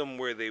put them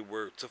where they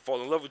were to fall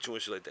in love with you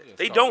and shit like that. Yeah,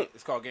 they don't.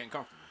 It's called getting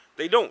comfortable.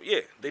 They don't.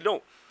 Yeah, they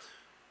don't.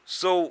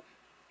 So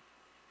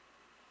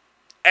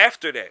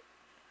after that,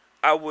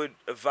 I would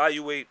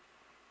evaluate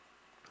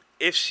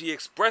if she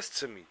expressed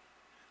to me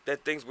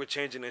that things were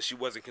changing and she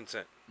wasn't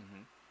content.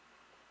 Mm-hmm.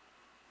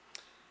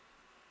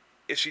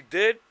 If she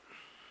did,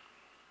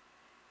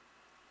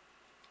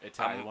 it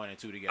ties one and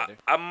two together.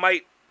 I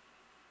might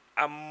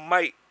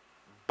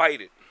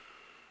bite it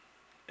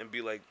and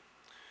be like,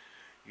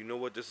 you know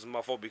what, this is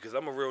my fault because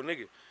I'm a real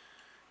nigga.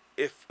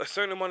 If a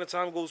certain amount of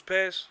time goes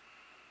past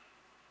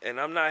and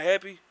I'm not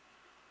happy,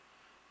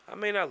 I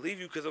may not leave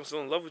you because I'm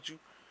still in love with you,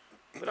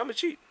 but I'm going to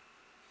cheat.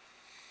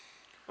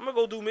 I'm going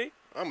to go do me.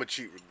 I'm going to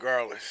cheat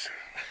regardless.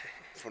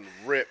 From the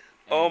rip.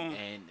 And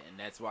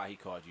that's why he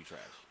called you trash.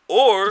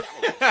 Or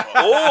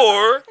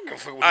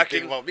I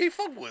can about me.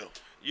 Fuck Will.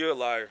 You're a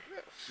liar.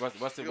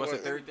 What's the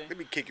third thing? Let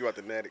me kick you out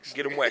the Natics.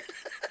 Get him whacked.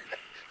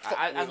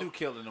 I knew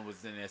killing him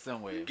was in there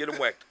somewhere. Get him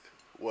whacked.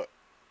 What?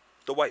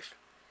 The wife.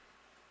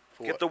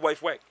 For Get what? the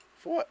wife whacked.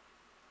 For what?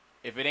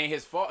 If it ain't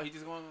his fault, he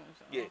just going.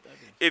 Yeah.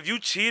 If you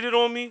cheated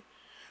on me,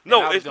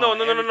 no.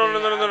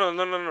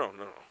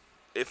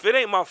 If it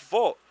ain't my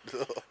fault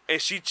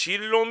and she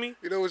cheated on me,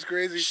 you know what's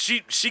crazy?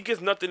 She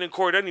gets nothing in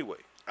court anyway.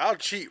 I'll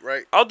cheat,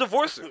 right? I'll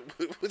divorce her.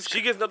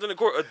 She gets nothing in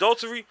court.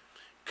 Adultery,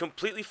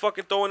 completely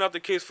fucking throwing out the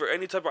case for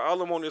any type of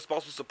alimony or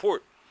spousal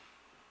support.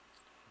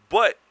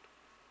 But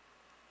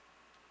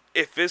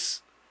if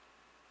it's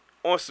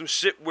on some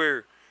shit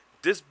where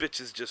this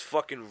bitch is just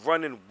fucking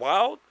running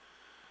wild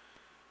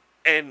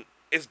and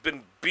it's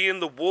been being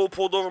the wool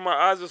pulled over my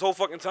eyes this whole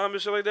fucking time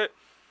and shit like that,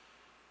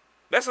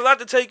 that's a lot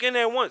to take in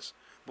at once.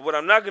 But what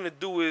I'm not going to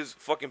do is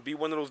fucking be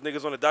one of those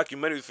niggas on the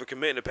documentaries for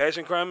committing a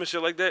passion crime and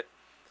shit like that.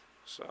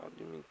 So,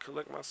 you mean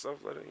collect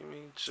myself later? You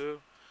mean chill?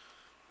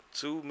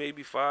 2,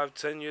 maybe 5,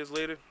 10 years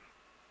later?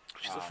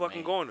 She's a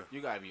fucking goner.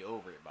 You got to be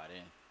over it by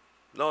then.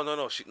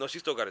 No. She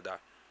still got to die.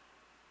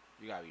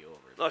 You gotta be over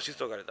it. No, she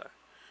still gotta die.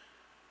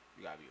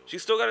 You gotta be over She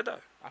it. still gotta die.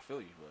 I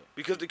feel you, but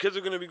Because the kids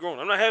are gonna be grown.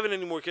 I'm not having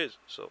any more kids.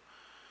 So,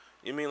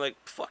 you mean like,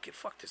 fuck it,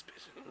 fuck this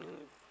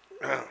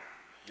bitch.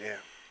 Yeah.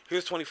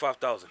 Here's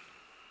 25,000.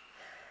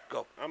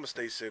 Go. I'm gonna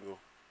stay single.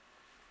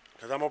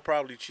 Cause I'm gonna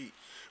probably cheat.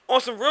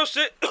 On some real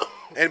shit.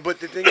 But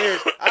the thing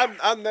is,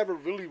 I never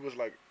really was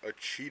like a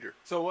cheater.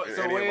 so what? in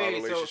So any of my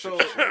wait. relationships So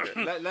and shit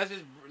like that.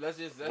 let's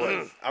just.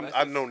 But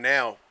I know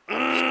now.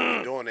 I'm just gonna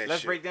be doing that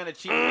Let's shit. break down the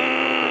cheating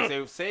thing real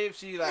quick. Say if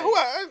she like. Who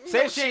I- Say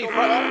no, if she ain't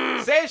no,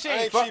 fuck. Say if she I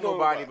ain't ain't fuck cheating on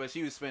nobody, nobody. but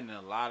she was spending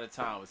a lot of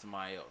time with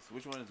somebody else.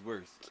 Which one is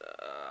worse?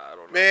 I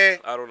don't know. Man,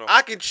 I don't know.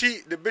 I can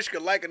cheat. The bitch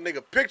could like a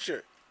nigga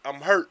picture.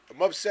 I'm hurt.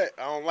 I'm upset.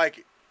 I don't like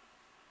it.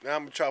 Now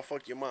I'm gonna try to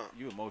fuck your mom.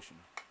 You emotional?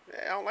 Yeah,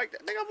 I don't like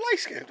that. Nigga, I'm light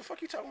skinned. The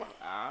fuck you talking about?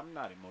 I'm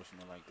not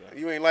emotional like that.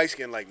 You ain't light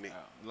skinned like me.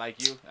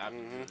 Like you?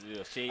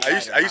 You're a shade I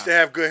used lighter, to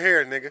have good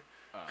hair, nigga.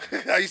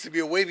 I used to be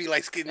a wavy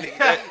light skinned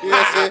nigga. You know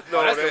what I'm saying?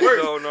 No, that's the that,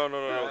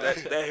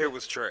 worst. no. That hair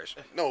was trash.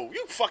 No,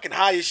 you fucking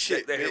high as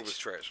shit. That hair bitch. was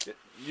trash.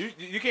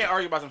 You can't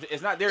argue about some shit.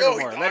 It's not there Yo, no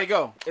more. Let it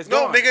go. It's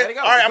No, gone. nigga. Let it go.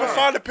 All right, It's I'm gonna gone.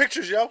 find the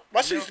pictures, yo.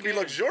 My shit used to be Okay.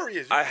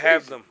 luxurious. You I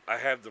have crazy.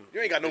 them.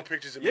 You ain't got no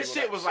pictures of me. Your when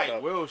shit was like shut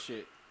up. Will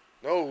shit.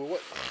 No,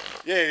 what?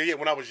 Yeah.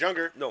 When I was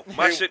younger. No,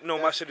 my They- shit. No,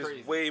 my That's shit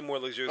crazy. is way more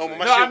luxurious. Oh, than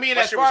my that. No, shit- I mean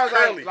my as shit far was as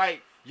curly.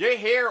 like your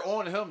hair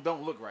on him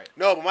don't look right.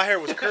 No, but my hair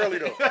was curly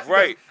though.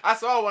 Right. I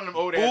saw one of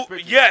them old ass Boo-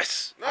 pictures.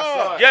 yes. No,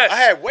 saw it. Yes. I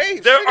had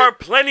waves. There nigga. are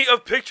plenty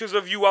of pictures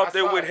of you I out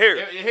there saw with it. hair.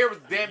 Your hair was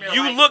damn near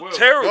You like look Will.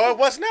 terrible. No, it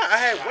was not. I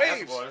had Nah, waves.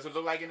 That's what it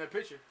looked like in the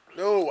picture.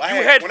 No, I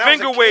You had when I was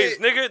a finger waves,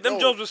 kid- nigga. Them no.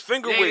 Jones was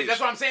finger Yeah, waves. that's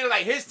what I'm saying.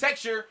 Like his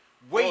texture,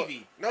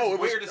 wavy. No, it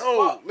was weird as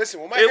no. fuck. Listen,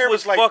 when my hair It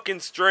was like,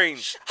 fucking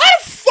strange. how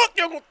the fuck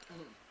you gonna?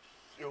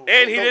 Yo,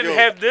 And he no, didn't yo.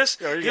 have this.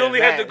 Yo, He only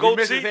had the He goatee.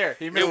 missed his hair.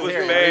 He missed It his was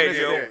hair. bad, He missed his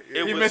yo. hair. It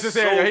He was missed his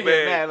so hair. Yo, he getting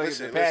bad. mad. Look at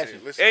Listen, the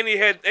passion. listen. And he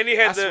had I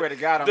the swear to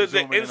God, I'm the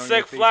zooming in on your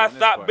insect face fly on this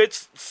thought part.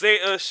 bits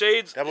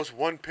shades. That was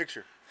one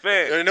picture.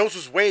 Fam, And those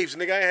was waves,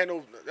 nigga. I ain't had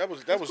no. That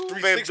was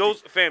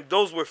 360.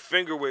 those were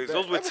finger waves.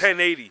 Those were that was-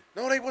 1080.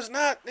 No, they was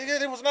not, nigga.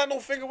 There was not no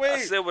finger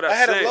waves. said what I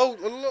had said. a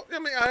low. I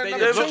mean, I had They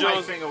another just look two. like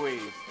Jones- finger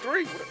waves.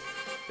 Three.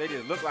 They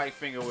just look like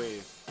finger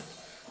waves.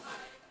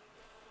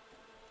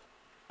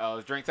 Oh,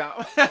 it's drink time.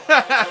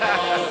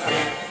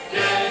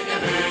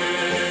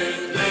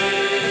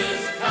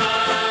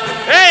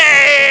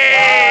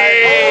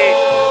 Hey!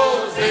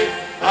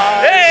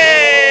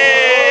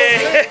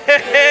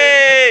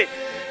 Hey!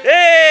 Hey!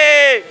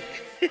 Hey!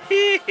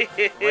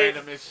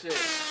 Random as shit.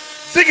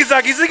 Ziggy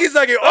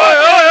zaggy.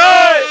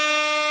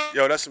 Oi.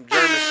 Yo, that's some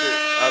German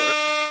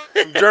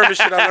shit. Some German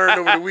shit I learned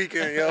over the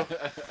weekend, yo.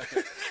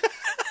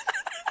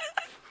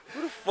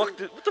 What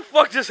the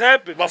fuck just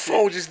happened? My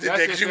phone just did That's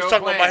that because just you was your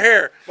talking about my plan.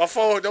 hair. My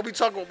phone, don't be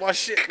talking about my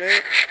shit, man.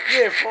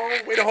 Yeah,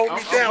 phone, way to hold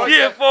me down.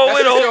 Yeah, phone,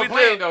 way to That's hold still me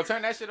playing down. though.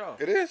 Turn that shit off.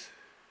 It is.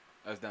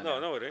 That's done. No,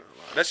 now. no, it ain't.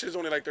 That shit's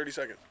only like 30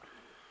 seconds.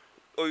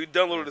 Oh, you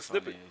downloaded the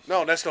Funny snippet? as shit.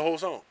 No, that's the whole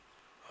song.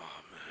 Oh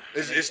man.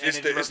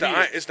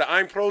 It's the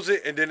Ein Prosit,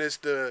 and then it's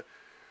the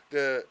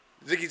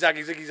Ziggy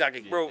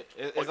Zaggy. Bro,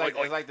 It's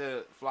like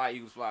the Fly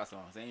Eagles Fly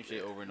song. Same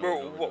shit over and over. Bro,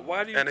 and over.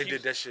 why do you And they keep,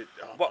 did that shit.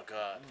 Oh my why,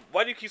 god.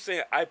 why do you keep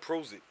saying I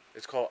Prosit?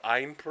 It's called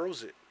Ein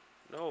Prosit.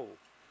 No.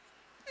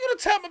 You gonna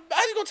tell me?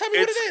 How you gonna tell me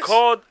what it It's is?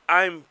 called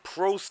I'm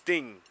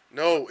Prosting.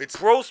 No, it's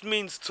Prost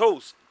means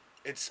toast.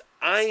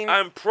 Ein.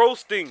 I'm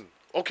prosting.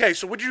 Okay,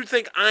 so what do you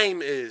think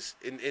Ein is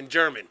in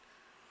German?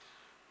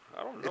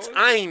 I don't know. It's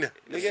Ein,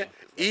 nigga.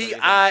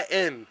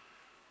 EIN.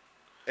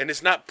 And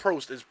it's not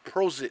Prost, it's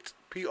Prosit.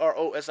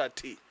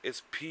 Prosit.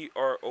 It's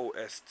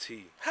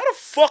Prost. How the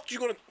fuck you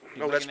gonna?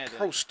 No, that's looking at that.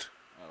 Prost.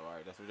 Oh, all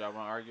right. That's what y'all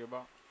want to argue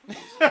about.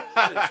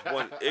 It's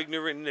one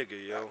ignorant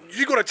nigga, yo.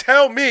 You're gonna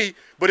tell me,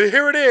 but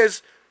here it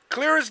is,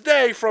 clear as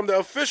day from the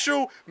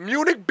official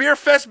Munich Beer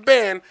Fest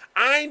band,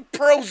 Ein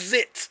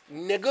Prosit,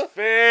 nigga.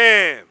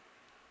 Fam.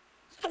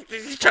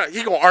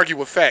 He gonna argue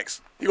with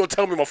facts. He gonna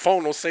tell me my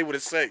phone don't say what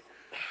it say.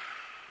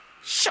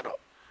 Shut up.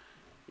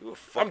 You a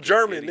fucking I'm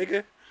German, idiot.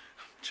 nigga.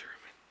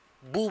 German.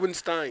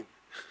 Bubenstein.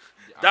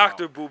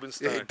 Dr. Yeah,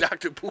 Bubenstein.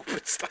 Dr.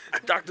 Bubenstein.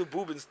 Dr.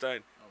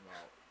 Bubenstein.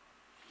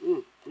 I'm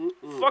out.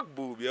 Fuck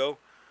boob, yo.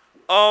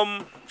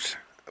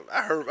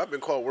 I've been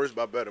called worse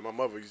by better. My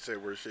mother used to say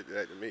worse shit than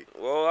that to me.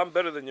 Well, I'm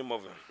better than your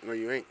mother. No,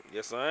 you ain't.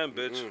 Yes, I am,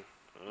 bitch.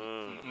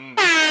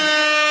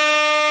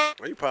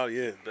 Well, you probably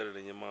is. Better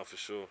than your mom for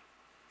sure.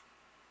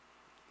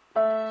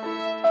 No.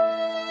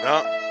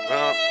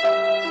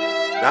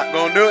 Not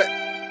gonna do it.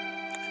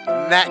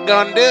 Not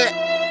gonna do it. I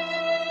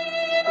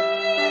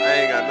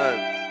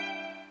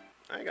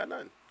ain't got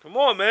nothing. Come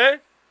on, man.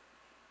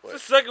 What?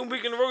 It's the second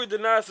week in a row you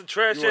deny us a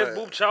trash You ass what?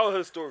 boob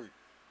childhood story.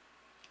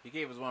 He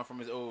gave us one from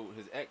his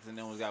ex, and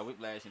then was got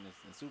whiplash in the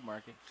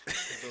supermarket.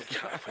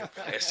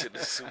 That shit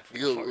is super.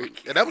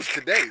 And that was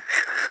today.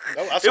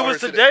 I It saw was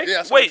her today? Yeah,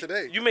 I saw Wait, her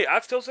today. you made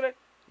oxtails today?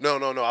 No.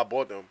 I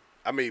bought them.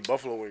 I made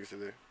buffalo wings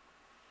today.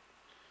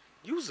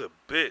 You's a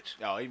bitch.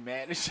 Oh, he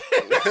mad and shit.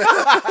 Nah,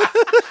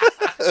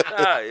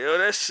 yo,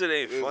 that shit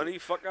ain't funny.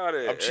 Fuck out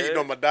of here. I'm cheating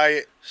on my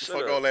diet. Shut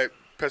Fuck up. all that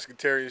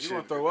pescatarian shit.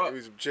 gonna throw up? Give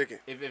me some chicken.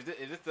 If this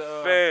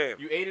the Fam.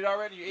 you ate it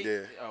already? You ate Yeah.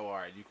 Oh, all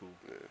right, you cool.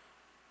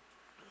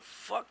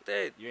 Fuck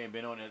that. You ain't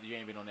been on that. You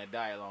ain't been on that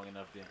diet long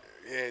enough, then.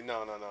 Yeah,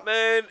 no.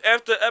 Man,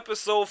 after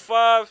episode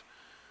 5,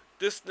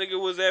 this nigga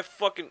was at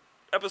fucking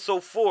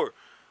episode 4.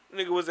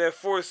 Nigga was at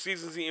 4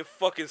 seasons eating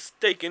fucking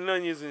steak and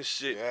onions and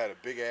shit. Yeah, I had a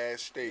big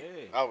ass steak.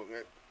 Yeah.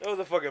 That was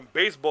a fucking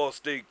baseball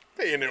steak.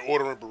 They in there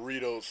ordering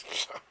burritos.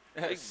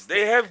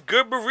 They have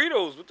good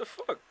burritos. What the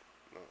fuck?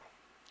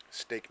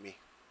 Steak me.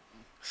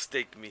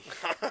 Steak me.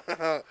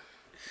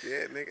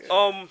 Yeah,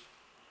 nigga.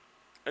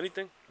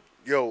 Anything?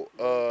 Yo,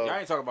 y'all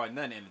ain't talking about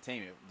nothing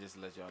entertainment. Just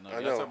to let y'all know. I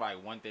Y'all know. talking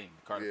about one thing,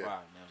 Carter Yeah. 5.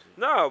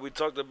 Nah, we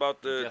talked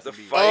about the Justin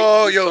Bieber. fight.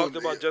 Oh, we yo, talked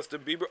about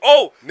Justin Bieber.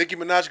 Oh, Nicki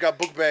Minaj got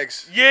book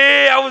bags.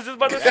 yeah, I was just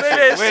about to say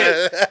that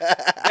shit.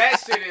 That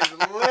shit is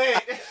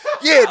lit.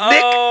 Yeah,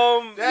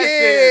 Nick. That Yeah,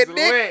 shit is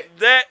Nick. lit.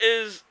 That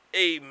is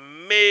a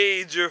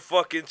major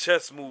fucking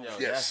chess move. Yo,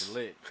 Yes. that's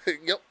lit.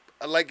 Yep,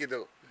 I like it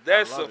though.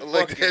 That's I a love it. I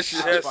like fucking that shit.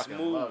 I chess fucking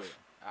move. love it.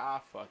 I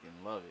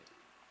fucking love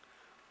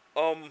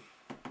it.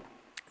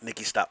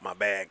 Nicki stopped my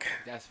bag.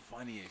 That's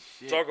funny as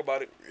shit. Talk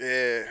about it.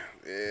 Yeah.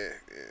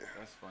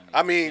 That's funny.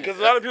 I mean, as Because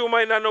shit. a lot of people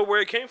might not know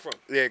where it came from.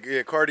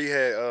 Yeah. Cardi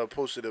had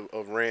posted a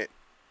rant,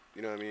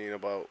 you know what I mean,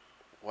 about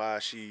why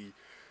she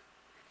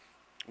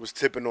was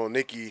tipping on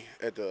Nicki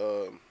at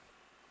the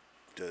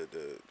what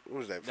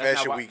was that, That's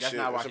Fashion not why- Week that's shit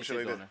not or why some she shit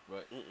like tipped that. on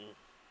her, but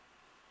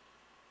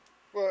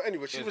Well,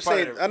 anyway, she It's was part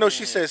of saying. the- I know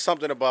she yeah. said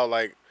something about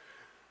like,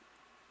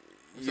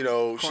 you some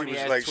know, she corny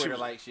was ass like Twitter she was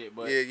like shit.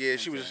 But yeah, you know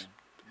she what I'm was saying?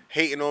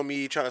 hating on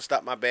me, trying to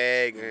stop my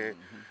bag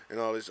Mm-hmm. and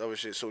all this other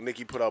shit. So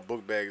Nicki put out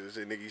book bags and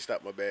said, "Nicki,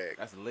 stop my bag,"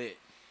 That's lit.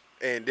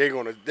 and they're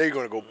gonna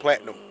go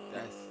platinum.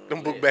 That's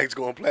Them book lit. bags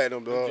going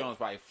platinum, Them dog. Jones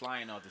probably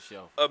flying off the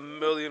shelf. 1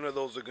 million of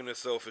those are gonna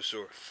sell for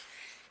sure.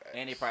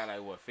 And they probably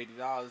like what,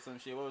 $50 or some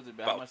shit. What was it?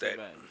 How About much that. it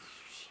bag?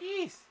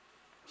 Jeez,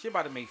 she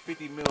about to make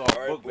 50 mil off All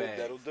right, book boo, bags.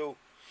 that'll do.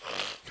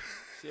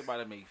 She about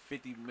to make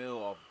 50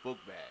 mil off book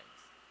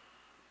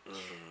bags.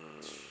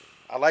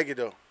 I like it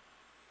though.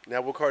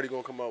 Now what Cardi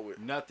gonna come out with?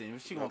 Nothing.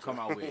 What she gonna come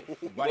out with?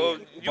 Well,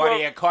 Buddy, you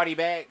buddy are- and Cardi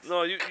bags.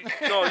 No, you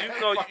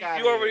Fuck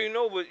outta already here.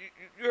 know, but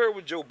you heard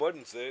what Joe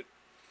Budden said.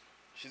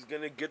 She's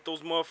gonna get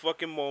those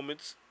motherfucking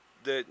moments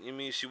that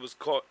she was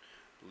caught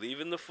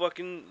leaving the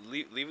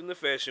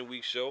Fashion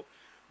Week show,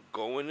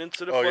 going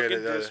into the fucking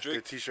the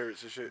district,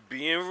 t-shirts and shit.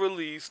 being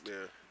released,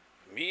 Yeah.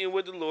 meeting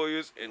with the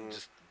lawyers, and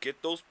just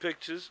get those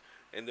pictures.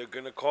 And they're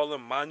gonna call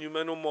them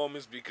monumental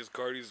moments because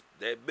Cardi's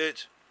that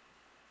bitch.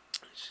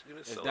 She's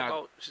gonna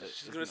sell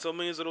she's gonna sell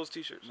millions of those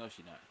T-shirts. No,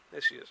 she not.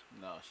 Yes, she is.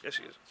 No, Yes,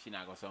 she is. She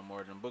not gonna sell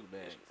more than book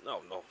bags.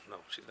 No,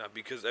 she's not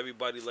because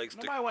everybody likes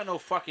to. Nobody want no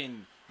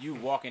fucking you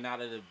walking out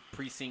of the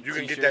precinct. You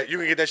can t-shirt. get that. You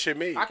can get that shit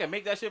made. I can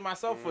make that shit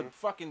myself for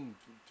fucking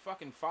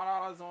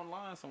 $5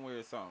 online somewhere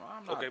or something.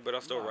 I'm not, Okay, but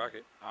I'll still rock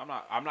it. I'm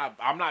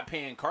not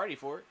paying Cardi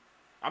for it.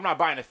 I'm not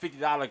buying a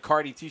 $50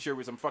 Cardi T-shirt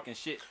with some fucking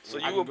shit. So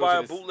I you can would go buy to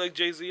a the- bootleg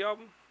Jay-Z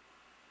album?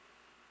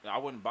 I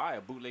wouldn't buy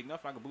a bootleg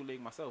nothing. I can bootleg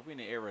myself. We in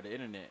the era of the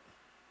internet.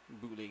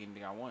 Bootleg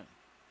anything I want.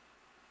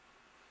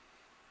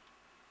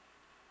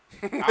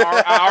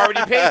 I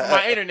already paid for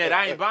my internet.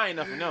 I ain't buying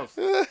nothing else.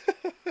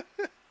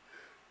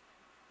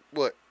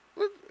 What?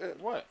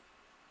 What?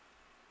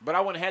 But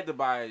I wouldn't have to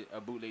buy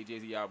a bootleg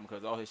Jay-Z album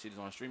because all his shit is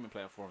on streaming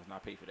platforms and I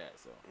pay for that.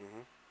 So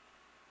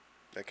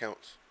That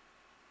counts.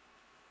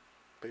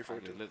 Pay I for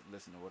it can too.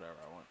 listen to whatever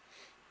I want.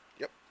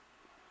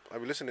 I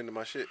be listening to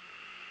my shit.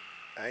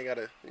 I ain't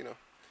gotta,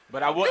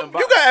 But I wouldn't buy.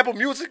 You got Apple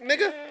Music,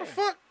 nigga. Yeah. The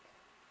fuck?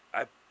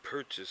 I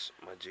purchase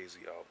my Jay-Z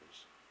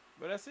albums.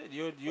 But that's it.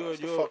 What's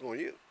the fuck on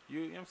you?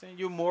 You know what I'm saying?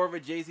 You're more of a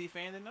Jay-Z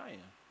fan than I am.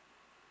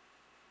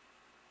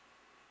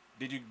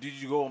 Did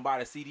you go and buy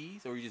the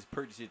CDs or you just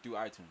purchase it through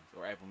iTunes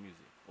or Apple Music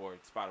or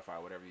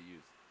Spotify, whatever you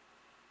use?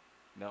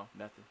 No,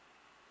 nothing.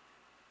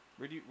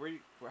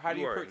 How do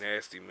you are purchase?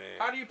 nasty, man.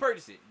 How do you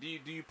purchase it? Do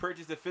you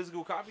purchase the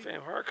physical copy?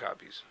 Fam, hard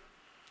copies.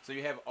 So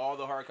you have all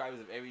the hard copies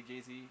of every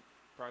Jay-Z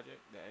project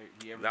that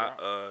he ever Not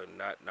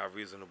dropped? not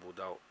reasonable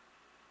doubt.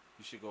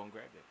 You should go and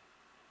grab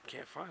it.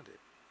 Can't find it.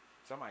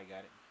 Somebody got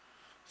it.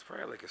 It's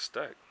probably like a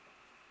stack.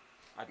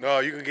 I think No,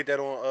 you can get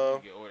that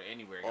on you can order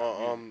anywhere.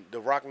 got music.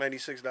 the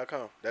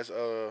rock96.com.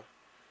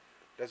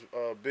 That's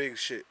big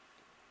shit.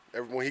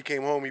 When he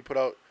came home, he put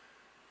out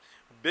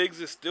Biggs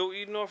is still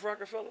eating off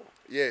Rockefeller.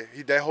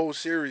 that whole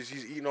series.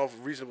 He's eating off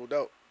of Reasonable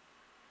Doubt.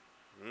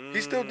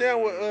 He's still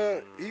down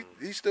with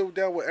he's still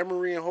down with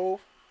Emery and Hove.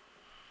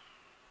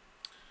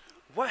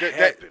 What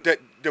happened?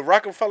 The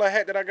Rockefeller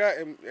hat that I got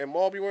and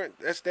Maul be wearing,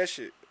 that's that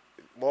shit.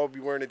 Maul be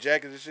wearing the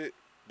jackets and shit.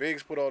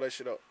 Biggs put all that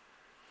shit up.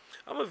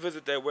 I'm gonna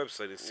visit that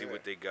website and see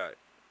what they got.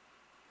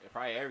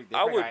 Probably everything.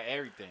 I would- got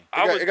everything.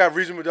 They got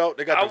Reasonable Doubt.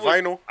 They got the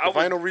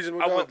vinyl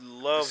Reasonable I Doubt. would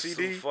love the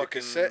CD, some fucking. the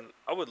cassette.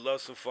 I would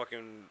love some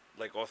fucking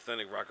like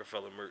authentic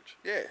Rockefeller merch.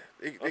 Yeah,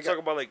 they I'm got, talking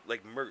about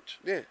like merch.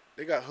 yeah,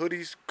 they got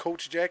hoodies,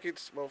 Coach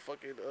jackets,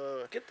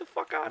 motherfucking Get the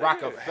fuck out of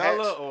Rockefeller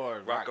hats. or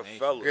Rock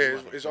Rockefeller. yeah,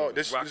 Nation? it's all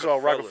this is all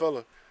Rockefeller. Rockefeller.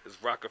 here.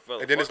 It's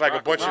Rockefeller. And then it's Fuck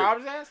like a bunch No, of- I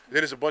was asking.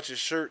 Then it's a bunch of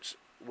shirts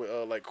with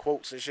like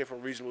quotes and shit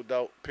from Reasonable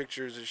Doubt,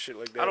 pictures and shit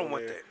like that. I don't on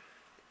want there. that.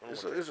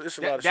 It's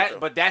a lot of shit.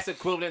 But that's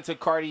equivalent to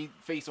Cardi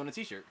face on the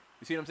T-shirt.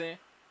 You see what I'm saying?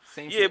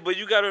 Same Yeah, shit. but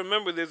you gotta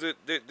remember, there's a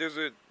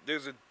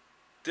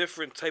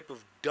different type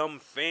of dumb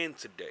fan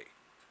today.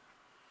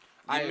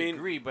 I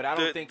agree, but I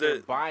don't think they're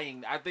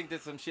buying. I think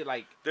there's some shit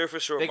like they're for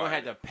sure. They're gonna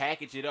have to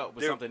package it up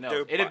with something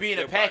else. It'll be in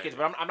a they're package,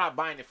 buying but I'm not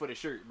buying it for the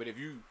shirt. But if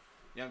you know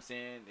what I'm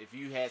saying, if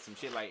you had some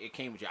shit like it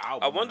came with your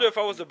album, I wonder if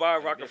I was to buy a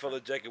it's Rockefeller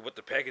jacket, what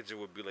the packaging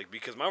would be like.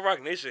 Because my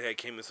Rock Nation hat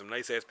came in some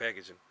nice ass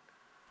packaging.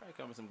 probably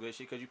come with some good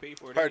shit because you paid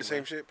for it. Probably anyway. the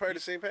same shit. Probably the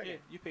same package. Yeah,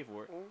 you pay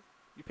for it. Mm-hmm.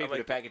 You pay for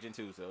the packaging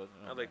too, so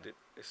I liked it.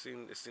 It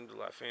seemed a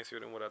lot fancier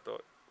than what I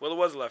thought. Well, it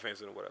was a lot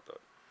fancier than what I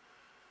thought.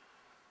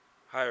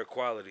 Higher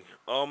quality.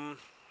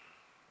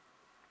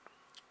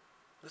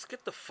 Let's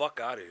get the fuck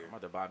out of here. I'm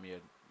about to buy me a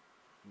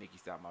Nicki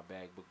Stop My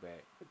Bag book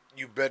bag.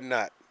 You better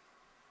not.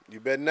 You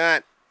better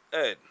not.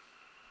 Ed.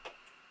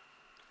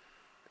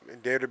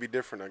 Dare to be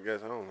different, I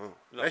guess. I don't know.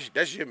 No.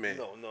 That's your man.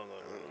 No.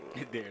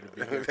 Dare to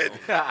be different.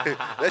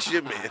 That's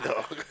your man,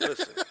 dog.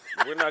 Listen,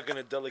 we're not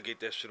gonna delegate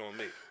that shit on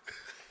me.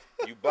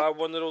 You buy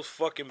one of those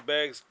fucking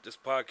bags, this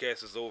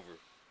podcast is over.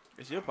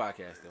 It's your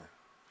podcast though.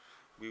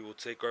 We will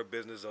take our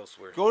business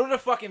elsewhere. Go to the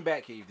fucking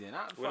Batcave then.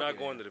 We're not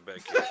going to the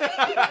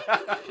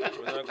Batcave.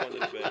 We're not going to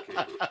the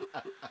Batcave.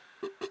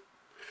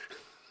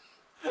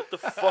 What the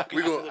fuck?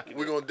 We're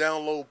gonna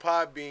download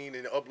Podbean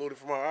and upload it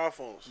from our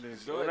iPhones.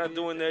 We're not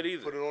doing that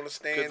either. Put it on the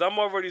stand. Because I'm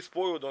already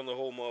spoiled on the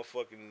whole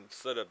motherfucking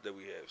setup that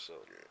we have. So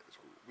Yeah, it's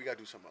cool. We gotta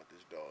do something about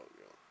this dog,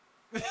 yo.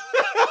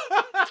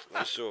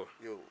 for sure.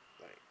 Yo,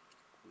 like,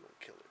 we gonna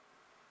kill it.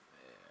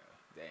 Yeah,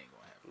 that ain't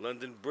gonna happen.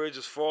 London Bridge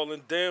is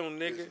falling down,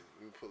 nigga. Listen,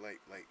 we put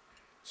like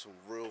some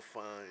real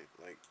fine,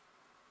 like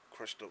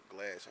crushed up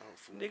glass on her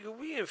food. Nigga,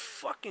 we in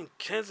fucking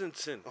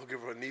Kensington. I'll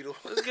give her a needle.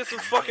 Let's get some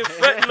fucking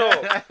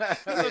fentanyl. Get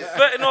some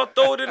fentanyl,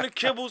 throw it in the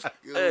kibbles.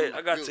 Yo, Hey,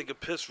 I gotta yo. take a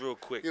piss real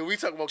quick. Yeah, we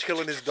talking about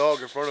killing this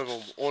dog in front of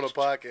him on a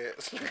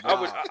podcast.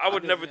 I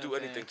would never You know do what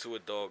I'm anything to a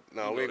dog.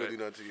 No, You we know ain't gonna that.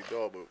 do nothing to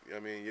your dog, but I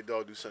mean, your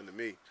dog do something to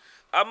me.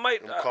 I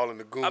might. I'm calling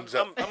the goons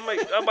up. I'm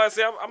about to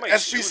say I might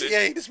shoot it.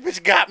 SPCA, this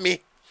bitch got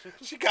me.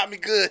 She got me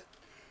good.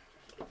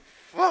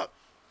 Fuck.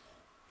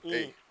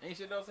 Hey, Ain't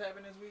shit else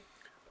happened this week?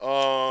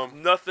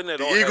 Nothing at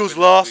the all. Eagles happened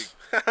lost.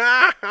 this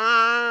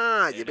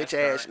You bitch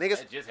ass niggas.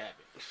 That just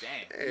happened. Damn.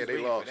 Yeah, we was they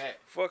waiting lost. for that. week.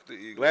 Fuck the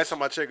Eagles. Last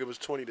time I checked, it was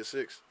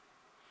 20-6.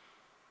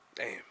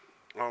 Damn.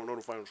 I don't know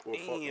the final score.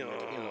 Fuck them.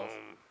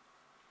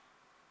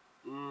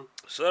 Damn.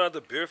 Shout out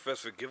to Beer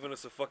Fest for giving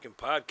us a fucking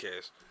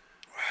podcast.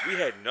 We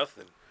had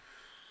nothing.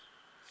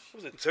 It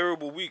was a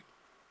terrible week.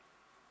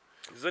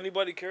 Does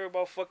anybody care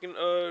about fucking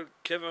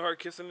Kevin Hart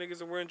kissing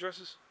niggas and wearing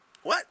dresses?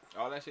 What?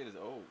 All that shit is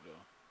old though.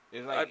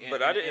 It's like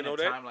I didn't know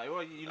that. Timeline.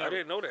 Well, you know, I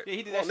didn't know that. Yeah,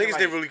 he did Well, that shit niggas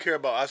like, didn't really care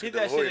about Oscar he De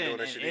did La that Hoya shit doing in,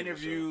 that shit in either,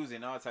 interviews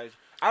and all types.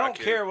 I don't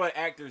care. care what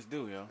actors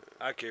do, yo.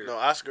 I care. so. No,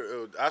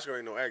 Oscar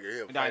ain't no actor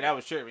here. Nah, that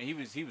was tripping.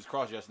 He was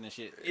cross dressing and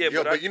shit. Yeah,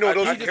 Yo, but but you know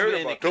those- I He just cared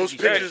been in about the those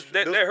kinky shit. pictures.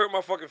 That hurt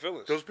my fucking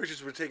feelings. Those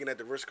pictures were taken at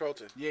the Ritz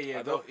Carlton. Yeah,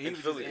 I know, he in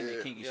was Philly. just in the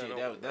Yeah. kinky Yeah, I shit.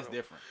 know, That's I know.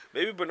 different.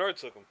 Maybe Bernard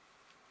took him.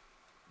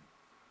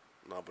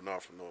 Nah,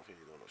 Bernard from North, he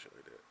ain't doing no shit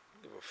like that.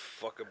 Give a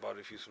fuck about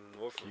if he's from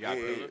North. You got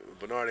Yeah, Bernard?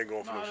 Bernard ain't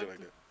going for no Nah, shit like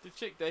that. The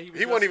chick that he was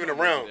He wasn't just even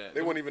with around. did that.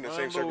 They weren't even in the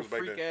same Them little circles back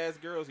freak then. ass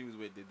girls he was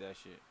with did that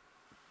shit.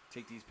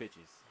 Take these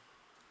pictures.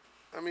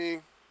 I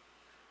mean,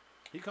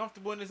 He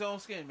comfortable in his own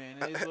skin, man.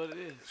 That is what it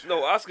is.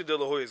 No, Oscar De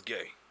La Hoya is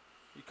gay.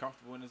 He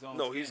comfortable in his own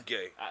No, skin. he's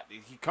gay.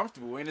 He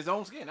comfortable in his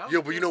own skin. I don't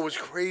yo, but you care. know what's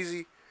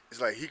crazy? It's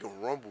like he can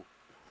rumble.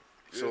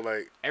 So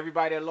like,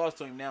 Everybody that lost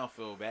to him now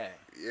feel bad.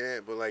 yeah,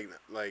 but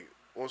like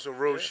on some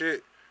real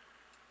shit.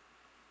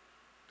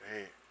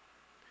 Damn.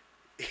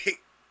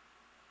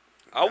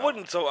 I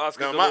wouldn't tell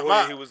Oscar No, De La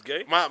Hoya he was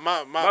gay. My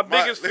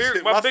biggest fear-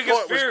 listen, my my biggest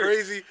thought was fear-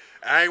 crazy.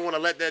 I ain't want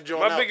to let that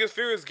joint My out. biggest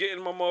fear is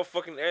getting my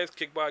motherfucking ass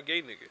kicked by a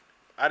gay nigga.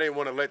 I didn't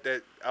want to let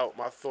that out.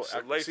 My thought. So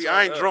I lights see, on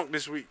I ain't up. drunk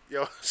this week,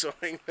 yo. So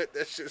I ain't let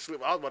that shit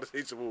slip. I was about to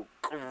say some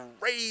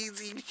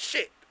crazy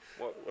shit.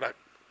 What?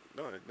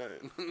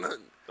 Nothing.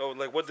 Oh,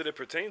 like what did it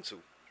pertain to?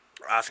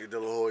 Oscar De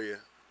La Hoya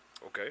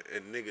Okay.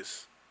 and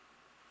niggas.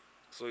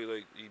 So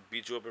he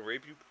beat you up and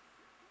raped you?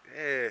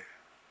 Yeah.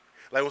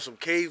 Like on some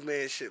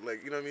caveman shit,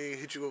 like, you know what I mean?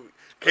 Hit you over.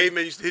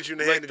 Caveman used to hit you in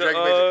the Like hand and the, drag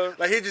you back.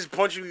 Like he'd just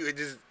punch you and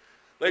just.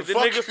 Like the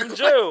fuck? nigga from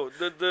jail.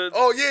 The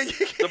Oh yeah.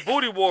 the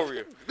booty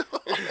warrior.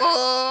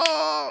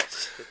 Oh.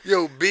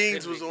 Yo,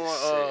 Beans That was nigga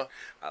on. said,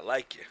 I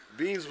like you.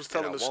 Beans was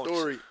telling I the want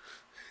story. you.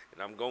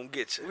 And I'm gonna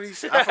get you. What he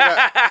said? I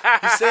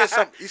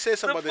forgot. He said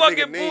something The about the fucking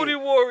nigga name. booty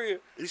warrior.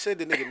 He said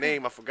the nigga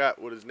name. I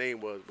forgot what his name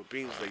was. But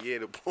Beans was like, yeah,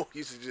 the boy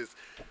used to just,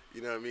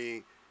 you know what I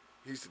mean?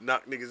 He used to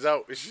knock niggas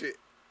out and shit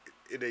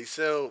in they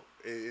cell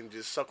and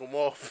just suck them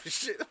off and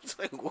shit. I was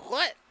like,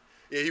 what?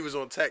 Yeah, he was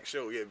on Tack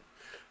Show. Yeah,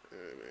 man,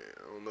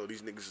 I don't know.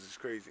 These niggas is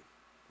crazy.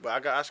 But I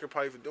got Oscar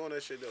probably for doing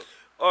that shit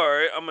though. All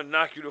right, I'm gonna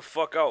knock you the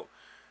fuck out.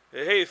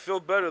 Hey,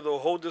 feel better though.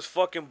 Hold this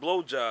fucking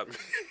blowjob.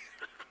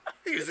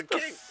 He was a Get the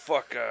king.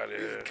 fuck out of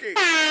He was here. a king.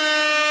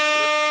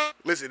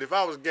 Listen, if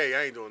I was gay,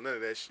 I ain't doing none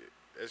of that shit.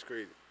 That's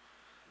crazy.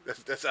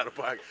 That's out of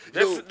pocket.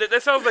 Yo,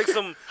 That sounds like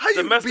some how you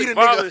beat domestic a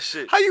violence nigga?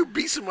 shit. How you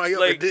beat somebody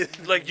up? Like and then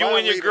like you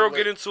and your violate girl him, get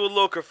like, into a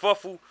little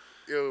kerfuffle,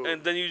 yo,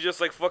 and then you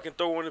just like fucking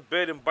throw her in the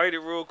bed and bite it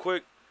real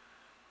quick.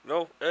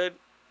 No, Ed,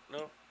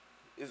 no.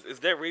 Is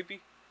that rapey?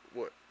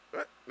 What?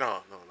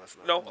 No, that's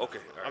not. No? Okay.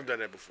 No. I've done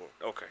that before.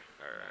 Okay.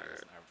 All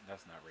right.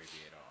 That's not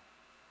rapey at all.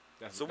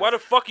 So why the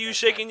fuck are you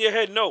shaking your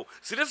head no?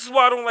 See, this is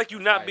why I don't like you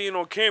not being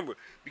on camera.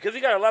 Because he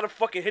got a lot of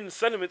fucking hidden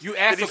sentiments You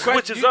asked that he a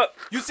question. switches up.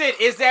 You said,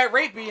 "Is that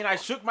rapey?" And I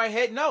shook my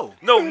head no.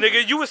 No,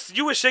 nigga,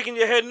 you was shaking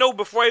your head no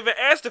before I even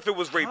asked if it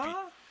was rapey.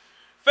 Huh?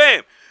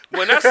 Fam,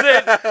 when I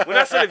said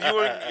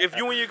if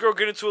you and your girl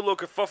get into a little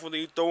kerfuffle,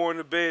 then you throw her in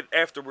the bed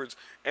afterwards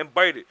and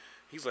bite it,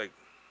 he's like.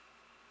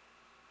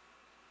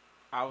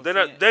 Then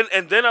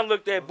I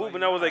looked at Boob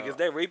and I was like, "Is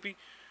that rapey?"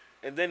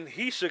 And then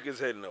he shook his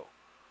head no.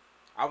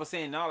 I was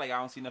saying no, like I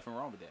don't see nothing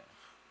wrong with that.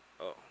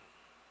 Oh,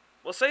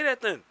 well, say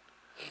that then.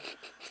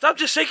 Stop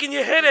just shaking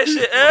your head at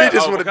shit. He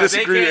just want to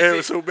disagree with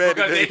Aaron so bad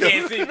because today. they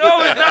can't see me.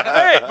 No, it's not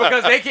that.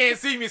 Because they can't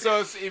see me,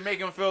 so it make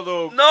them feel a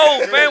little.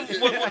 No, fam.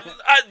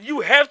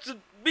 You have to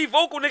be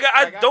vocal, nigga.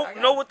 I don't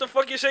know it. what the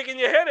fuck you're shaking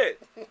your head at.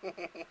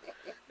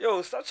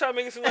 Yo, stop trying to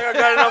make it seem like I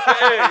got enough for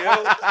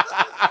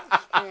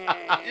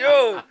air,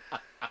 yo.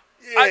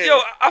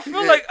 I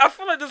feel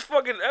like this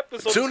fucking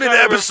episode. Tune in to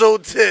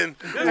episode 10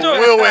 when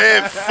Will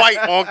and Ed fight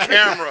on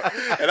camera,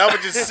 and I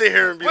would just sit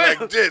here and be like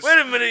this. Wait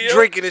a minute, yo.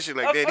 Drinking this shit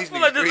like I that. These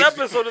feel like niggas this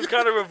crazy. episode is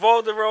kind of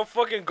revolved around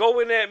fucking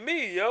going at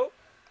me, yo.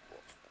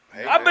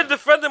 Hey, I've been man.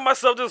 defending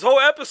myself this whole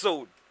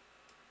episode.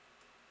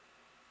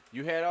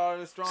 You had all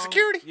the strong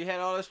Security. You had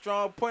all the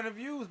strong point of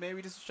views.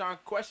 Maybe just trying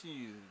to question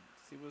you,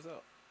 see what's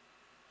up.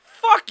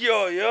 Fuck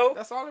y'all, yo.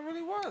 That's all it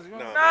really was. You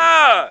know?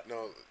 Nah.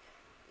 No,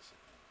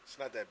 it's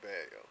not that bad,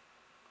 yo.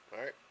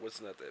 All right, What's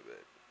not that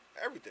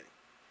bad? everything.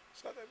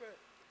 It's not that bad.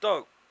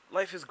 Dog,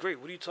 life is great.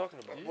 What are you talking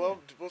about? Well,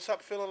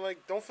 stop feeling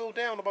like. Don't feel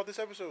down about this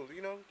episode.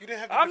 You know, you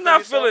didn't have to. I'm defend not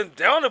yourself. feeling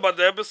down about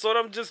the episode.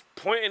 I'm just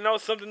pointing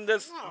out something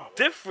that's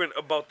different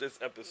about this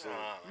episode.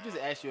 We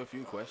just asked you a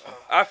few questions.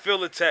 I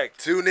feel attacked.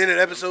 Tune in at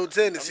episode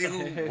 10 to see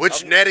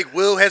which Natic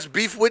Will has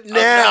beef with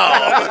now.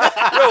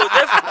 Yo,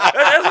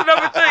 that's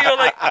another thing. Yo,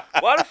 like,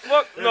 why the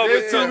fuck? No,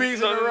 There's but, 2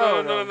 weeks in a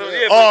row, No. though.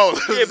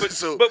 Yeah, but,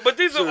 so- but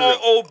these are all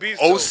old beefs.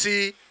 though.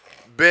 OC,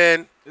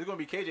 Ben, It's gonna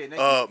be KJ next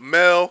week.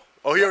 Mel.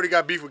 Oh, he already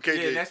got beef with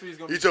KJ. Yeah, next week's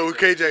gonna He be told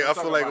KJ. KJ, I We'll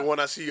feel talk like about when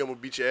I see you, I'm gonna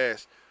beat your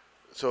ass.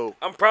 So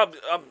I'm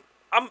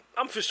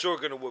for sure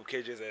gonna whoop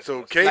KJ's ass.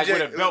 KJ. Like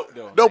with a belt,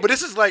 though. No, but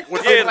this is like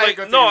with Yeah, like, like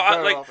gonna take his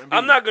belt like off and beat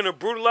I'm him. not gonna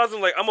brutalize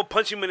him. Like I'm gonna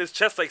punch him in his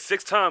chest like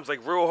 6 times, like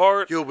real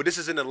hard. Yo, but this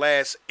is in the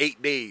last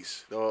 8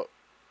 days.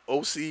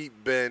 OC,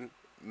 Ben,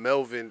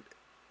 Melvin,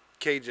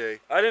 KJ.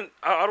 I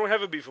don't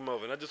have a beef with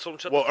Melvin. I just told him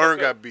shut Well, the fuck Ern up.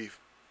 got beef.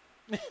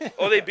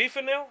 Oh, they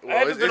beefing now? I Well,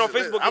 haven't been on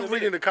Facebook. I'm in a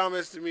reading minute. the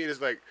comments to me. And it's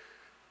like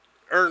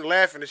Ern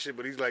laughing and shit,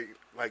 but he's like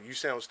you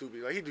sound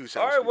stupid. Like he do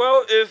sound. All right, stupid.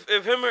 well,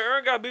 if him and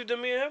Ern got beef, then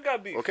me and him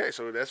got beef. Okay,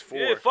 so that's 4.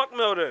 Yeah, fuck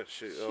Mel then.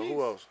 Shit.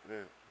 Who else?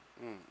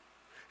 Yeah.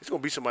 It's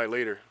gonna be somebody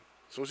later.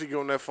 As soon as he get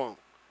on that phone,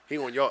 he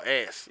on your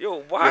ass.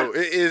 Yo, why? Yo,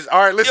 it is all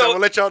right. Listen, Yo, I'm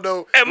gonna let y'all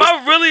know. Am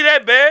I really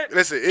that bad?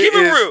 Listen, Keep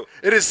it real.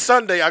 It is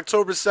Sunday,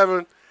 October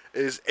 7th.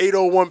 It is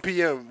 8:01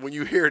 p.m. when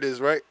you hear this,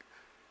 right?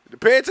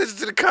 Pay attention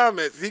to the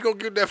comments. He gonna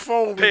get that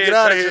phone when we Pay get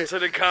out of attention here. to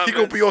the He comments.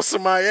 gonna be on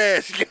somebody's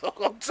ass. Yo,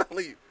 I'm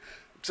telling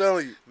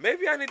you.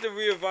 Maybe I need to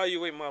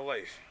reevaluate my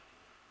life.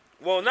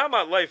 Well, not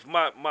my life,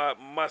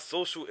 my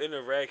social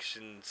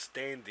interaction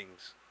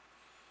standings.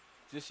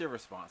 Just your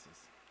responses.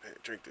 Hey,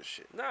 drink this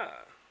shit. Nah.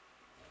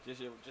 Just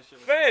your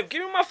Fam,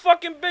 give me my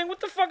fucking bang. What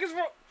the fuck is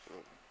wrong?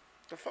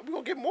 The fuck, we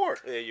gonna get more.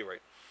 Yeah, you're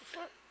right.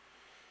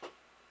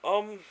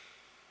 Am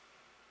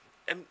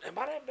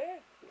I that bad?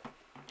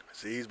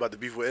 See, he's about to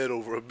beef with Ed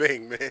over a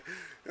bang, man.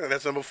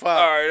 That's number 5.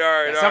 All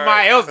right.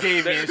 Somebody else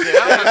gave me and shit.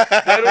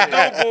 That'll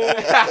do,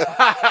 boo.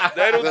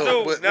 That'll No,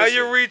 do. but Now listen.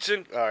 you're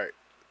reaching. All right.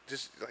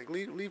 Just like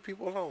leave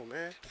people alone,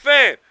 man.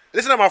 Fam,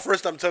 This is not my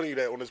first time telling you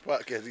that on this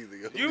podcast either.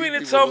 Yo. you Leave mean to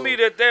people tell alone. me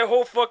that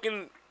whole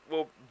fucking,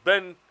 well,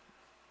 Ben,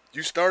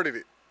 You started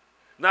it.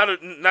 not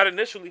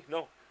initially,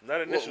 no.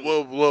 Not initially.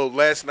 Well,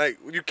 last night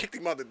when you kicked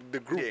him out the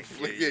group,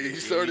 Yeah, you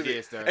started he it,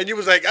 did start and you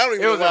was like, I don't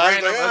even It was know a why.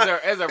 random,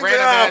 I was like,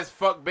 random ass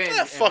fuck Ben.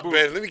 and fuck Boo-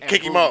 Ben. Let me and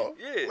kick him Boo. out.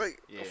 Yeah.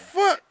 Like, Yeah.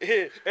 fuck.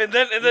 Yeah. And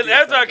then did after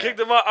I start kicked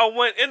that. him out, I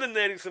went in the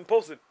Natics and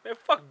posted, man,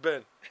 fuck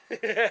Ben.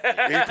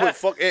 And he put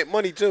fuck Ant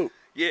Money too.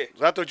 Yeah.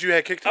 So I thought you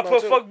had kicked I him out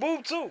put too. fuck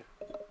Boob too.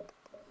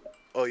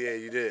 Oh yeah,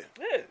 you did.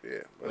 Yeah. Yeah.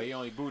 But he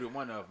only booted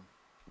one of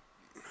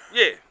them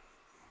Yeah.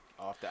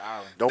 off the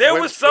island. Don't There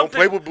play, was don't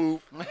play something- with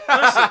Boo.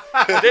 Listen,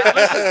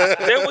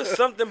 there was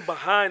something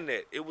behind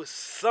that. It was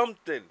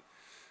something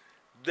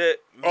that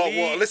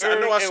me, listen, I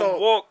know Ern, I and saw-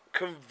 Walk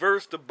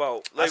conversed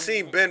about. I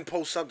seen Ben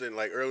post something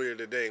like earlier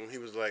today, and he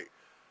was like,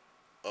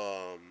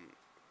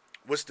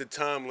 "What's the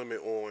time limit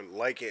on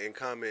liking and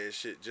commenting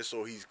shit?" Just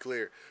so he's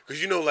clear,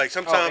 because you know, like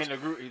sometimes, in the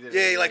group, he did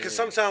yeah, it. like cause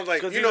sometimes,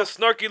 like Because you he's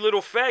know, a snarky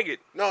little faggot.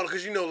 no,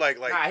 because you know, like,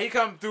 Nah, he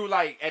come through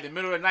like at the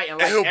middle of the night and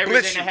And like he'll blitz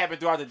everything you. that happened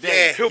throughout the yeah,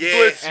 day. He'll yeah,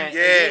 blitz you. And-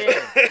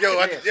 yeah. Yo,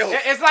 It's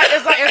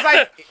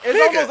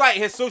Nigga. almost like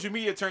his social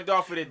media turned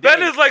off for the day.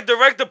 Ben is like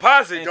direct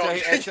deposit. Until Ben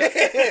he- like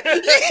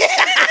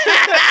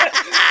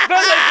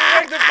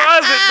direct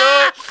deposit,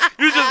 dog.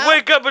 You just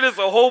wake up and it's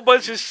a whole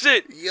bunch of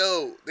shit.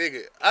 yo,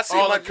 nigga, I see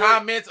all my the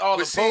comments, all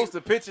the but see, posts,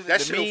 the pictures, that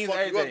the shit'll memes, fuck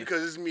you up everything.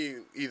 because it's me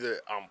either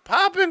I'm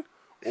popping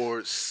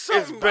or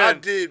something I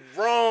did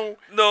wrong.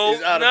 No,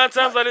 9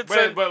 times out of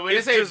 10, but when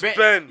it's they say just Ben.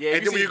 Ben. Yeah,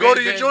 And then when you go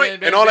to your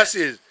joint, and all I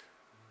see is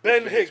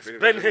Ben Hicks.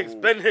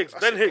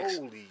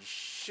 Holy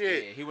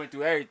shit. Yeah, he went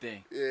through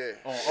everything. Yeah.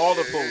 On all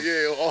the posts.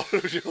 Yeah, all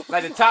the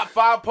Like the top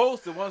 5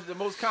 posts, the ones with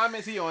the most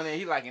comments, he on there.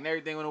 He liking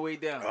everything on the way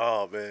down.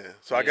 Oh, man.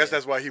 So I guess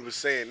that's why he was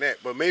saying that.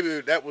 But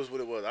maybe that was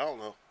what it was. I don't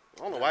know.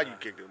 I don't know why you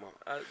kicked him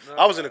out.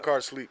 I was in the car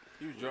asleep.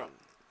 He was drunk.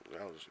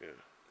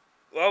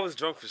 Well, I was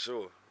drunk for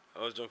sure.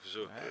 Yeah.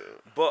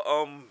 But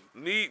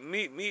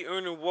me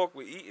earning walk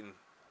with Eaton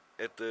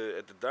at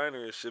the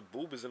diner and shit.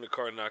 Boob is in the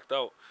car knocked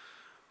out.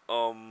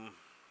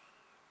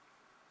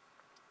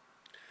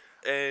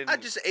 And I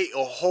just ate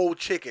a whole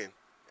chicken,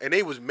 and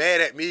they was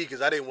mad at me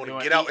because I didn't want to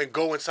get out and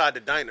go inside the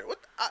diner. What?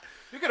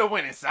 You could have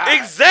went inside.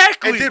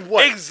 Exactly. And did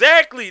what?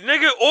 Exactly.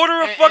 Nigga,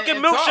 order a fucking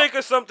milkshake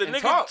or something. And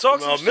Nigga, talk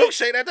some shit.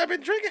 Milkshake that I've been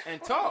drinking. And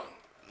talk.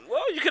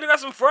 Well, you could have got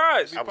some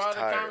fries. I was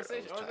tired.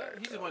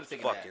 He just wanted to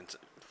take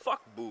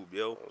Fuck boob,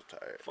 yo. I was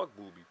tired. Fuck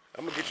booby.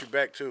 I'm gonna get you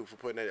back too for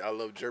putting that "I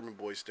love German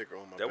boy" sticker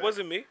on my. That back.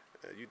 wasn't me.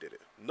 Yeah, you did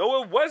it.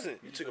 No, it wasn't.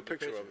 You took a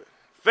picture of it.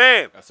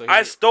 Fam,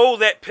 I stole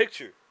that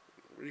picture.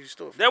 Where you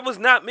stole it from? That was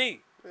not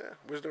me. Yeah,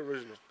 where's the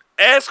original?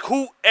 Ask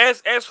who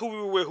we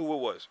were with, who it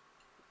was.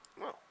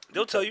 No,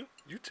 they'll tell you.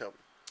 You tell me.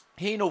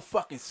 He ain't no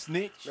fucking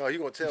snitch. No, you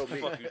gonna tell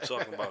me? What the fuck you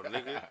talking about,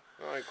 nigga?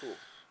 All right, cool.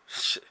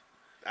 Shit.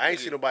 I ain't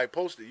seen nobody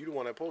post it. You the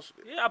one that posted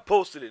it. Yeah, I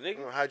posted it,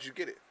 nigga. How'd you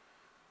get it?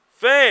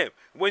 Fam,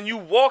 when you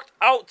walked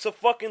out to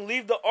fucking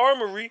leave the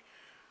armory,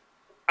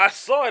 I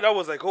saw it. I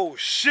was like, oh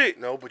shit.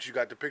 No, but you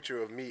got the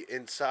picture of me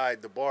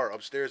inside the bar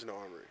upstairs in the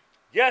armory.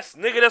 Yes,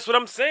 nigga, that's what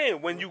I'm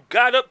saying. When you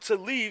got up to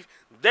leave,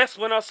 that's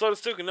when I saw the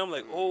sticker, and I'm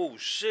like, oh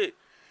shit.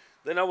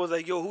 Then I was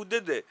like, yo, who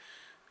did that?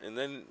 And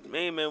then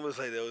main man was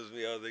like, that was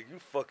me. I was like, you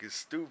fucking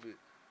stupid.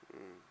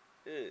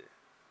 Yeah.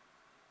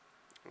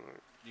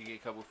 You get a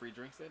couple free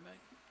drinks that night?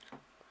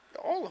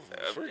 All of them.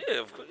 Free.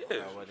 Yeah, of course.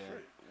 Yeah.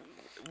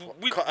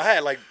 I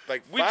had like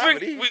we 5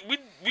 drink. of these.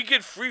 We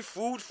get free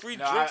food, free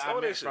drinks, I all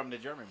meant that shit. from the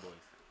German boys.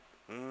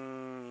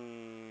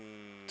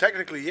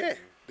 Technically, yeah.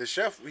 The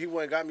chef, he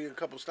went and got me a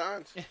couple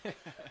steins.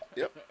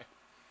 Yep.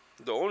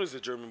 The owner's a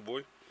German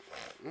boy.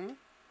 Mm-hmm.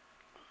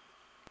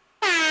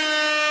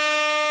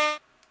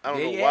 I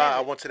don't know why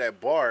I went to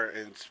that bar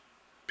and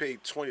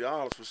paid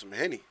 $20 for some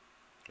Henny.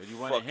 But you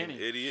wanted Fucking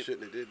Henny. idiot.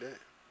 Shouldn't have did that.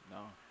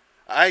 No.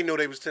 I didn't know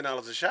they was $10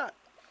 a shot.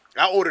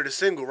 I ordered a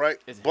single, right?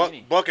 It's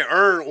Henny. Buck and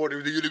Earn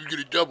ordered, you get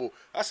a double.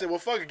 I said, well,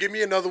 fuck it, give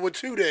me another one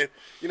too then.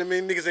 You know what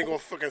I mean? Niggas ain't gonna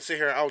fucking sit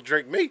here and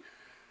out-drink me.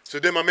 So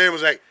then my man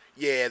was like,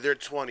 yeah, they're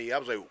 20. I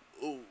was like,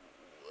 ooh.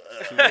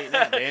 Too late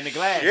now. They're in the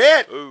glass.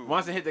 Yeah. Ooh.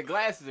 Once it hit the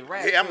glass, it's a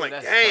wrap. Yeah, I'm like,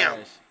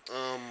 damn.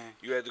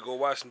 You had to go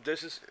wash some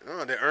dishes?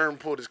 Then Earn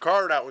pulled his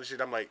card out and shit.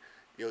 I'm like,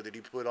 yo, did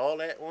he put all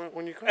that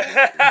on your card?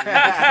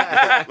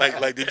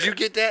 like, did you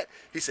get that?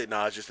 He said,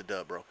 nah, it's just a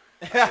dub, bro.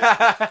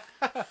 I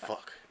said,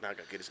 fuck. Now I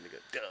gotta get this nigga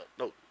a dub.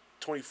 No,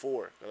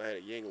 24. I had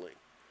a Yingling.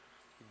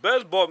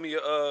 Bez bought me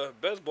a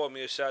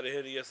shot of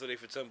Henny yesterday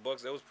for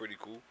 $10. That was pretty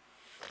cool.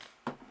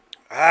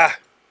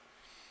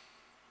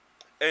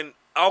 And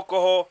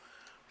alcohol,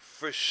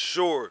 for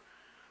sure,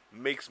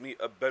 makes me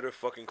a better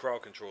fucking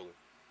crowd controller.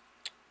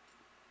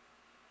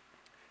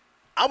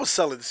 I was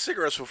selling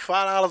cigarettes for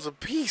 $5 a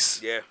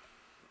piece. Yeah.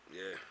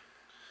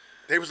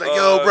 They was like,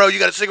 yo, bro, you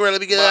got a cigarette?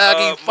 Let me get it.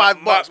 I'll give you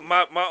 $5.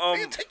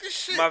 Nigga, take this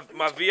shit.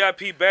 My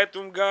VIP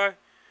bathroom guy,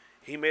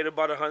 he made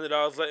about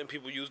 $100 letting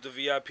people use the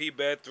VIP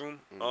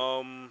bathroom.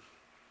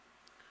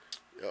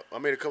 Yep, I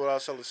made a couple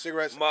dollars selling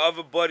cigarettes. My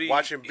other buddy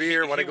watching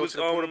beer when they go to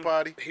the porta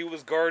potty. He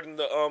was guarding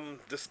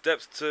the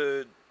steps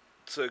to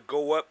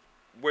go up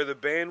where the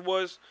band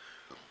was.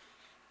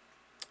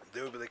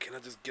 They would be like, can I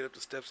just get up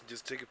the steps and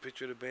just take a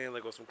picture of the band,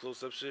 like on some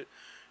close-up shit?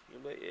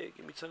 You'd be like, yeah,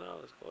 give me $10.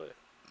 Go ahead.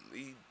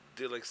 He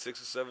did like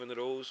 6 or 7 of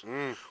those.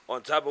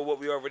 On top of what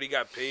we already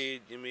got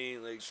paid, you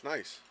mean? Like, it's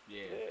nice.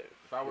 Yeah.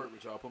 If I work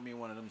with y'all, put me in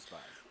one of them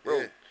spots.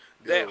 Bro,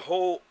 that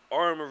whole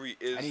armory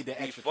is I need the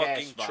the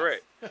fucking fucking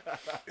track.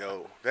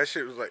 Yo, that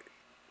shit was like,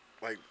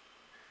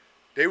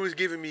 they was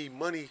giving me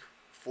money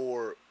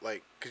for,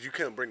 like, because you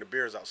couldn't bring the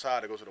beers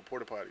outside to go to the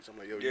porta potties. I'm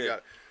like, yo, you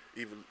got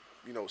even,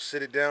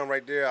 sit it down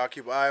right there. I'll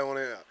keep an eye on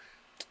it.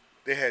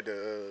 They had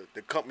the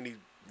company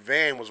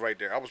van was right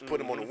there. I was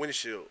putting them on the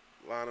windshield,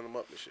 lining them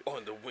up and shit.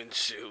 On the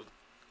windshield.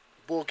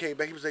 Bull came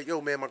back. He was like,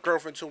 yo, man, my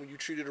girlfriend told me you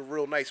treated her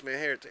real nice, man.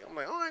 Hair thing. I'm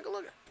like, oh, I ain't gonna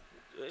look at it.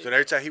 So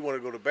every time he wanted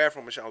to go to the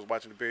bathroom and shit, I was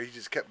watching the beer. He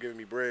just kept giving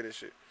me bread and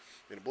shit.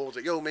 And the bull was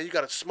like, yo, man, you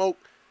got to smoke?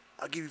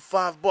 I'll give you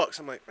 $5.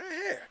 I'm like, man,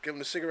 here. Give him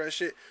the cigarette and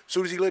shit. As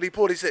soon as he lit, he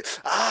pulled, he said,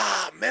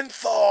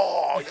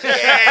 menthol.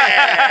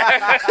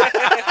 Yeah.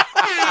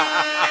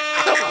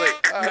 I was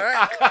like, all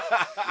right.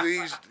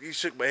 He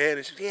shook my head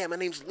and said, yeah, my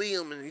name's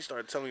Liam. And he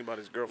started telling me about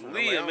his girlfriend. Liam,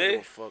 I'm like, I don't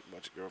give a fuck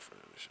about your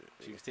girlfriend and shit.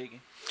 She was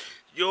taking?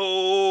 Yo.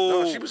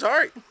 No, she was all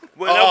right.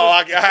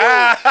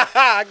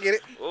 I get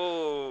it.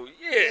 Oh,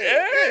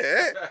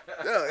 yeah.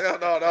 No.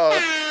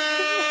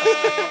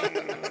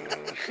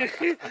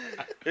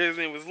 His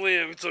name was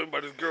Liam. He told me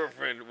about his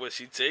girlfriend. Was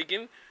she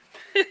taken?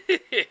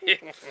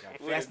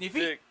 Fast in your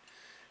feet.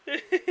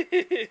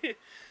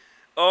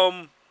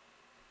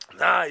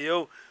 Nah,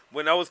 yo.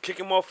 When I was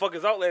kicking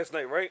motherfuckers out last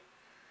night, right?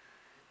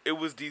 It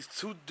was these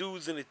 2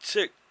 dudes and a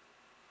chick.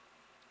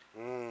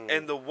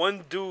 And the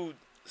one dude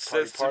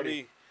says to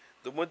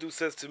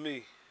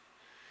me,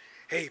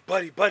 "Hey,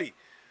 buddy."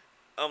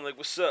 I'm like,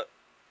 "What's up?"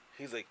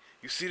 He's like,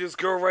 "You see this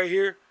girl right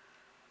here?"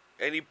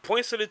 And he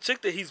points to the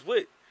chick that he's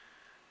with.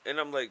 And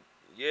I'm like,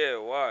 "Yeah,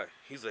 why?"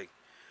 He's like,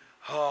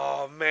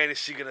 "Oh, man, is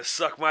she gonna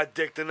suck my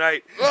dick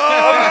tonight?"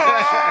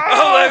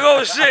 I'm like,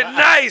 "Oh, shit,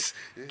 nice.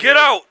 Get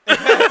out.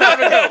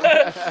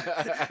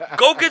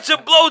 Go get your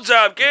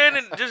blowjob, kid,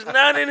 and just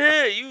not in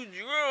here. You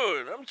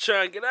ruined. I'm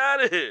trying to get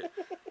out of here."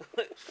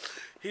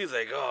 He's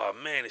like, "Oh,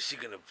 man, is she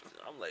gonna..."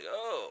 I'm like,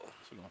 "Oh."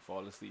 She gonna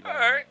fall asleep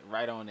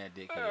right on that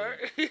dick. All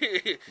right.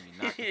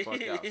 Knock the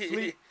fuck out.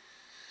 Sleep.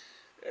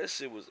 That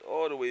shit was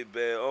all the way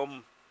bad.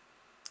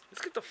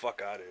 Let's get the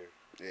fuck out of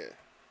here.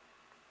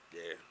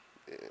 Yeah.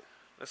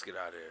 Let's get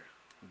out of here.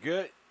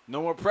 Good.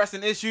 No more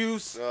pressing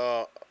issues.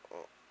 Let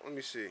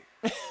me see.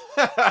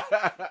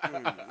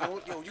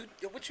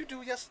 What you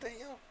do yesterday,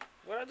 yo?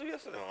 What did I do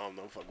yesterday? No, I'm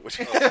not fucking with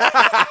you.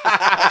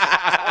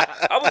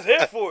 I was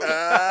here for it.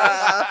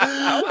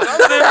 I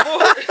was here for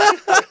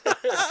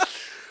it.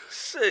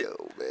 Shit.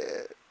 Yo,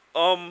 man.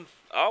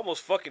 I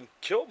almost fucking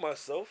killed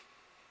myself.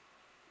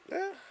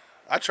 Yeah.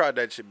 I tried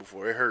that shit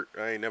before. It hurt.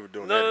 I ain't never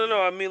doing that.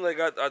 No. I mean, like,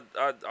 I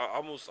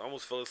almost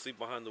fell asleep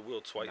behind the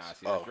wheel twice. Nah,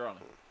 see, that's drawing.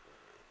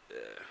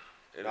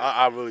 Yeah.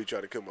 I really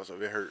tried to kill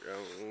myself. It hurt. I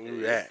don't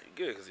do that.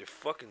 Good, because you're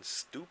fucking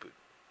stupid.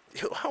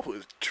 Yo, I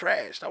was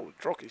trashed. I was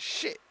drunk as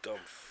shit.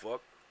 Dumb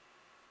fuck.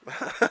 You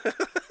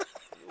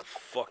a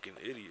fucking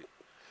idiot.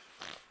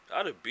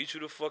 I'd have beat you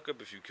the fuck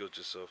up if you killed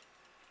yourself.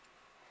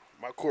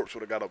 My corpse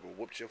would have got up and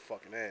whooped your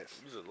fucking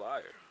ass. You's a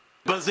liar.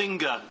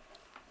 Bazinga.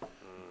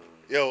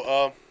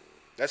 Yo,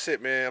 that's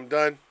it, man. I'm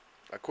done.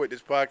 I quit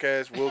this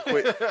podcast. We'll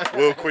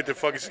quit the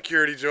fucking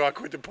security, Joe. I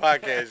quit the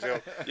podcast,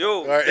 yo.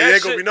 Yo, all right, it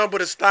ain't gonna be nothing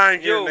but a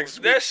Stein here next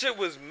week. That shit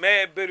was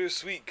mad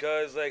bittersweet,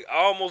 cuz, like, I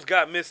almost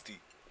got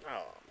misty.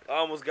 Oh, I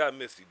almost got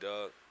misty,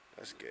 dog.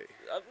 that's gay.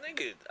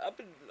 I've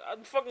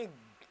fucking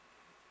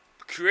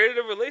created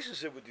a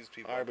relationship with these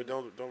people. All right, but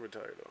don't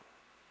retire though.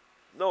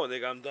 No,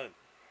 nigga, I'm done.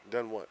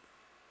 Done what?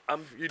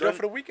 You done done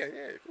for the weekend?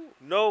 Yeah, cool.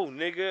 No,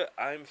 nigga,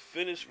 I'm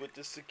finished with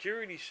the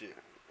security shit.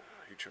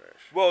 You trash.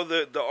 Well,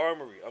 the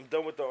armory. I'm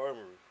done with the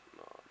armory.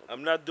 No.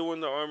 I'm not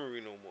doing the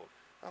armory no more.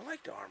 I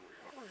like the armory.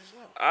 Armory's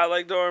loud. I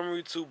like the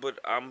armory too, but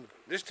I'm...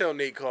 Just tell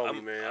Nate call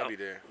me, man. I'll be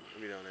there.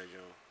 I'll be down there, Joe.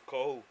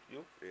 Call who?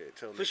 You? Yeah,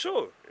 tell Nate. For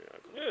sure.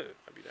 Yeah.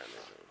 I'll be down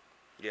there, Joe.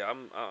 Yeah,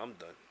 I'm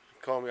done.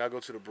 Call me. I'll go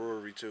to the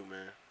brewery too,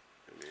 man.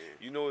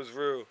 You know it's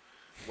real.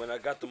 When I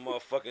got the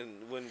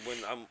motherfucking when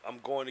I'm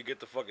going to get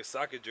the fucking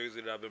soccer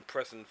jersey that I've been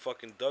pressing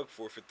fucking Doug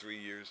for 3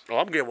 years. Oh,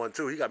 I'm getting one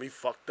too. He got me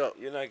fucked up.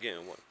 You're not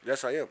getting one.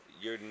 Yes, I am.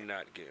 You're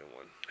not getting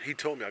one. He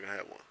told me I can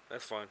have one.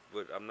 That's fine,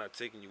 but I'm not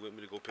taking you with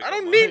me to go pick. I up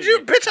don't mine. need you,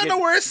 bitch. I know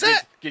where it's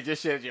at. Get your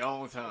shit at your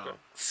own time. Okay.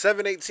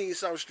 718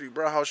 South Street,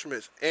 Browhouse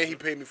Schmitz, and he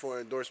paid me for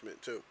an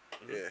endorsement too.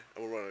 Mm-hmm. Yeah,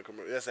 I'm gonna run a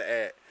commercial. That's an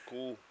ad.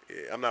 Cool.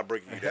 Yeah, I'm not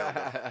breaking you down.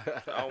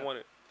 I don't want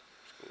it.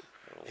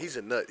 He's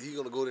a nut. He's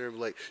gonna go there and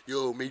be like,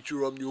 "Yo, make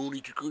sure I'm the only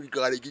security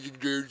guy that gets your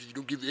jersey. You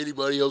don't give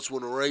anybody else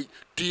one, all right?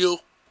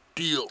 Deal."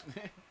 I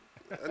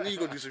knew you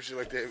gonna do some shit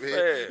like that, man.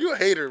 Yeah. You a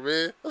hater,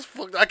 man. That's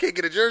fucked. I can't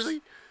get a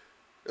jersey.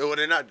 Well,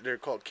 they're not. They're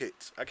called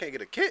kits. I can't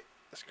get a kit.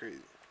 That's crazy.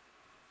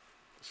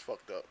 It's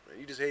fucked up, man.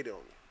 You just hated on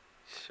me.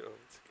 Sure.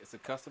 It's a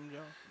custom,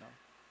 Joe? No.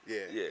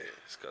 Yeah,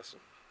 it's custom.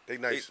 They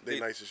nice. They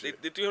nice as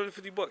shit. They're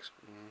 $350.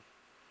 Mm-hmm.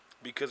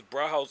 Because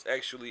Brauhaus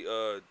actually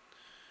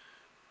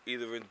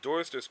either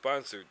endorsed or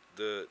sponsored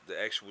the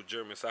actual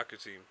German soccer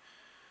team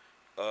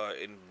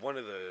in one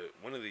of the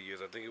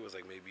years. I think it was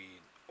like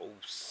maybe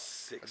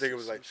 06. I think it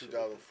was like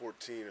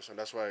 2014 or something.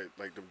 That's why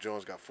like the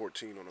Jones got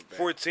 14 on the back.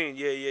 14,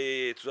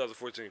 yeah,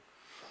 2014.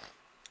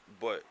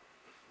 But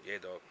yeah,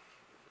 dog,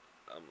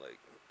 I'm like,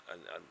 I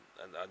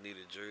need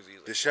a jersey.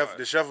 Like, the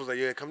chef was like,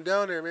 yeah, come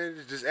down there,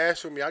 man. Just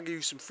ask for me. I'll give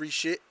you some free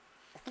shit.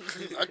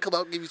 I'll come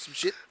out and give you some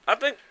shit. I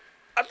think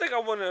I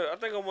wanna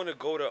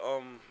go to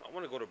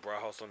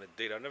Brauhaus on a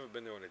date. I've never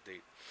been there on a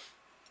date.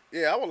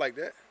 Yeah, I would like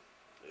that.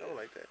 I would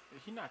like that.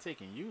 He not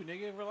taking you,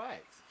 nigga.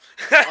 Relax.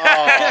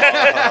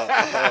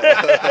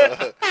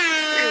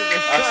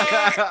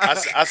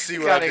 I see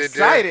what I did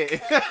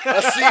excited. there.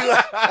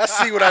 I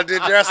see what I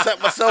did there. I set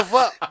myself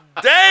up.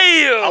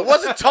 Damn! I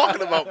wasn't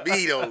talking about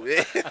me though,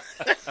 man.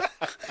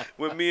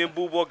 With me and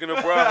Boo walking to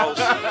Brauhaus.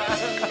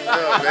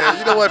 Yeah, man.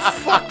 You know what?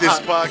 Fuck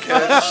this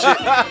podcast shit.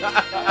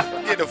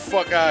 Get the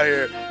fuck out of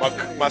here.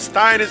 My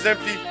Stein is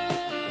empty.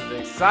 I'm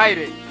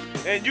excited.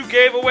 And you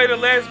gave away the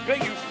last bit,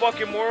 you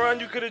fucking moron.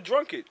 You could have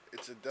drunk it.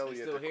 It's a deli it's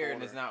at still the here corner,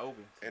 and it's not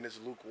open. and it's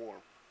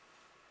lukewarm.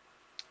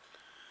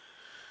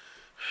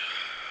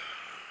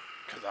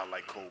 Cause I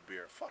like cold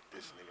beer. Fuck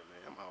this nigga,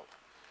 man. I'm out.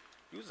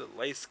 You was a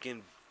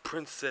light-skinned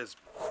princess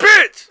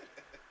bitch.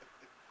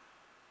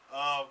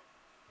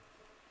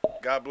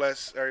 God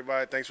bless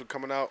everybody. Thanks for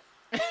coming out.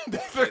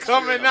 For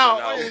coming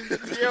out. Yo.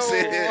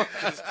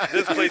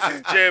 This place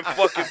is jam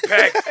fucking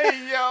packed.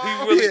 Hey,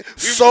 yo.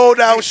 Sold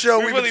out show.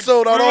 We've been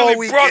sold out all we really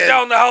weekend. brought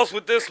down the house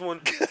with this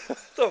one.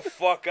 The the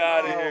fuck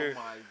out of here. Oh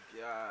my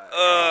god.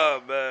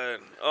 Oh man.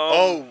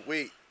 Oh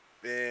wait,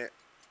 man.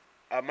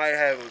 I might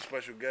have a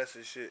special guest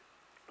and shit.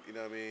 You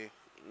know what I mean?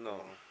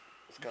 No.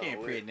 It's You kind can't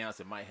of lit. pre-announce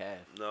it might have.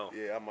 No.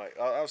 Yeah, I might.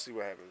 I'll see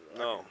what happens.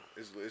 No.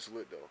 It's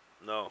lit though.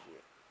 No.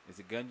 Is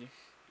it Gunja?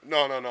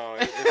 No.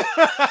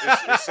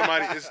 It's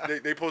somebody.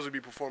 They supposed to be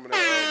performing at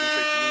Duce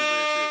Palooza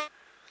and shit.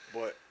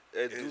 But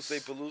At Duce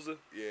Palooza?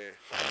 yeah.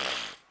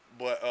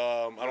 But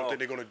I don't think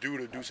they're gonna do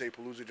the Duce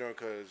Palooza joint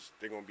because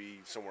they're gonna be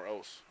somewhere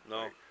else. No.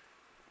 Like,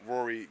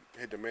 Rory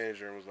hit the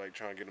manager and was like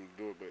trying to get him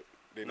to do it, but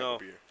they never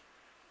be here.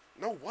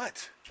 No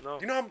what? No.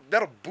 You know how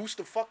that'll boost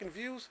the fucking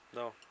views?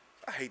 No.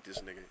 I hate this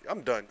nigga.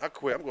 I'm done. I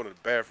quit. I'm going to the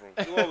bathroom.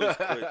 You always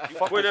quit. You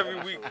quit every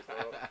week.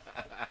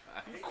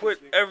 You quit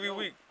every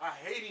week. I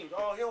hate him,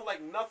 dog. He don't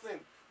like nothing.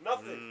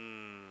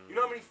 Nothing. You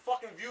know how many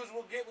fucking views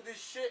we'll get with this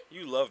shit?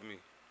 You love me.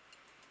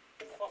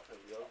 Fuck him,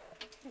 yo.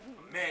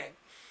 Man.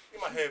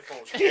 Get my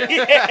headphones.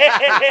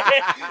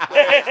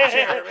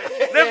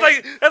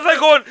 That's like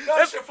going.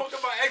 That shit fucking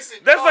my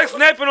exit. That's dog. like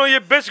snapping on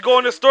your bitch,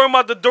 going to storm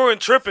out the door and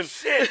tripping.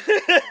 Shit. Fucked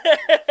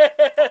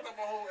up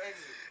my whole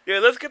exit. Yeah,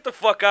 let's get the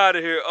fuck out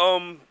of here.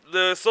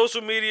 The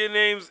social media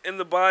names in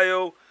the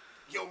bio.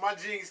 Yo, my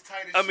jeans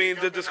tight as I shit. mean, Y'all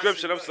the think I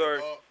description. should I'm nut, sorry.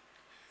 dog.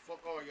 Fuck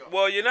all y'all.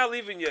 Well, you're not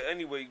leaving yet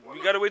anyway.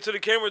 We gotta wait till the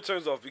camera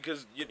turns off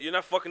because you're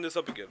not fucking this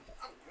up again.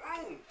 I'm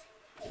grown.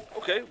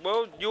 Okay,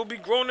 well, you'll be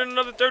grown in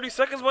another 30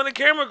 seconds when the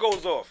camera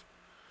goes off.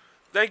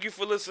 Thank you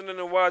for listening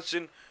and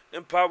watching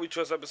Empire We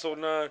Trust episode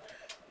 9.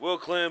 Will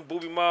Clem,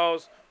 Booby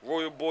Miles,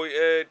 Royal Boy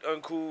Ed,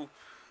 Uncool,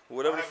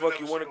 whatever the fuck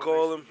you want to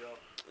call him.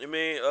 I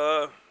mean,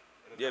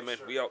 yeah, man,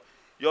 we out.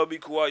 Y'all be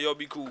cool out. Y'all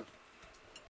be cool.